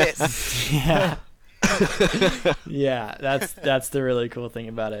is this? Yeah. Yeah, that's the really cool thing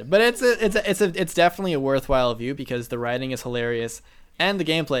about it. But it's definitely a worthwhile view because the writing is hilarious and the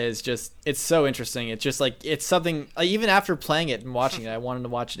gameplay is it's so interesting. It's just like it's something even after playing it and watching it, I wanted to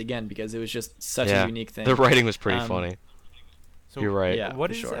watch it again because it was just such Yeah, a unique thing. the writing was pretty Um, funny. So You're right. yeah. What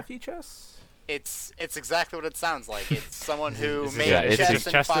for is sure. FE chess? It's exactly what it sounds like. It's someone who Is it- made Yeah, it's- chess is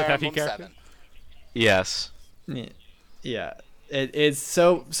and chess the Fire happy Emblem character? 7. Yes. Yeah, it's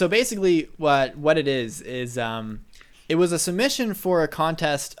so basically what it is it was a submission for a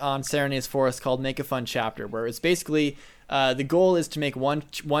contest on Serena's Forest called Make a Fun Chapter, where it's basically the goal is to make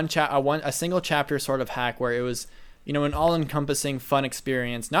a single chapter sort of hack where it was an all-encompassing fun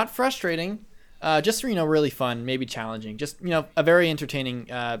experience, not frustrating, just really fun, maybe challenging, just a very entertaining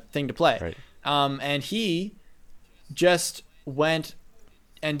thing to play. Right. And he just went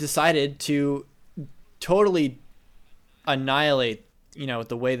and decided to totally annihilate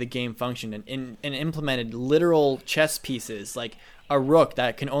the way the game functioned and implemented literal chess pieces like a rook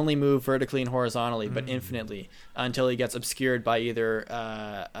that can only move vertically and horizontally, but infinitely until he gets obscured by either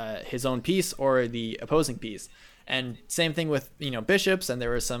his own piece or the opposing piece. And same thing with bishops. And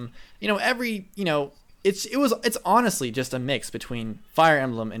there was some it's honestly just a mix between Fire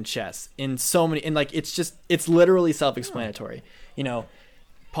Emblem and chess in so many, and like it's literally self-explanatory.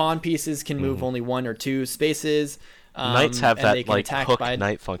 Pawn pieces can move only 1 or 2 spaces. Knights have and that they can like attack hook by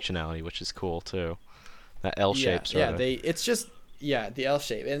knight functionality, which is cool too. That L shape sort of. The L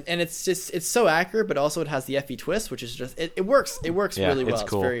shape, and it's so accurate, but also it has the FE twist, which is just it works really well. It's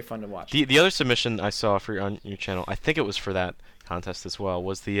cool. It's very fun to watch. The other submission I saw on your channel, I think it was for that contest as well,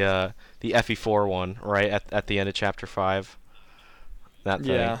 was the FE4 one, right at the end of chapter 5. That thing.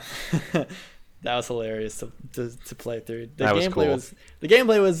 Yeah. That was hilarious to play through. The That was gameplay cool. the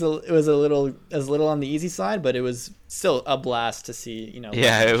gameplay was a little on the easy side, but it was still a blast to see.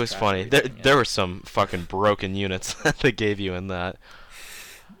 Yeah, it was funny. everything, There were some fucking broken units that they gave you in that.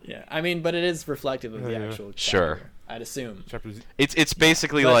 Yeah, I mean, but it is reflective of the actual. Sure. chapter, I'd assume. It's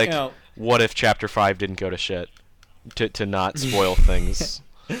basically But, like what if chapter 5 didn't go to shit, to not spoil things.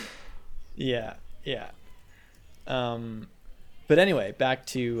 Yeah. But anyway, back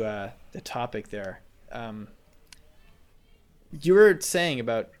to the topic there. You were saying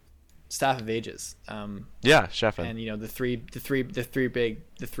about Staff of Ages. Yeah, Sheffin. And the three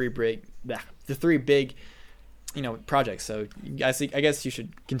big projects. So I guess you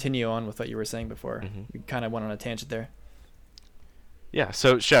should continue on with what you were saying before. We kind of went on a tangent there. Yeah,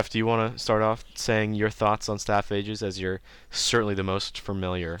 so Chef, do you want to start off saying your thoughts on Staff Ages, as you're certainly the most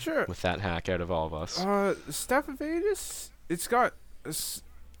familiar with that hack out of all of us? Staff of Ages, it's got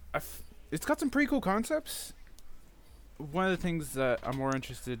some pretty cool concepts. One of the things that I'm more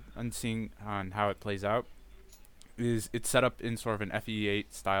interested in seeing on how it plays out is it's set up in sort of an FE8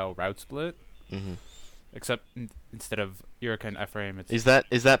 style route split, except instead of Eureka and Ephraim, it's Is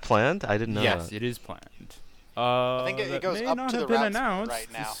that planned? I didn't know yes, that. it is planned. I think it that goes may up not to the have been route announced, split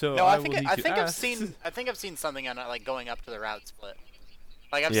right now. so No, I I will think need I to think ask. I've seen something on it like going up to the route split.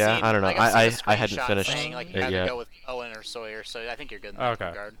 Like I've Yeah, seen, I don't know. Like, I've seen a I hadn't screenshot finished saying, like, you it either yet. go with Owen or Sawyer, so I think you're good in that Okay.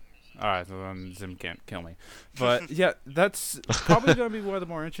 regard. Alright, so then Zim can't kill me. But yeah, that's probably gonna be one of the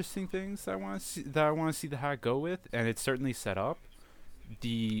more interesting things that I want to see the hack go with, and it's certainly set up.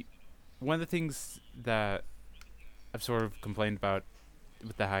 One of the things that I've sort of complained about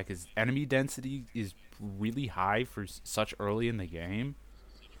with the hack is enemy density is really high for such early in the game.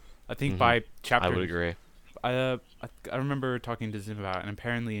 I think by chapter I would agree. I remember talking to Zim about it, and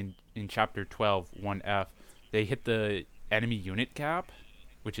apparently in chapter 12 1F they hit the enemy unit cap,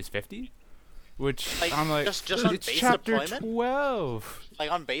 which is 50, which Like, I'm like, just on it's base chapter deployment? 12.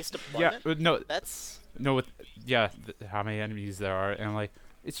 Like on base Yeah, deployment. no, That's how many enemies there are, and I'm like,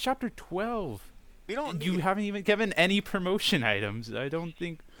 it's chapter 12. we don't. You haven't even given any promotion items. I don't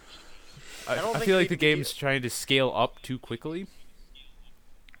think. I don't think feel like we the need- game's trying to scale up too quickly,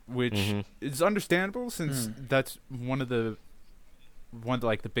 which is understandable since that's one of the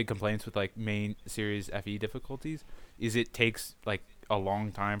like the big complaints with like main series FE difficulties is it takes like a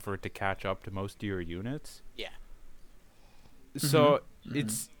long time for it to catch up to most of your units. Yeah. So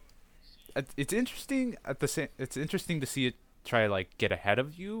it's interesting it's interesting to see it try to like get ahead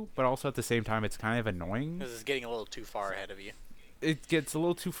of you, but also at the same time it's kind of annoying. This is getting a little too far ahead of you. It gets a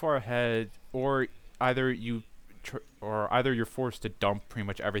little too far ahead, or either you're forced to dump pretty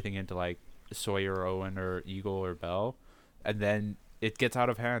much everything into like Sawyer, or Owen, or Eagle, or Bell, and then it gets out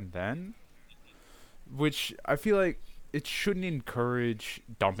of hand then, which I feel like it shouldn't encourage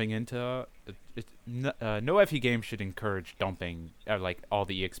dumping into no FE game should encourage dumping like all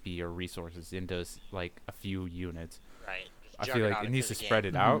the EXP or resources into like a few units. Right. I feel like it needs to spread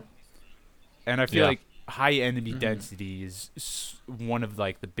it Mhm. out, and I feel Yeah. like high enemy density is one of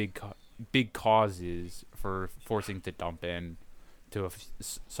like the big causes for forcing to dump in to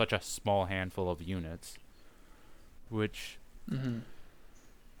such a small handful of units, which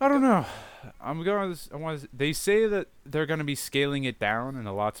I don't know. They say that they're going to be scaling it down in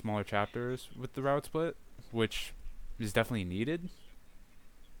a lot smaller chapters with the route split, which is definitely needed.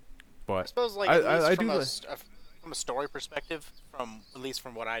 I But suppose, like, I at do least from a story perspective, at least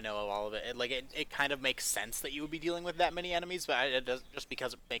from what I know of all of it, it kind of makes sense that you would be dealing with that many enemies, but it does, just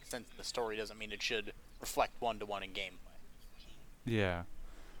because it makes sense in the story doesn't mean it should reflect one-to-one in gameplay. yeah.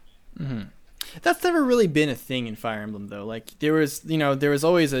 That's never really been a thing in Fire Emblem, though. Like there was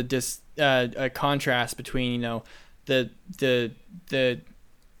always a contrast between the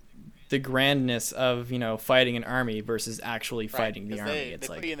grandness of fighting an army versus actually fighting the army. They It's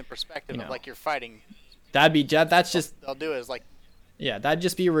put like you in the perspective of know. like you're fighting. that's just They'll do it as like yeah, that'd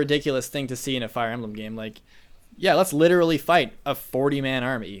just be a ridiculous thing to see in a Fire Emblem game. Like yeah, let's literally fight a 40-man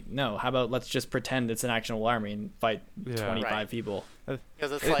army. No, how about let's just pretend it's an actionable army and fight Yeah. 25 Right. people.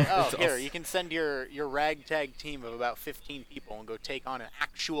 Because it's like, oh, It's here, also- you can send your ragtag team of about 15 people and go take on an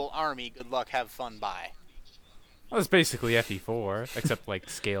actual army. Good luck, have fun, bye. Well, it's basically FE4, except like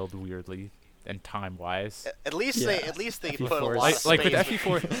scaled weirdly and time wise. At least Yeah. they put a FE4 lot is- of Like with space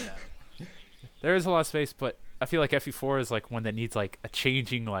FE4 between them. There is a lot of space, but I feel like FE4 is like one that needs like a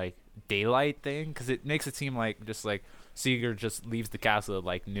changing like daylight thing, because it makes it seem like just like Seeger just leaves the castle at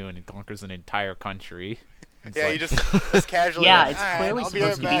like noon and conquers an entire country. It's Yeah, like- you just casually. Yeah, like, it's "Alright, clearly I'll be supposed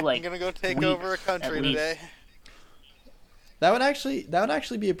right to be, back. like, I'm gonna go take weeks, over a at country least. today. That would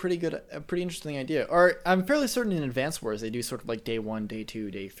actually be a pretty interesting idea. Or I'm fairly certain in Advance Wars they do sort of like day 1, day 2,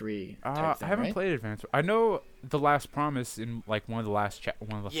 day 3 type I thing, haven't right? played Advance. I know the Last Promise in like one of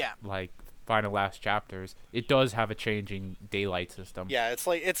the Yeah. like final last chapters. It does have a changing daylight system. Yeah, it's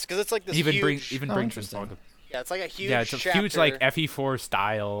because it's like this Even huge. brings Oh, in interesting. Fog of- Yeah, it's like a huge. yeah, it's a huge like FE4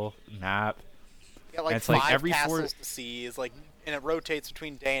 style map. You got like it's like 5 every castles to see. It's like, and it rotates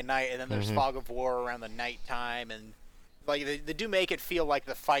between day and night, and then there's Mhm. fog of war around the nighttime, and like they do make it feel like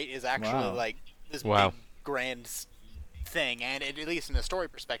the fight is actually Wow. like this Wow. big grand thing, and at least in the story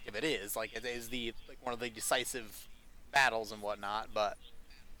perspective, it is like it is one of the decisive battles and whatnot, but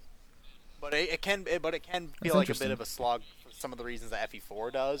it can feel like a bit interesting. of a slog for some of the reasons that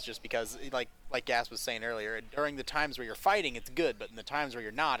FE4 does, just because like Gas was saying earlier, during the times where you're fighting it's good, but in the times where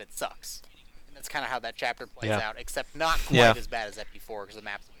you're not it sucks. And that's kind of how that chapter plays Yeah. out, except not quite Yeah. as bad as FE4 because the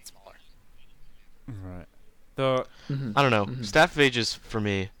map's a bit smaller. Right. The I don't know. Staff of Ages for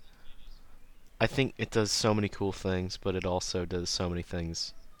me, I think it does so many cool things, but it also does so many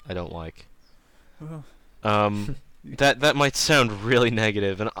things I don't like. well, That might sound really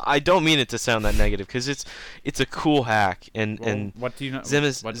negative, and I don't mean it to sound that negative, because it's a cool hack, and what do you know? Zim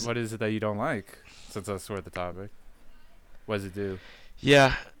is- what is it that you don't like? Since that's sort of the topic. What does it do?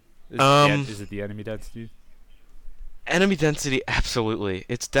 yeah, Is it the enemy density? enemy density, absolutely,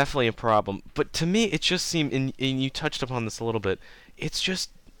 it's definitely a problem. But to me, it just seemed, and you touched upon this a little bit, it's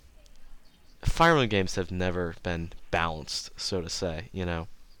just Fire Emblem games have never been balanced, so to say, you know.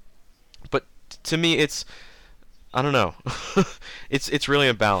 But to me, it's, I don't know, it's really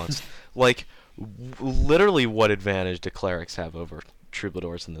imbalanced. Like, literally, what advantage do clerics have over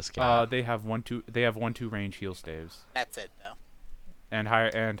troubadours in this game? They have 1/2 range heal staves That's it though. and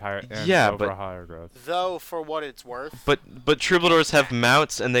higher Yeah, over but- higher growth. Though for what it's worth, But troubadours have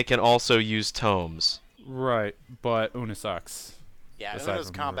mounts, and they can also use tomes. Right, but Una sucks. yeah, aside Una's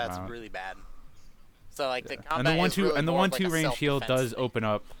from combat's amount. really bad. So like the combat And the 1/2 is really and the more 1/2 like a range heal self-defense does thing. open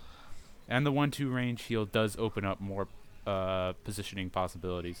up, and the 1/2 range heal does open up more positioning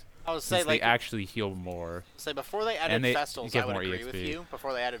possibilities. I would say Since like they actually heal more. before they added and they Festals, get I would more agree with EXP. you.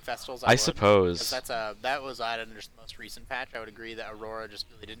 Before they added Festals, I would, suppose. 'cause that was added under the most recent patch. I would agree that Aurora just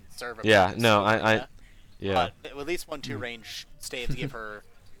really didn't serve a Yeah, purpose no, for I that. yeah. But at least 1/2 range staves give her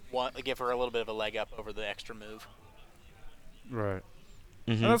give her a little bit of a leg up over the extra move. Right.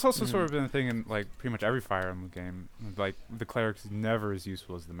 Mhm. And that's also sort of been a thing in like pretty much every Fire Emblem game. Like the cleric's never as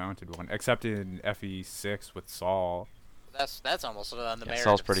useful as the mounted one, except in FE6 with Saul. That's almost on the Yeah, merit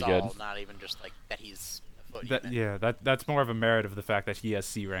Saul's of pretty Saul, good. not even just like that he's a foot That unit. yeah, that's more of a merit of the fact that he has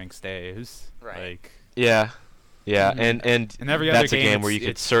C rank staves. Right. Like Yeah, yeah, Mhm. and in every other that's a game, game where you could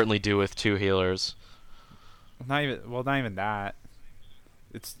it's certainly do with 2 healers. not even that.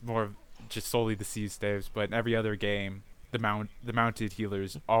 It's more of just solely the C staves, but in every other game, the mounted healer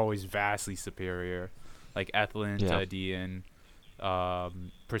is always vastly superior. Like Ethelyn Yeah. to Dian,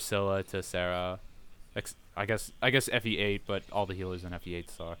 Priscilla to Sarah. I guess FE8, but all the healers in FE8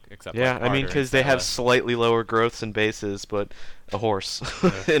 suck except Yeah, like, I mean, Carter and because they have Stella. slightly lower growths and bases, but a horse,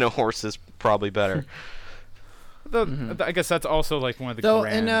 Yeah. and a horse is probably better. I guess that's also like one of the Though,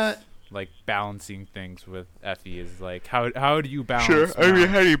 grand and, like balancing things with FE is like how do you balance? Sure, I mean, mount-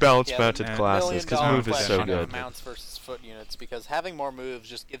 how do you balance Yeah, mounted the classes? Because $1 move is so question good. of Mounts versus foot units, because having more moves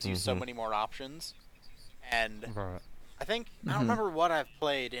just gives you so Mhm. many more options. And Right. I think I don't remember what I've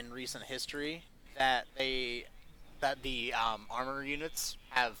played in recent history that the armor units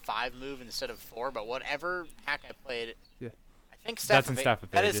have 5 move instead of 4. But whatever hack I played, Yeah. I think That's in Staff of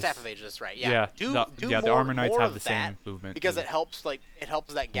that is Ages. Staff of Ages, right? Yeah. Yeah, Do the more, Armor Knights more have of the that, same movement because too. it helps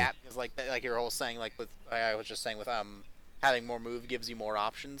that gap, because like you're all saying, like with I was just saying with having more move gives you more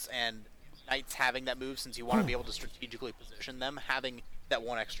options, and knights having that move, since you want to be able to strategically position them, having that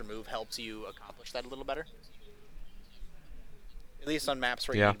one extra move helps you accomplish that a little better. At least on maps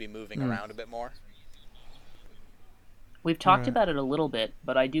where you Yeah. need to be moving around a bit more. We've talked Right. about it a little bit,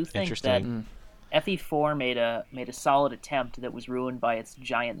 but I do think that Interesting. FE4 made a solid attempt that was ruined by its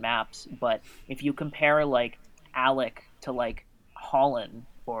giant maps. But if you compare like Alec to like Holland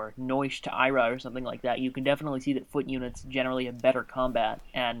or Noish to Ira or something like that, you can definitely see that foot units generally have better combat,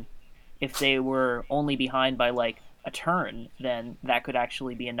 and if they were only behind by like a turn, then that could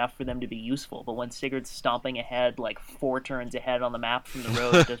actually be enough for them to be useful. But when Sigurd's stomping ahead like 4 turns ahead on the map from the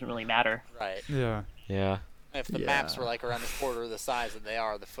road, it doesn't really matter. Right. Yeah. Yeah. If the maps were like around the quarter of the size that they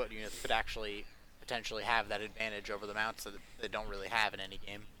are, the foot units could actually potentially have that advantage over the mounts that they don't really have in any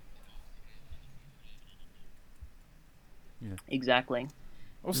game. Exactly.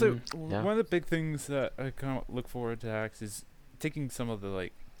 Also, Yeah. one of the big things that I kind of look forward to Axe is taking some of the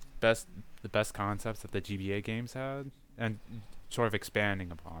like the best concepts that the GBA games had and sort of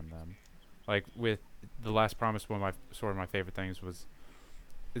expanding upon them. Like with The Last Promise, one of my favorite things was,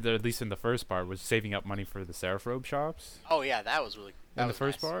 at least in the first part, was saving up money for the Seraphrobe shops. Oh yeah, that was really. That In the was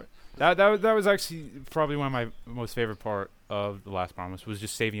first nice. part, that was actually probably one of my most favorite part of The Last Promise, was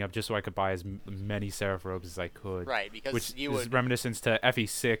just saving up just so I could buy as many Seraphrobes as I could. Right, because Which you is would. reminiscence to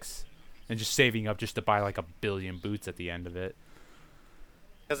FE6, and just saving up just to buy like 1 billion boots at the end of it.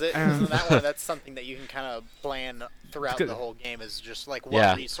 Because that one, that's something that you can kind of plan throughout Good. the whole game, is just like what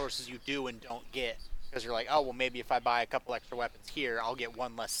Yeah. resources you do and don't get. Because you're like, oh, well, maybe if I buy a couple extra weapons here, I'll get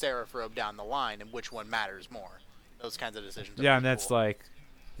one less Seraph but down the line, and which one matters more. Those kinds of decisions. are Yeah, and pretty that's cool. like,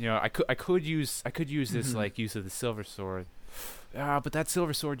 I could use this like use of the silver sword. But that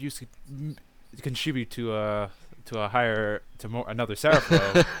silver sword use could contribute to another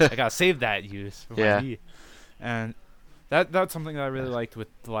Seraphrobe. I gotta save that use for Yeah. my need. And that's something that I really liked with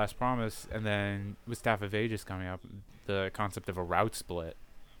The Last Promise, and then with Staff of Ages coming up, the concept of a route split.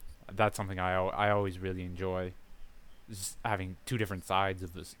 That's something I always really enjoy, just having 2 different sides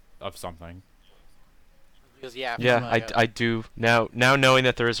of something. Because yeah, Yeah, from like I do now knowing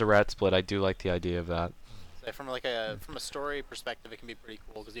that there is a rat split, I do like the idea of that. from a story perspective, it can be pretty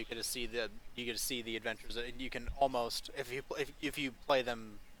cool because you get to see the adventures. You can almost if you play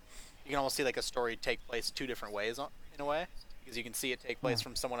them, you can almost see like a story take place 2 different ways in a way, because you can see it take place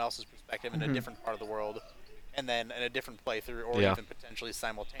from someone else's perspective in a different part of the world, and then in a different playthrough, or Yeah. even potentially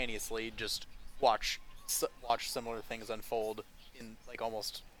simultaneously just watch similar things unfold in like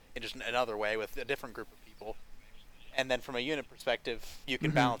almost in just another way with a different group of people. And then from a unit perspective, you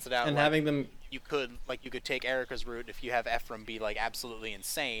can balance it out. And like, having them you could take Erica's route if you have Ephraim be like absolutely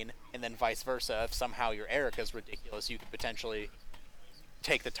insane, and then vice versa. If somehow your Erica's ridiculous, you could potentially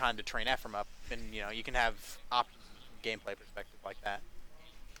take the time to train Ephraim up, and you can have options from a gameplay perspective like that.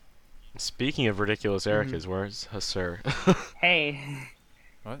 Speaking of ridiculous Ericas, where's Hasur? Hey.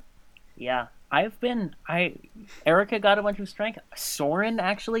 What? Yeah. Erica got a bunch of strength. Soren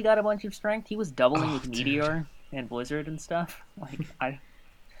actually got a bunch of strength. He was doubling with Meteor and Blizzard and stuff. Like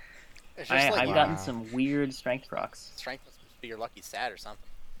It's just like I've gotten some weird strength procs. strength must be your lucky stat or something.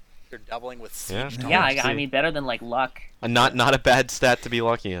 You're doubling with Yeah. siege. Yeah, let's I see. mean better than like luck. Not a bad stat to be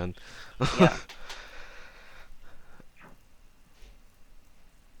lucky on. Yeah.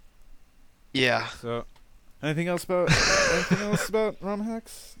 Yeah. So, anything else about ROM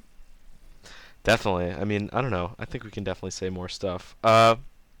hacks? Definitely. I mean, I don't know. I think we can definitely say more stuff.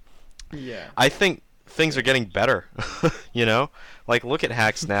 yeah. I think things are getting better. Like look at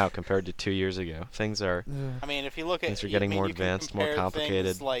hacks now compared to 2 years ago. Things are. I mean, if you look at Things are getting more you can advanced, more compare complicated.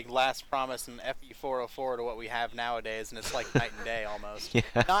 things like Last Promise and FE404 to what we have nowadays, and it's like night and day almost. Yeah.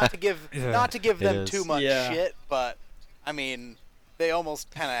 Not to give It them is. too much Yeah. shit, but I mean, they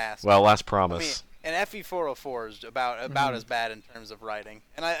almost kind of ask. Well, Last I mean, Promise. and FE404 is about as bad in terms of writing,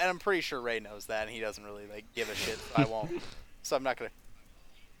 and I'm pretty sure Ray knows that, and he doesn't really like give a shit. So I won't. So I'm not gonna.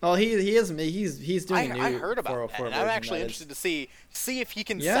 Well, he's doing a new I heard about 404 that, and version I'm actually that is- interested to see if he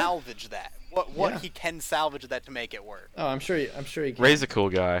can Yeah. salvage that. What Yeah. he can salvage that to make it work. Oh, I'm sure he can. Ray's a cool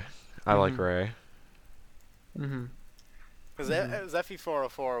guy. I like Ray. Mm-hmm. Because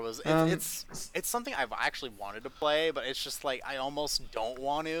FE404 was it's something I've actually wanted to play, but it's just like I almost don't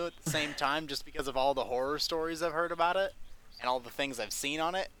want to at the same time, just because of all the horror stories I've heard about it and all the things I've seen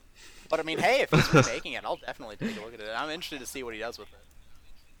on it. But I mean, hey, if he's remaking it, I'll definitely take a look at it. I'm interested to see what he does with it.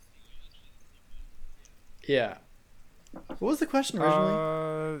 Yeah. What was the question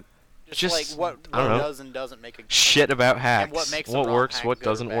originally? Just like what I don't know. does and doesn't make a Shit about hacks. And what makes a ROM works, hack what good or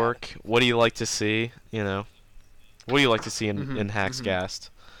doesn't bad. work. What do you like to see? What do you like to see in Hackscast?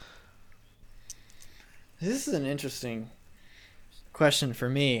 This is an interesting question for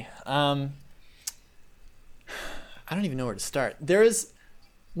me. I don't even know where to start.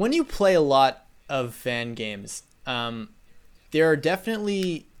 When you play a lot of fan games, there are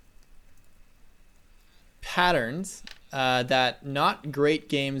definitely patterns that not great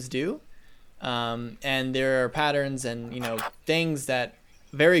games do, and there are patterns and things that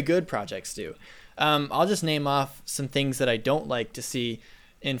very good projects do. I'll just name off some things that I don't like to see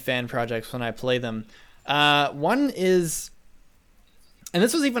in fan projects when I play them. One is, and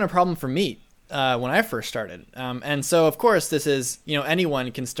this was even a problem for me when I first started. And so, of course, this is,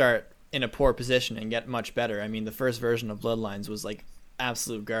 anyone can start in a poor position and get much better. I mean, the first version of Bloodlines was like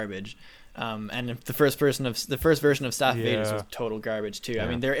absolute garbage. And the first version of Staff of Ages was total garbage too. Yeah.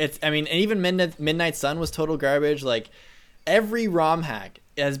 And even Midnight Sun was total garbage. Like every ROM hack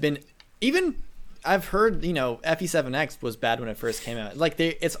has been, even I've heard, FE7X was bad when it first came out. Like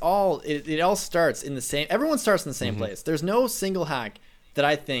it all starts in the same. Everyone starts in the same place. There's no single hack that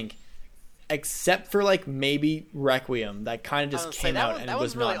I think, except for like maybe Requiem, that kind of just came out and that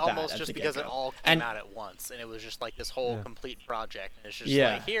was really not bad almost at just the because get-go. it all came out at once, and it was just like this whole complete project, and it's just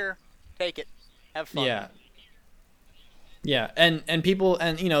like, here, take it, have fun. Yeah, and people,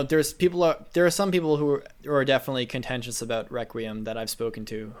 and there are some people who are definitely contentious about Requiem that I've spoken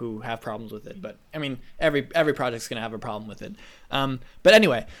to who have problems with it. But I mean, every project's gonna have a problem with it. But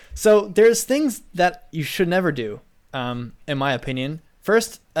anyway, so there's things that you should never do, in my opinion.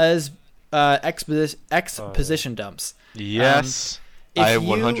 First, as exposition dumps. Yes, I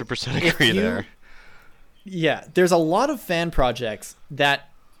 100% agree there. Yeah, there's a lot of fan projects that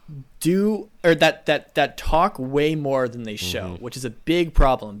do, or that talk way more than they show, which is a big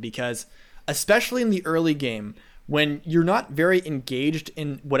problem, because especially in the early game when you're not very engaged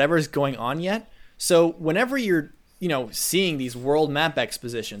in whatever's going on yet. So whenever you're seeing these world map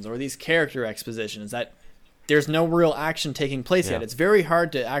expositions or these character expositions that there's no real action taking place yet, it's very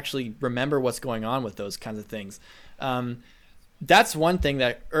hard to actually remember what's going on with those kinds of things. That's one thing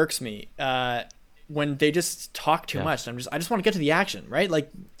that irks me. When they just talk too much, I just want to get to the action, right?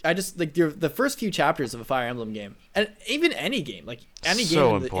 Like the first few chapters of a Fire Emblem game, and even any game, like any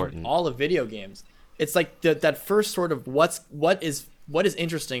game in all of video games, it's like that first sort of what is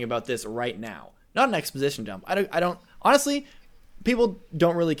interesting about this right now, not an exposition dump. I don't honestly. People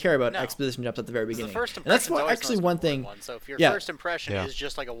don't really care about exposition dumps at the very beginning. The first and that's actually one thing. So if your first impression is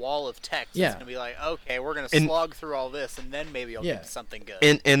just like a wall of text, it's gonna be like, okay, we're gonna slog through all this, and then maybe I'll get something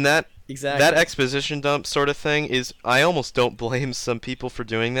good. And that exactly that exposition dump sort of thing is, I almost don't blame some people for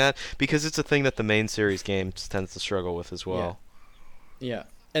doing that, because it's a thing that the main series games tends to struggle with as well. Yeah,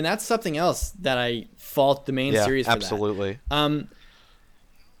 and that's something else that I fault the main series for. Absolutely. How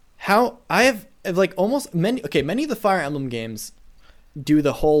I have like almost many of the Fire Emblem games do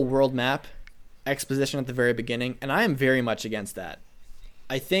the whole world map exposition at the very beginning, and I am very much against that.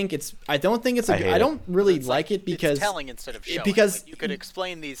 I don't think it's I don't really like it because it's telling instead of showing. Because like you could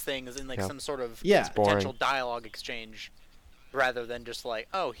explain these things in like some sort of boring potential dialogue exchange, rather than just like,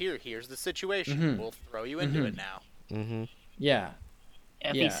 oh, here's the situation. We'll throw you into it now. Yeah.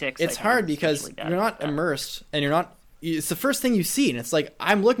 FE6. It's hard because you're not immersed, and you're not. It's the first thing you see, and it's like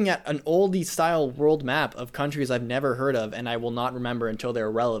I'm looking at an oldie style world map of countries I've never heard of, and I will not remember until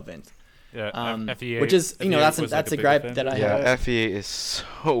they're relevant. Yeah, FE8, which is FE8 that's a gripe that I have. Yeah, FE8 is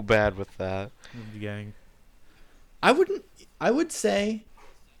so bad with that. Gang. I would say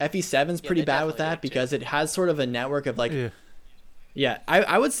FE7's pretty bad with that because it has sort of a network of like. Yeah,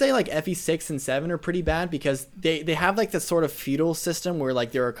 I would say like FE6 and 7 are pretty bad because they have like this sort of feudal system where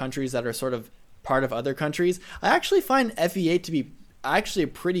like there are countries that are sort of part of other countries. I actually find FE8 to be actually a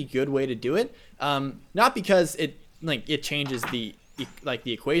pretty good way to do it. Not because it changes the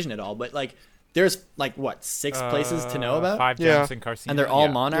equation at all, but like there's like 6 places to know about. 5 gems in Carcina. And they're all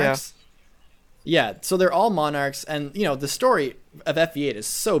monarchs. Yeah, so they're all monarchs, and the story of FE8 is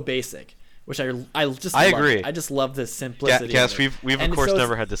so basic, which I agree. It. I just love the simplicity. Yes, we've of course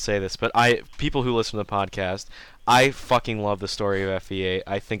never had to say this, but people who listen to the podcast, I fucking love the story of FE8.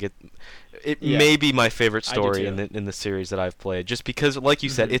 I think it may be my favorite story in the series that I've played, just because, like you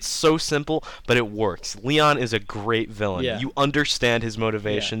said, it's so simple, but it works. Leon is a great villain. Yeah. You understand his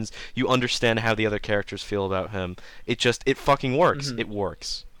motivations. You understand how the other characters feel about him. It fucking works. It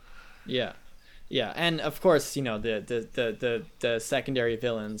works. Yeah. Yeah, and of course, the secondary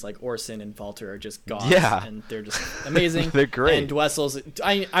villains like Orson and Falter are just gods, and they're just amazing. They're great. And Dwessel's,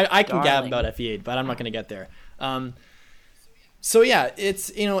 I can gab about FE8, but I'm not going to get there. So yeah,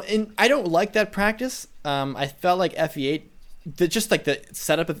 it's and I don't like that practice. I felt like FE8, just like the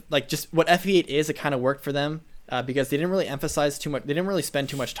setup of like just what FE8 is, it kind of worked for them because they didn't really emphasize too much. They didn't really spend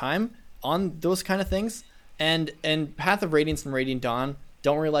too much time on those kind of things. And Path of Radiance and Radiant Dawn.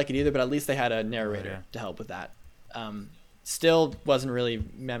 Don't really like it either, but at least they had a narrator to help with that. Still wasn't really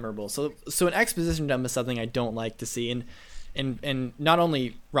memorable. So an exposition dump is something I don't like to see in not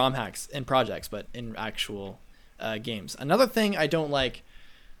only ROM hacks and projects, but in actual games. Another thing I don't like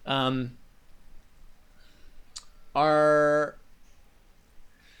are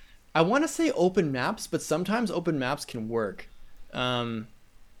I want to say open maps, but sometimes open maps can work. Um,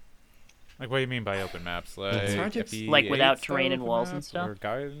 Like, what do you mean by open maps? Like, It's hard to FE8 Like, without style terrain and open walls and maps, stuff? Or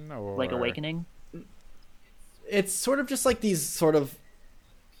Gaiden, or Like Awakening. it's sort of just like these sort of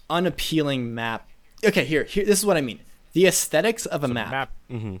unappealing map. Okay, here, this is what I mean. The aesthetics of a So map.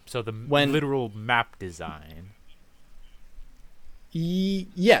 So the When- literal map design.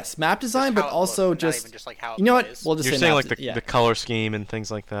 Yes, map design, Just but how it also looks, not just even just like how it you know what? plays. We'll just You're say saying map like yeah. the color scheme and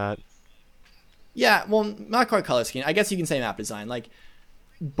things like that. Yeah, well, not quite color scheme. I guess you can say map design. Like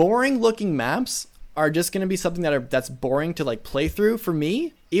boring looking maps are just going to be something that's boring to like play through for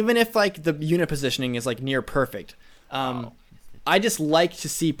me, even if like the unit positioning is like near perfect. I just like to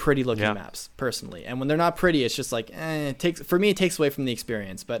see pretty looking Yeah. maps personally, and when they're not pretty, it's just like it takes away from the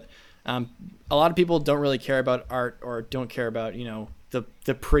experience. But a lot of people don't really care about art or don't care about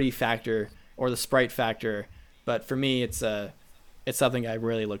the pretty factor or the sprite factor. But for me, it's something I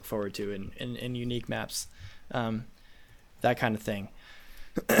really look forward to in unique maps, that kind of thing.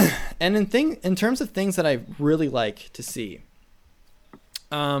 And in terms of things that I really like to see,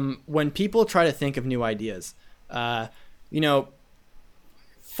 when people try to think of new ideas,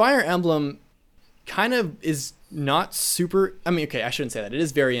 Fire Emblem kind of is not super. I mean, okay, I shouldn't say that. It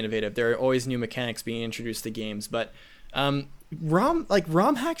is very innovative. There are always new mechanics being introduced to games, but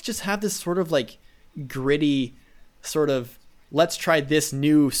ROM hacks just have this sort of like gritty sort of let's try this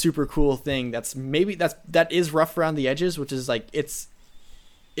new super cool thing that is rough around the edges, which is like it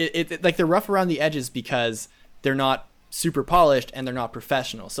like they're rough around the edges because they're not super polished and they're not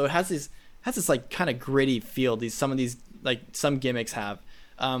professional. So it has this like kind of gritty feel. Some of these like some gimmicks have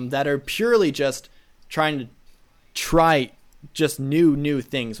that are purely just trying to try just new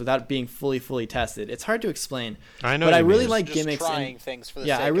things without being fully tested. It's hard to explain. I know. But what I you really mean. like Just gimmicks. trying things for the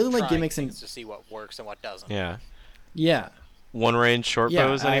yeah, sake I really of like trying gimmicks things to see what works and what doesn't. Yeah. One range short Yeah,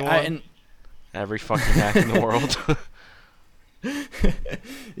 bows, anyone? and Every fucking hack in the world.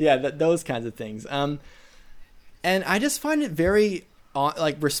 yeah, those kinds of things. And I just find it very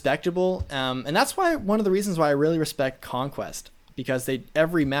like respectable. And that's why one of the reasons why I really respect Conquest, because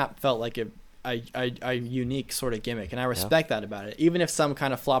every map felt like a unique sort of gimmick, and I respect that about it. Even if some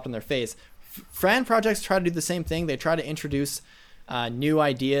kind of flopped in their face, fan projects try to do the same thing. They try to introduce new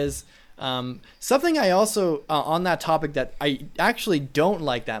ideas. Something I also on that topic that I actually don't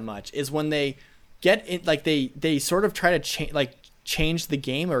like that much is when they get in, like they sort of try to change the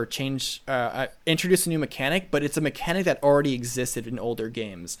game or introduce a new mechanic, but it's a mechanic that already existed in older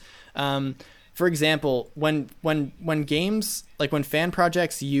games. For example, when games like when fan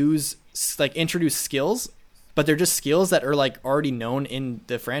projects introduce skills, but they're just skills that are like already known in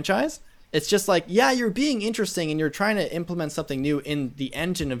the franchise. It's just like, yeah, you're being interesting and you're trying to implement something new in the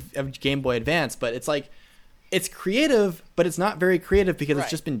engine of Game Boy Advance, but it's like it's creative, but it's not very creative because Right. it's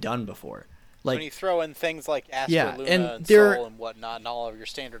just been done before. Like When you throw in things like Astro Yeah, Luna and and they're- Soul and whatnot, and all of your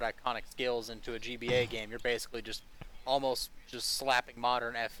standard iconic skills into a GBA game, you're basically just almost just slapping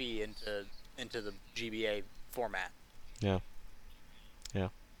modern FE into the GBA format. yeah. Yeah.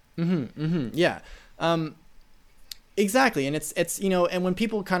 Exactly, and it's and when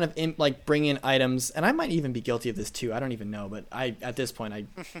people kind of bring in items, and I might even be guilty of this too. I don't even know, but at this point I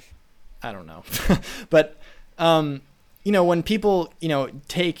don't know. But when people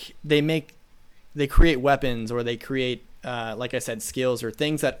they create weapons, or they create like I said, skills or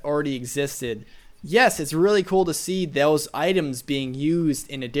things that already existed. Yes, it's really cool to see those items being used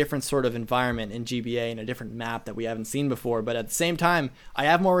in a different sort of environment in GBA, in a different map that we haven't seen before. But at the same time, I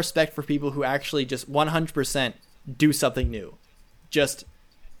have more respect for people who actually just 100% do something new. Just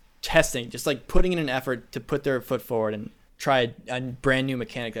testing, just like putting in an effort to put their foot forward and try a brand new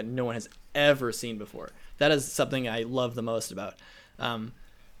mechanic that no one has ever seen before. That is something I love the most about fan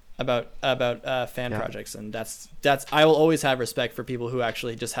projects, and that's I will always have respect for people who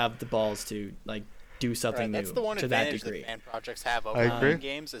actually just have the balls to like do something Right, new that's the one to that advantage degree. that fan projects have over I agree. online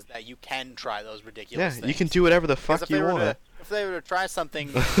games is that you can try those ridiculous Yeah, things. you can do whatever the Because fuck you want. if they were to try something,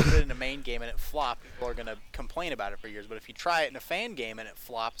 put it in a main game and it flopped, people are gonna complain about it for years. But if you try it in a fan game and it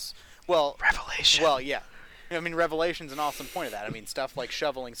flops, well, Revelation. well, yeah. I mean, Revelation's an awesome point of that. I mean, stuff like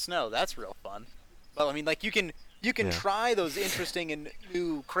shoveling snow, that's real fun. But I mean, like you can Yeah. try those interesting and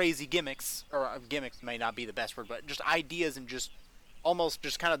new crazy gimmicks, or gimmicks may not be the best word, but just ideas, and just almost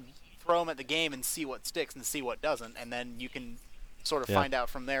just kind of throw them at the game and see what sticks and see what doesn't, and then you can sort of Yeah. find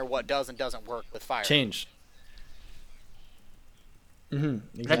out from there what does and doesn't work with Fire. Change.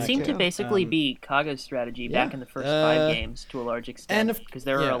 That seemed to Yeah. basically be Kaga's strategy back in the first 5 games to a large extent, because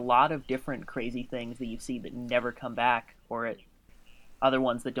there are yeah. a lot of different crazy things that you see that never come back, or other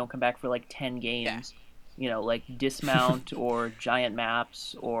ones that don't come back for like 10 games. like dismount or giant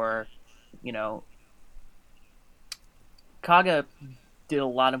maps or, you know, Kaga did a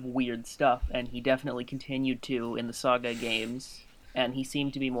lot of weird stuff, and he definitely continued to in the Saga games, and he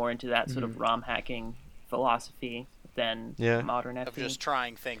seemed to be more into that sort of ROM hacking philosophy than modern FE. Of just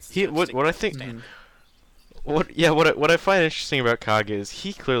trying things. What I think, what I find interesting about Kaga is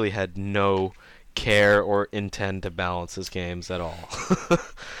he clearly had no care or intend to balance his games at all,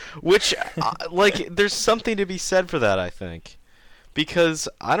 which there's something to be said for that, I think. Because,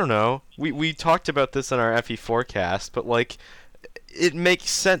 I don't know, we talked about this in our FE forecast, but, like, it makes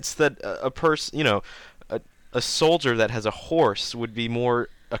sense that a person, you know, a soldier that has a horse would be more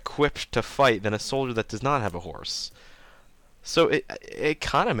equipped to fight than a soldier that does not have a horse. So it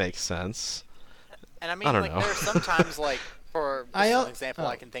kind of makes sense. And I mean, I don't like, know. there are sometimes, like, for just I an example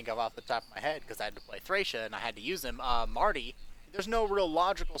I can think of off the top of my head, because I had to play Thracia and I had to use him, Marty. There's no real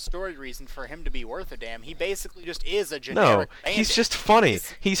logical story reason for him to be worth a damn. He basically just is a generic bandit. He's just funny.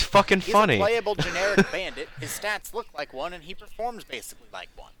 He's fucking funny. He's a playable generic bandit. His stats look like one, and he performs basically like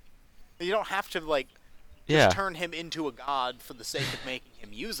one. You don't have to, like, just turn him into a god for the sake of making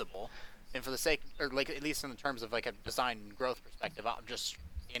him usable, and for the sake, or, like, at least in the terms of, like, a design and growth perspective, just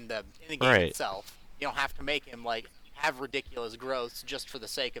in the game itself. You don't have to make him, like, have ridiculous growths just for the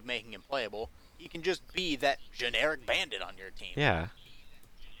sake of making him playable. He can just be that generic bandit on your team. Yeah.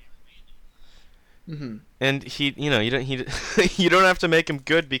 Mm-hmm. And you don't have to make him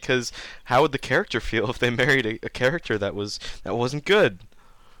good, because how would the character feel if they married a character that wasn't good?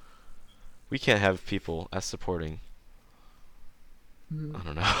 We can't have people as supporting. I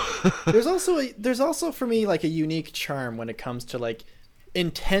don't know. there's also for me, like, a unique charm when it comes to, like,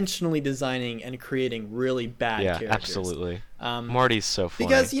 intentionally designing and creating really bad characters. Yeah, absolutely. Marty's so funny.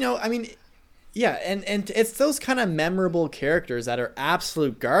 Because, you know, I mean, yeah, and it's those kind of memorable characters that are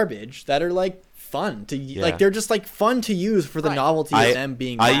absolute garbage that are, like, fun to like. They're just, like, fun to use for the novelty of them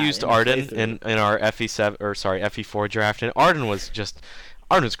being bad. I used Arden in our FE4 draft, and Arden was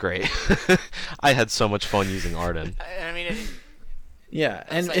great. I had so much fun using Arden. I mean,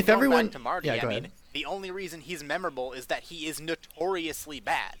 and like, if everyone back to Marty, I mean, the only reason he's memorable is that he is notoriously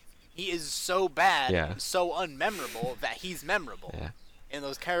bad. He is so bad, and so unmemorable that he's memorable. Yeah. And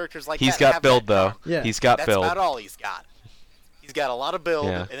those characters like he's that got build though. Yeah. He's got build. That's about all he's got. He's got a lot of build,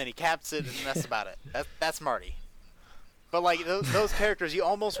 and then he caps it, and that's about it. That's Marty. But, like, those characters, you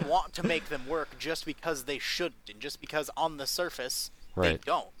almost want to make them work just because they shouldn't, and just because on the surface they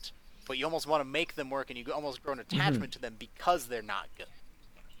don't. But you almost want to make them work, and you almost grow an attachment to them because they're not good.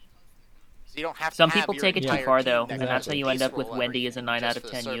 So you don't have Some to have people your take it too entire far, team though, that and can that's how you end face up with roll Wendy as a 9 out of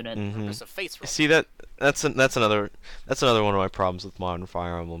just 10 for unit. Just a face roll. See, that's another one of my problems with modern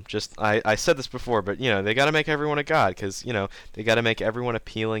Fire Emblem. Just I said this before, but, you know, they got to make everyone a god, because, you know, they got to make everyone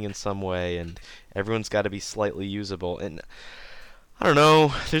appealing in some way, and everyone's got to be slightly usable. And I don't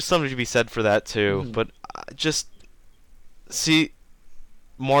know, there's something to be said for that too. But just see,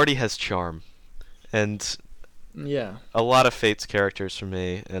 Marty has charm, and a lot of Fate's characters for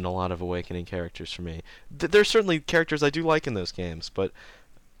me, and a lot of Awakening characters for me. There's certainly characters I do like in those games, but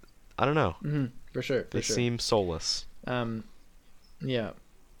I don't know. For sure. They seem soulless. Yeah.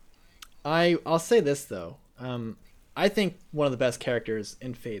 I'll say this, though. I think one of the best characters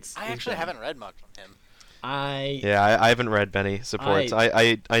in Fates. I actually haven't read much on him. I haven't read Benny supports.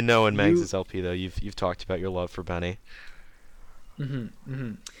 I know in Mags' LP though you've talked about your love for Benny.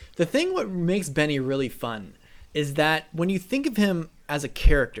 The thing what makes Benny really fun is that when you think of him as a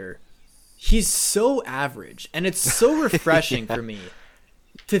character, he's so average, and it's so refreshing for me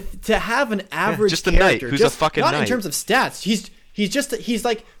to have an average just a character, knight who's a fucking not knight. in terms of stats. He's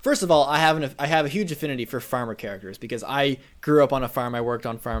like, first of all, I have a huge affinity for farmer characters because I grew up on a farm. I worked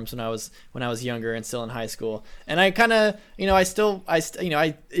on farms when I was younger and still in high school. And I kind of, you know,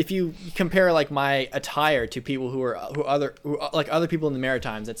 if you compare, like, my attire to people who other people in the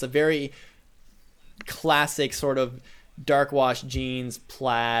Maritimes, it's a very classic sort of dark wash jeans,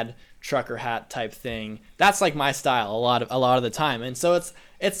 plaid, trucker hat type thing. That's, like, my style a lot of the time. And so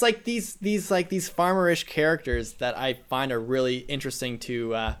it's like these farmerish characters that I find are really interesting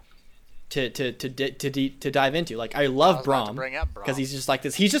to dive into. Like, I love Braum because he's just like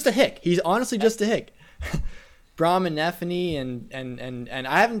this. He's just a hick. He's honestly just a hick. Braum and Nephany and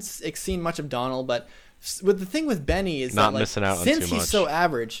I haven't seen much of Donald, but with the thing with Benny is not that, like, missing out on since too he's much. so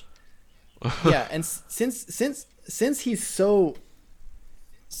average, and since he's so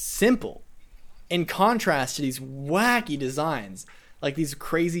simple, in contrast to these wacky designs, like these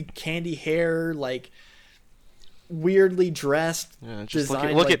crazy candy hair, like weirdly dressed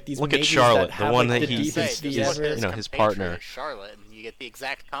design. Look like these at mages Charlotte, that the have, one like, that the he's deepest his V ever. his partner. Charlotte, and you get the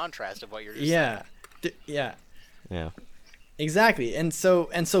exact contrast of what you're just Yeah. saying. Yeah. Yeah. Exactly. And so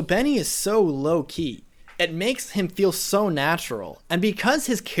Benny is so low key. It makes him feel so natural. And because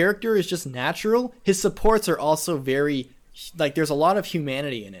his character is just natural, his supports are also very like there's a lot of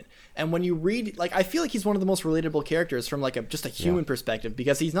humanity in it. And when you read like I feel like he's one of the most relatable characters from like just a human perspective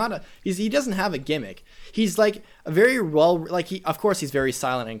because he doesn't have a gimmick. He's like a very well like he of course he's very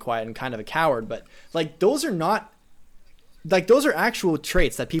silent and quiet and kind of a coward, but like those are actual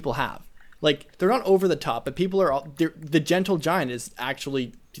traits that people have. Like they're not over the top, but people are the gentle giant is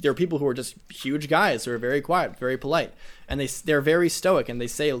actually there are people who are just huge guys who are very quiet, very polite, and they're very stoic and they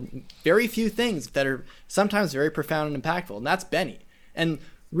say very few things that are sometimes very profound and impactful, and that's Benny. And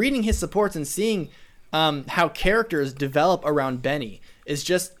reading his supports and seeing how characters develop around Benny is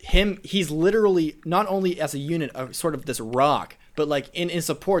just him. He's literally not only as a unit of sort of this rock, but like in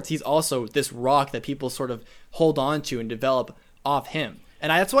supports, he's also this rock that people sort of hold on to and develop off him. And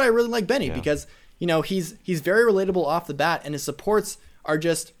that's why I really like Benny because you know he's very relatable off the bat, and his supports are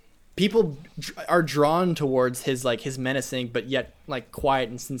just people are drawn towards his like his menacing but yet like quiet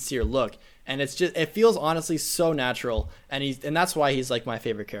and sincere look, and it feels honestly so natural, and that's why he's like my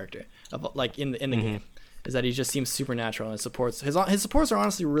favorite character of like in the game is that he just seems super natural, and his supports are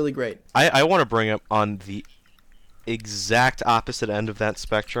honestly really great. I want to bring up on the exact opposite end of that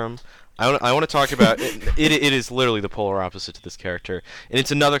spectrum. I want to talk about it is literally the polar opposite to this character, and it's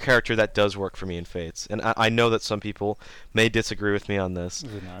another character that does work for me in Fates, and I know that some people may disagree with me on this.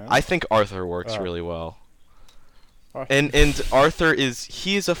 I think Arthur works really well, and Arthur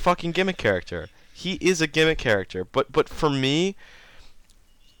is a fucking gimmick character. He is a gimmick character, but for me,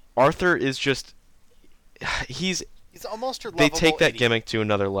 Arthur is just he's almost your they lovable take that idiot. Gimmick to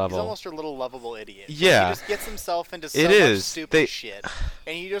another level. He's almost your little lovable idiot. Yeah. He just gets himself into so much stupid shit.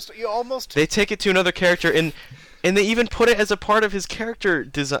 And you almost... They take it to another character, and they even put it as a part of his character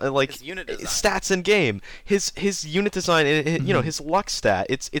design, like his unit design. Stats in game. His unit design, and you know, his luck stat.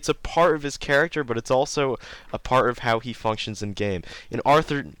 It's a part of his character, but it's also a part of how he functions in game. And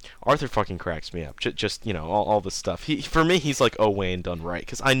Arthur fucking cracks me up. Just you know, all this stuff. For me, he's like Owain done right,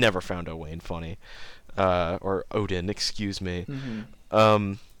 because I never found Owain funny. Or Odin, excuse me.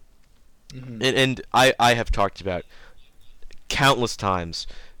 And I have talked about countless times.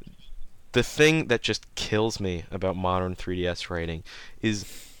 The thing that just kills me about modern 3DS writing is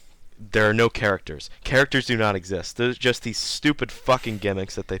there are no characters. Characters do not exist. There's just these stupid fucking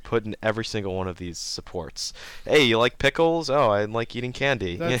gimmicks that they put in every single one of these supports. Hey, you like pickles? Oh, I like eating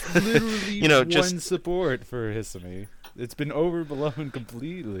candy. That's literally you know, one just support for Hisame. It's been overblown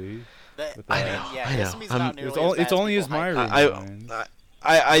completely. I know. Hisame's not nearly It's only his Myra.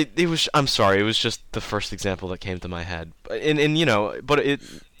 I'm sorry. It was just the first example that came to my head. And you know, but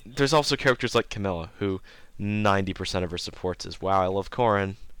there's also characters like Camilla who 90% of her supports is, wow, I love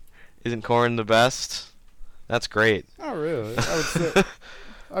Corrin. Isn't Corrin the best? That's great. Not really. I would say.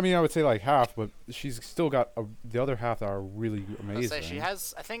 I would say like half, but she's still got the other half that are really amazing. Say she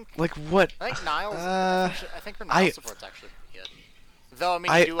has, I think. Like what? I think Niles. I think her Niles support's actually pretty good. Though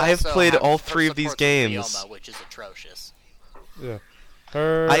I've played all three of these games, Fiona, which is atrocious. Yeah.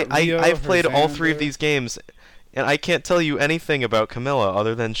 I've played all three of these games, and I can't tell you anything about Camilla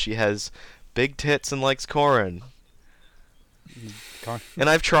other than she has big tits and likes Corrin. And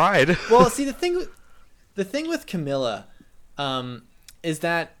I've tried. Well, see, the thing with Camilla, is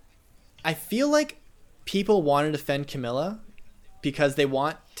that I feel like people want to defend Camilla because they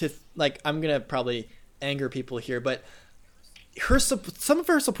want to, like, I'm gonna probably anger people here, but some of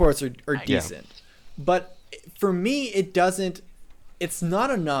her supports are decent, but for me, it's not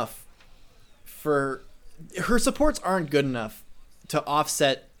enough. For her supports aren't good enough to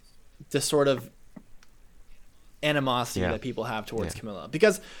offset the sort of animosity that people have towards Camilla,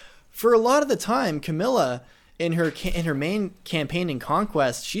 because for a lot of the time, Camilla in her main campaign in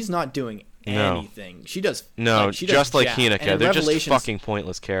Conquest, she's not doing anything. She does just like jack. Hinoka. They're just fucking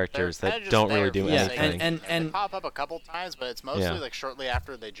pointless characters that don't really do anything. And they pop up a couple times, but it's mostly like shortly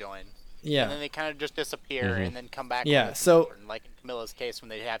after they join. Yeah. And then they kind of just disappear and then come back. Yeah. When So, important. Like in Camilla's case, when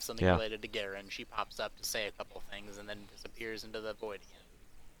they have something related to Garen, she pops up to say a couple things and then disappears into the void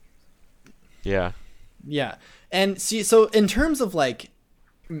again. Yeah. Yeah. And see, so in terms of like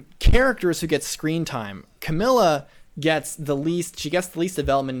characters who get screen time, Camilla gets the least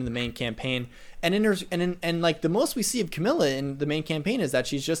development in the main campaign, and like the most we see of Camilla in the main campaign is that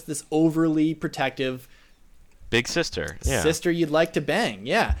she's just this overly protective big sister you'd like to bang.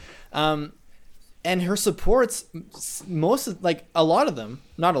 And her supports, a lot of them,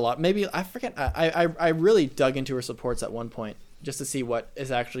 not a lot, maybe I forget, I really dug into her supports at one point just to see what is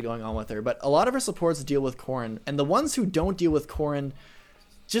actually going on with her, but a lot of her supports deal with Corrin, and the ones who don't deal with Corrin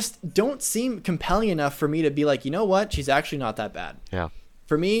just don't seem compelling enough for me to be like, you know what, she's actually not that bad. Yeah.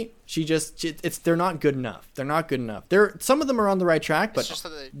 For me, they're not good enough. They're not good enough. Some of them are on the right track, but just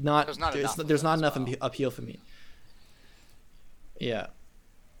that there's not enough well. appeal for me. Yeah.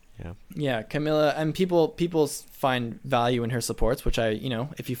 Yeah. Yeah, Camilla, and people find value in her supports, which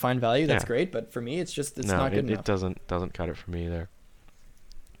if you find value, that's Yeah. great. But for me, it's No, not good it enough. doesn't cut it for me either.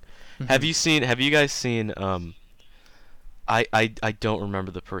 Mhm. Have you guys seen I don't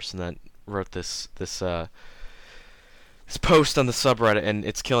remember the person that wrote this post on the subreddit, and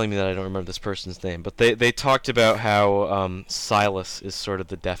it's killing me that I don't remember this person's name, but they talked about how Silas is sort of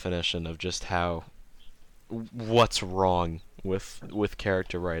the definition of just what's wrong with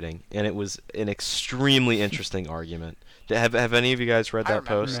character writing, and it was an extremely interesting argument. Have any of you guys read I that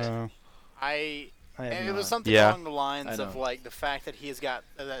remember post? it. No. I have And it not. was something Yeah. along the lines I of don't. like the fact that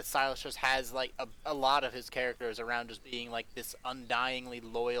that Silas just has like a lot of his characters around just being like this undyingly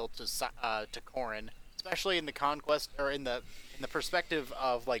loyal to Corrin, especially in the conquest or in the perspective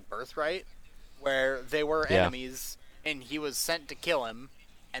of like Birthright, where they were Yeah. enemies and he was sent to kill him,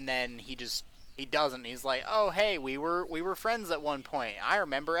 and then he doesn't. He's like, oh hey, we were friends at one point. I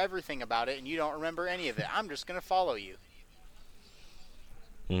remember everything about it, and you don't remember any of it. I'm just gonna follow you.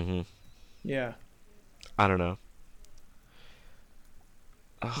 Mm-hmm. Yeah. I don't know.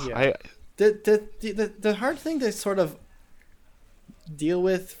 Ugh, Yeah. The hard thing to sort of deal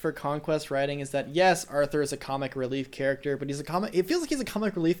with for conquest writing is that yes, Arthur is a comic relief character, but it feels like he's a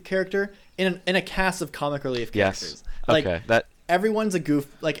comic relief character in a cast of comic relief characters. Yes. Like, Okay. That. everyone's a goof.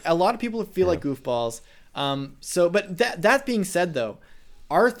 Like, a lot of people feel like goofballs. But that being said, though,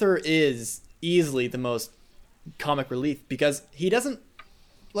 Arthur is easily the most comic relief because he doesn't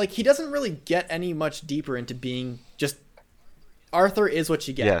really get any much deeper into being just Arthur is what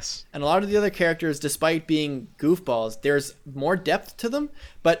you get. Yes. And a lot of the other characters, despite being goofballs, there's more depth to them.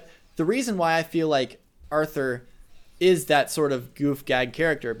 But the reason why I feel like Arthur is that sort of goof gag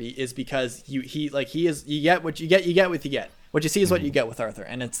character is because you get what you get. What you see is what you get with Arthur,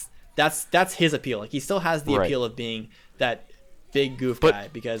 and that's his appeal. Like, he still has the Right. appeal of being that big goof But- guy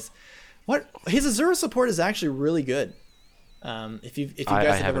because his Azura support is actually really good. If you I guys have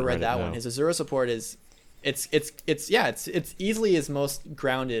ever haven't read read it, that no. one, his Azura support is it's easily his most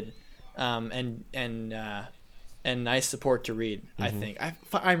grounded and nice support to read. I think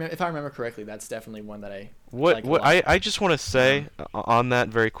if I remember correctly, that's definitely one that I like a What lot. I just want to say on that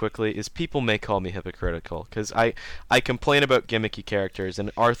very quickly is people may call me hypocritical because I complain about gimmicky characters, and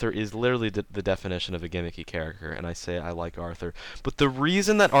Arthur is literally the definition of a gimmicky character, and I say I like Arthur. But the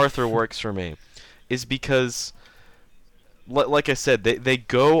reason that Arthur works for me is because, like I said, they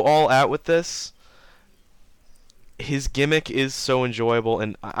go all out with this. His gimmick is so enjoyable,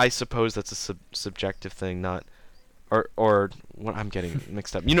 and I suppose that's a subjective thing, not. Or what I'm getting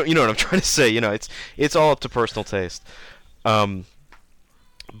mixed up. You know what I'm trying to say. It's all up to personal taste.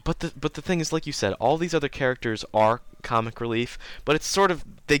 But the thing is, like you said, all these other characters are comic relief, but it's sort of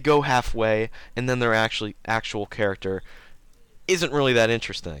they go halfway, and then their actual character isn't really that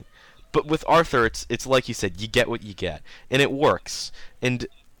interesting. But with Arthur, it's like you said, you get what you get, and it works. And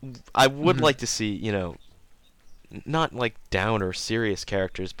I would like to see, not like down or serious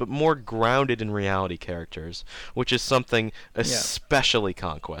characters, but more grounded in reality characters, which is something especially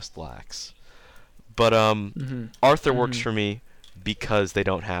Conquest lacks. But Arthur works for me because they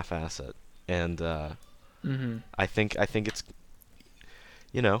don't half-ass it, and I think it's,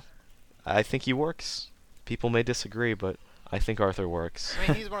 I think he works. People may disagree, but I think Arthur works. I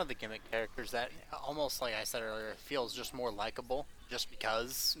mean, he's one of the gimmick characters that, almost like I said earlier, feels just more likable, just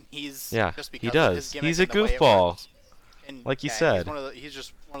because he's Yeah, just he because does. Of his gimmick He's a and the way it goofball, works. And, like you yeah, said. He's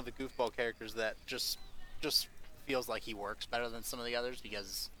just one of the goofball characters that just feels like he works better than some of the others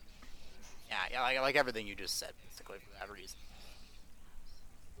because, yeah, like everything you just said, basically for that reason.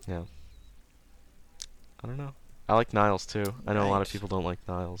 Yeah. I don't know. I like Niles too. I know a lot of Right. people don't like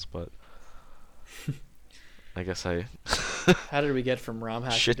Niles, but I guess I How did we get from ROM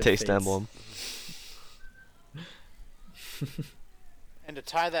hack shit to taste Fates? emblem. And to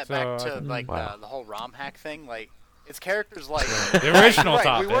tie that back to like Wow. the whole ROM hack thing, like it's characters like The original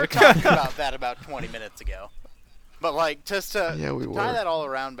right, we were topic. talking about that about 20 minutes ago. But like just to Yeah, we tie were. that all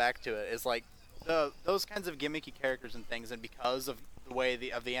around back to it is like those kinds of gimmicky characters and things, and because of the way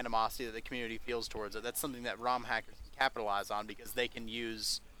of the animosity that the community feels towards it, that's something that ROM hackers can capitalize on because they can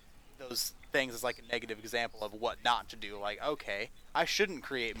use those things as like a negative example of what not to do. Like, okay, I shouldn't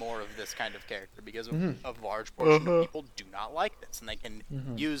create more of this kind of character because of large portion of people do not like this, and they can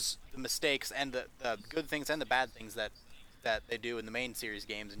use the mistakes and the good things and the bad things that they do in the main series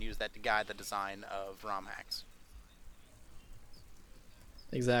games and use that to guide the design of ROM hacks.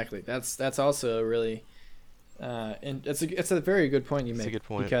 exactly. That's also a really, and it's a very good point you It's a make. good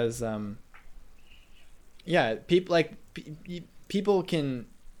point. Because yeah, people can.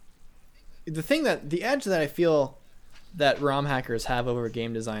 The edge that I feel that ROM hackers have over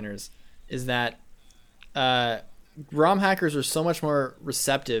game designers is that ROM hackers are so much more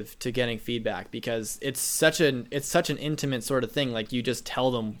receptive to getting feedback because it's such an intimate sort of thing. Like, you just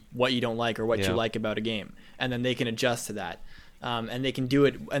tell them what you don't like or what you like about a game, and then they can adjust to that. And they can do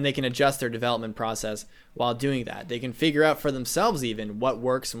it, and they can adjust their development process while doing that. They can figure out for themselves even what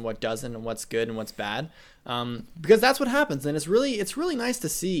works and what doesn't, and what's good and what's bad, because that's what happens. And it's really nice to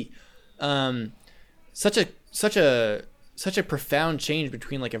see such a profound change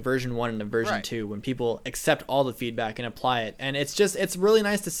between like a version 1 and a version 2 when people accept all the feedback and apply it. And it's really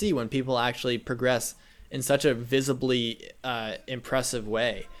nice to see when people actually progress in such a visibly impressive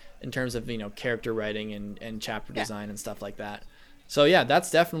way in terms of, character writing and chapter design and stuff like that. So yeah, that's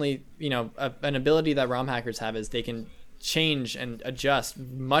definitely, an ability that ROM hackers have, is they can change and adjust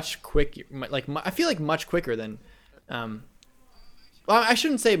much quicker. Like, I feel like much quicker than, well, I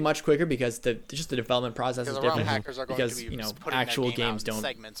shouldn't say much quicker, because the development process is Because the ROM different. hackers are going Because to be putting actual that game games out in don't.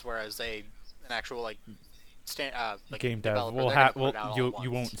 segments, whereas an actual like Game dev developer, will they're gonna have. put it out all You at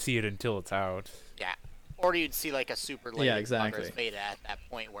you once. won't see it until it's out. Yeah. Or you'd see like a super late Yeah, exactly. progress beta at that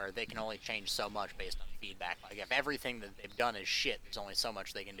point where they can only change so much based on feedback. Like, if everything that they've done is shit, there's only so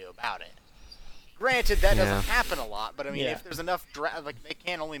much they can do about it. Granted, that doesn't happen a lot, but I mean, if there's enough they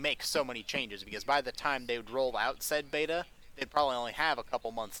can only make so many changes, because by the time they would roll out said beta, they'd probably only have a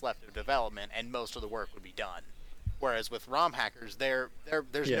couple months left of development, and most of the work would be done. Whereas with ROM hackers, there's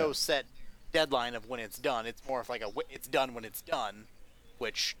no set deadline of when it's done. It's more of like it's done when it's done,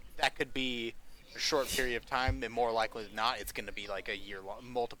 which that could be a short period of time, and more likely than not, it's going to be like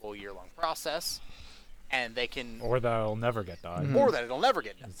multiple year-long process, and they can, Or that'll never get done. or that it'll never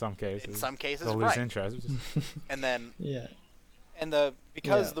get done. In some cases. In some cases, they'll lose right? interest. And then, Yeah. and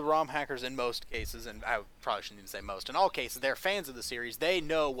because the ROM hackers in most cases, and I probably shouldn't even say most, in all cases, they're fans of the series. They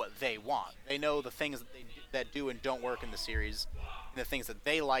know what they want. They know the things that do and don't work in the series, and the things that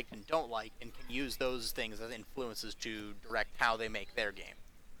they like and don't like, and can use those things as influences to direct how they make their game.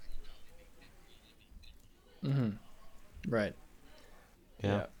 Right.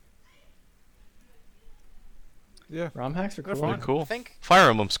 Yeah. Yeah. ROM hacks are They're cool. fun. They're cool. I think Fire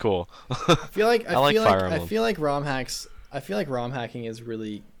Emblem's cool. I feel like Fire Emblem. I feel like ROM hacking is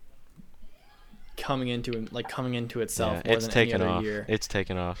really coming into itself more it's than taken any other off. year. It's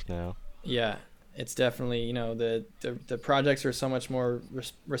taken off now. Yeah, it's definitely, the projects are so much more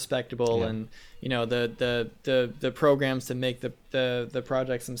respectable, and the programs to make the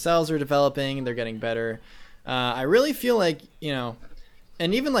projects themselves are developing, and they're getting better. I really feel like,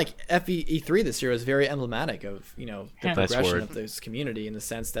 and even like FE3 this year was very emblematic of, the Nice progression word. of this community, in the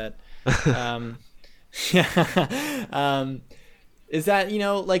sense that is that,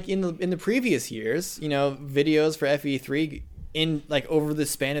 like in the previous years, videos for FE3 in like over the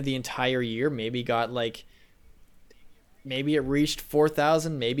span of the entire year maybe it reached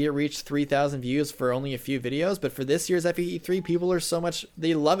 4,000, maybe it reached 3,000 views for only a few videos. But for this year's FE3, people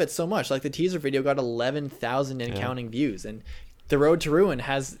they love it so much. Like, the teaser video got 11,000 and counting views, and The Road to Ruin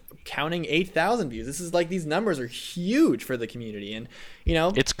has counting 8,000 views. This is like, these numbers are huge for the community, and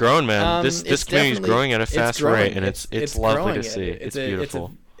It's grown, man. This it's community is definitely- growing at a it's fast growing. rate, and it's lovely growing. to see. It's a-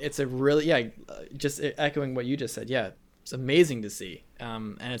 beautiful. It's a really, just echoing what you just said. Yeah, it's amazing to see,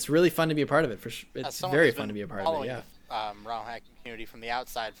 and it's really fun to be a part of it. As It's someone very who's fun to been be a part of it. following Yeah. the ROM hacking community from the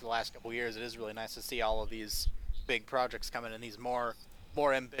outside for the last couple of years, it is really nice to see all of these big projects coming in, these more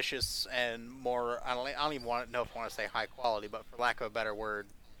ambitious and more, I don't even want to say high quality, but for lack of a better word,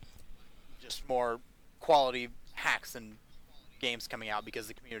 just more quality hacks and games coming out, because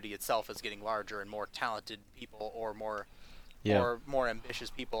the community itself is getting larger, and more talented people or more ambitious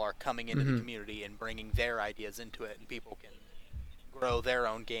people are coming into the community and bringing their ideas into it, and people can grow their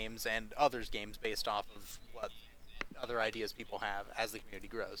own games and others' games based off of what other ideas people have as the community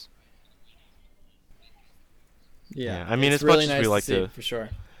grows. Yeah, I mean, it's as much really as nice we like see, to- for sure.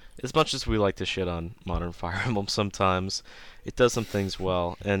 As much as we like to shit on modern Fire Emblem sometimes, it does some things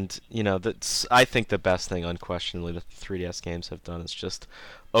well. And, that's, I think, the best thing, unquestionably, the 3DS games have done is just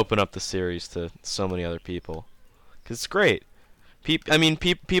open up the series to so many other people. Because it's great.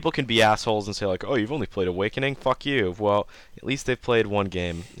 People can be assholes and say, like, oh, you've only played Awakening? Fuck you. Well, at least they've played one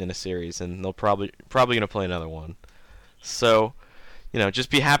game in a series, and they'll probably going to play another one. So,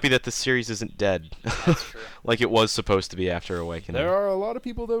 just be happy that the series isn't dead. That's true. Like it was supposed to be after Awakening. There are a lot of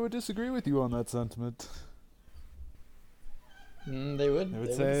people that would disagree with you on that sentiment. They would. They would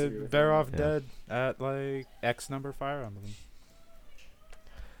they say disagree with they're you. off Yeah. dead at like X number Fire Emblem.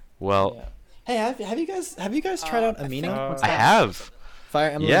 Well, Yeah. Hey, have you guys tried out I think- Amino? What's I that? have. Fire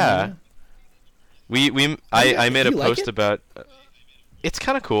Emblem. Yeah. Amino? I made a you like post it? about. It's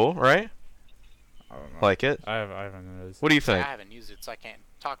kind of cool, right? I don't know. Like it. I haven't noticed. What do you I think? haven't used it, so I can't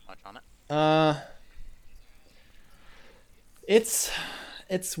talk much on it.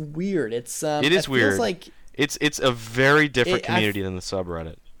 It's weird. It's It is feels weird. like It's a very different I- community than the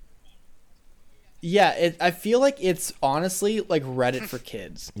subreddit. yeah. I feel like it's honestly like Reddit for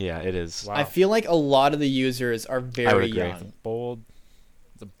kids. Yeah, it is. Wow. I feel like a lot of the users are very agree. young. bold.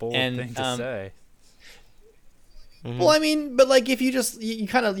 It's a bold And, thing to say. Mhm. Well, I mean, but like if you just you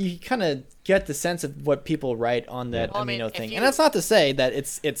kind of get the sense of what people write on that Well, I mean, Amino if thing, you- and that's not to say that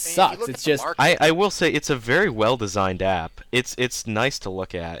it I mean, if you sucks. look It's at the just market- I will say it's a very well designed app. It's nice to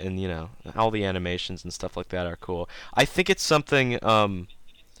look at, and you know all the animations and stuff like that are cool. I think it's something.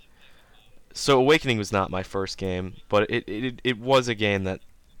 So Awakening was not my first game, but it was a game that,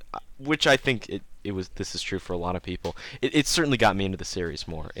 which I think it was. This is true for a lot of people. It certainly got me into the series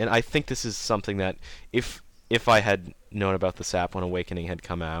more, and I think this is something that if I had known about this app when Awakening had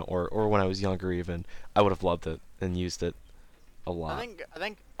come out, or when I was younger even, I would have loved it and used it a lot. I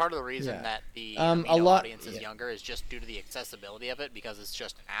think part of the reason Yeah. that the A Amino lot- audience is yeah. younger is just due to the accessibility of it, because it's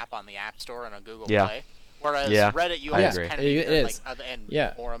just an app on the App Store and on Google Yeah. Play. Whereas Yeah, Reddit, you I almost agree. kind of It need to, is. and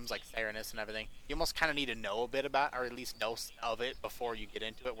Yeah. forums like Theranos and everything, you almost kind of need to know a bit about, or at least know of it before you get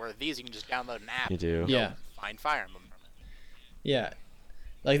into it. Where these, you can just download an app. You do. and Yeah. Find Fire Emblem from it. yeah.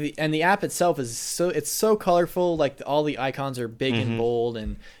 Like the app itself is so colorful. Like all the icons are big and Mhm. bold,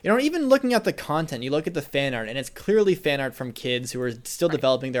 and even looking at the content, you look at the fan art, and it's clearly fan art from kids who are still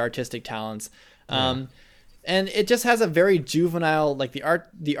developing their artistic talents. And it just has a very juvenile, like the art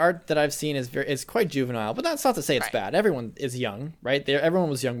that I've seen is quite juvenile, but that's not to say it's Right. bad. Everyone is young, right?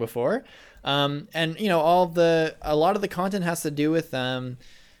 Everyone was young before, and a lot of the content has to do with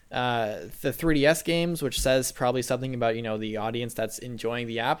the 3DS games, which says probably something about the audience that's enjoying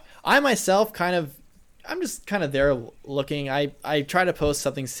the app. I myself I'm just kind of there looking. I try to post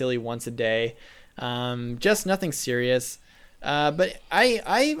something silly once a day, just nothing serious. But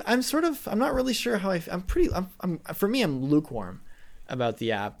I'm not really sure how for me I'm lukewarm about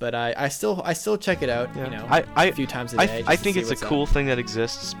the app, but I still check it out, a few times a day. I just to think see it's a what's up. cool thing that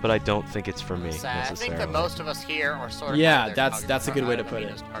exists, but I don't think it's for me So I think necessarily. that most of us here are sort of Yeah, their that's- target- that's a good way to out of put it.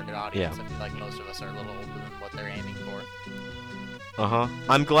 Amino's target audience. I feel like most of us are a little older than what they're aiming for.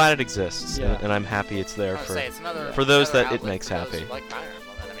 I'm glad it exists, Yeah. and I'm happy it's there I would for. say it's another, for those another that it outlet makes for those happy. who like Fire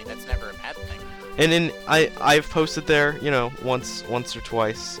Emblem, and I mean that's never a bad thing. And then I've posted there, once or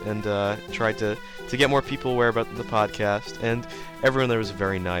twice, and tried to get more people aware about the podcast, and everyone there was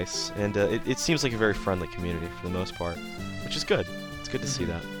very nice, and it seems like a very friendly community for the most part, which is good. It's good to see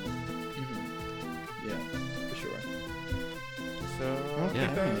that. Mhm. Yeah, for sure. So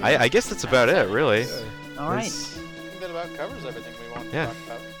Yeah, I guess that's about it, really. All right. It's- I think that about covers everything we wanted Yeah. to talk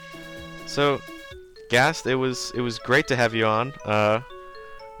about. So, Gast, it was great to have you on.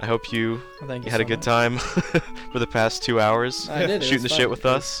 I hope you Well, thank you had a so good much. time for the past 2 hours I did. It shooting the was shit fun. with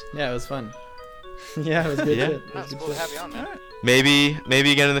us. Yeah, it was fun. Yeah, it was good. Yeah. shit. It was That's good cool to shit. have you on, man. Maybe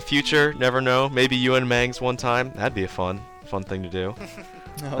again in the future. Never know. Maybe you and Mangs one time. That'd be a fun thing to do.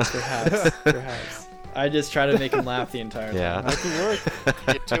 Oh, perhaps. Perhaps. I just try to make him laugh the entire Yeah. time. that could work.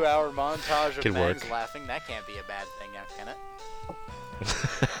 Your 2-hour montage of Could Mags work. laughing, that can't be a bad thing now, can it?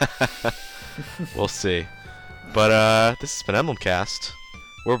 We'll see. But this has been Emblemcast.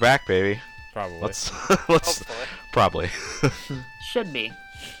 We're back, baby. Probably. Let's Hopefully. probably Should be.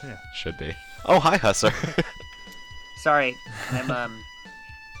 should be. Oh, hi, Husser. Sorry, I'm Are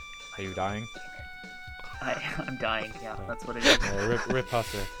you dying? I'm dying. Yeah, that's what it is. Rip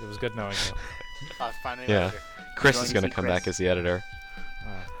Husser. It was good knowing you. Finally Yeah. later. Chris Going is to gonna see come Chris. back as the editor.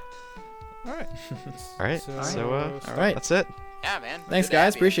 All right. All right. So, So All right. that's it. Yeah, man. Thanks, Good to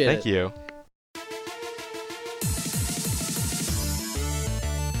have guys. you. Appreciate it. Thank you.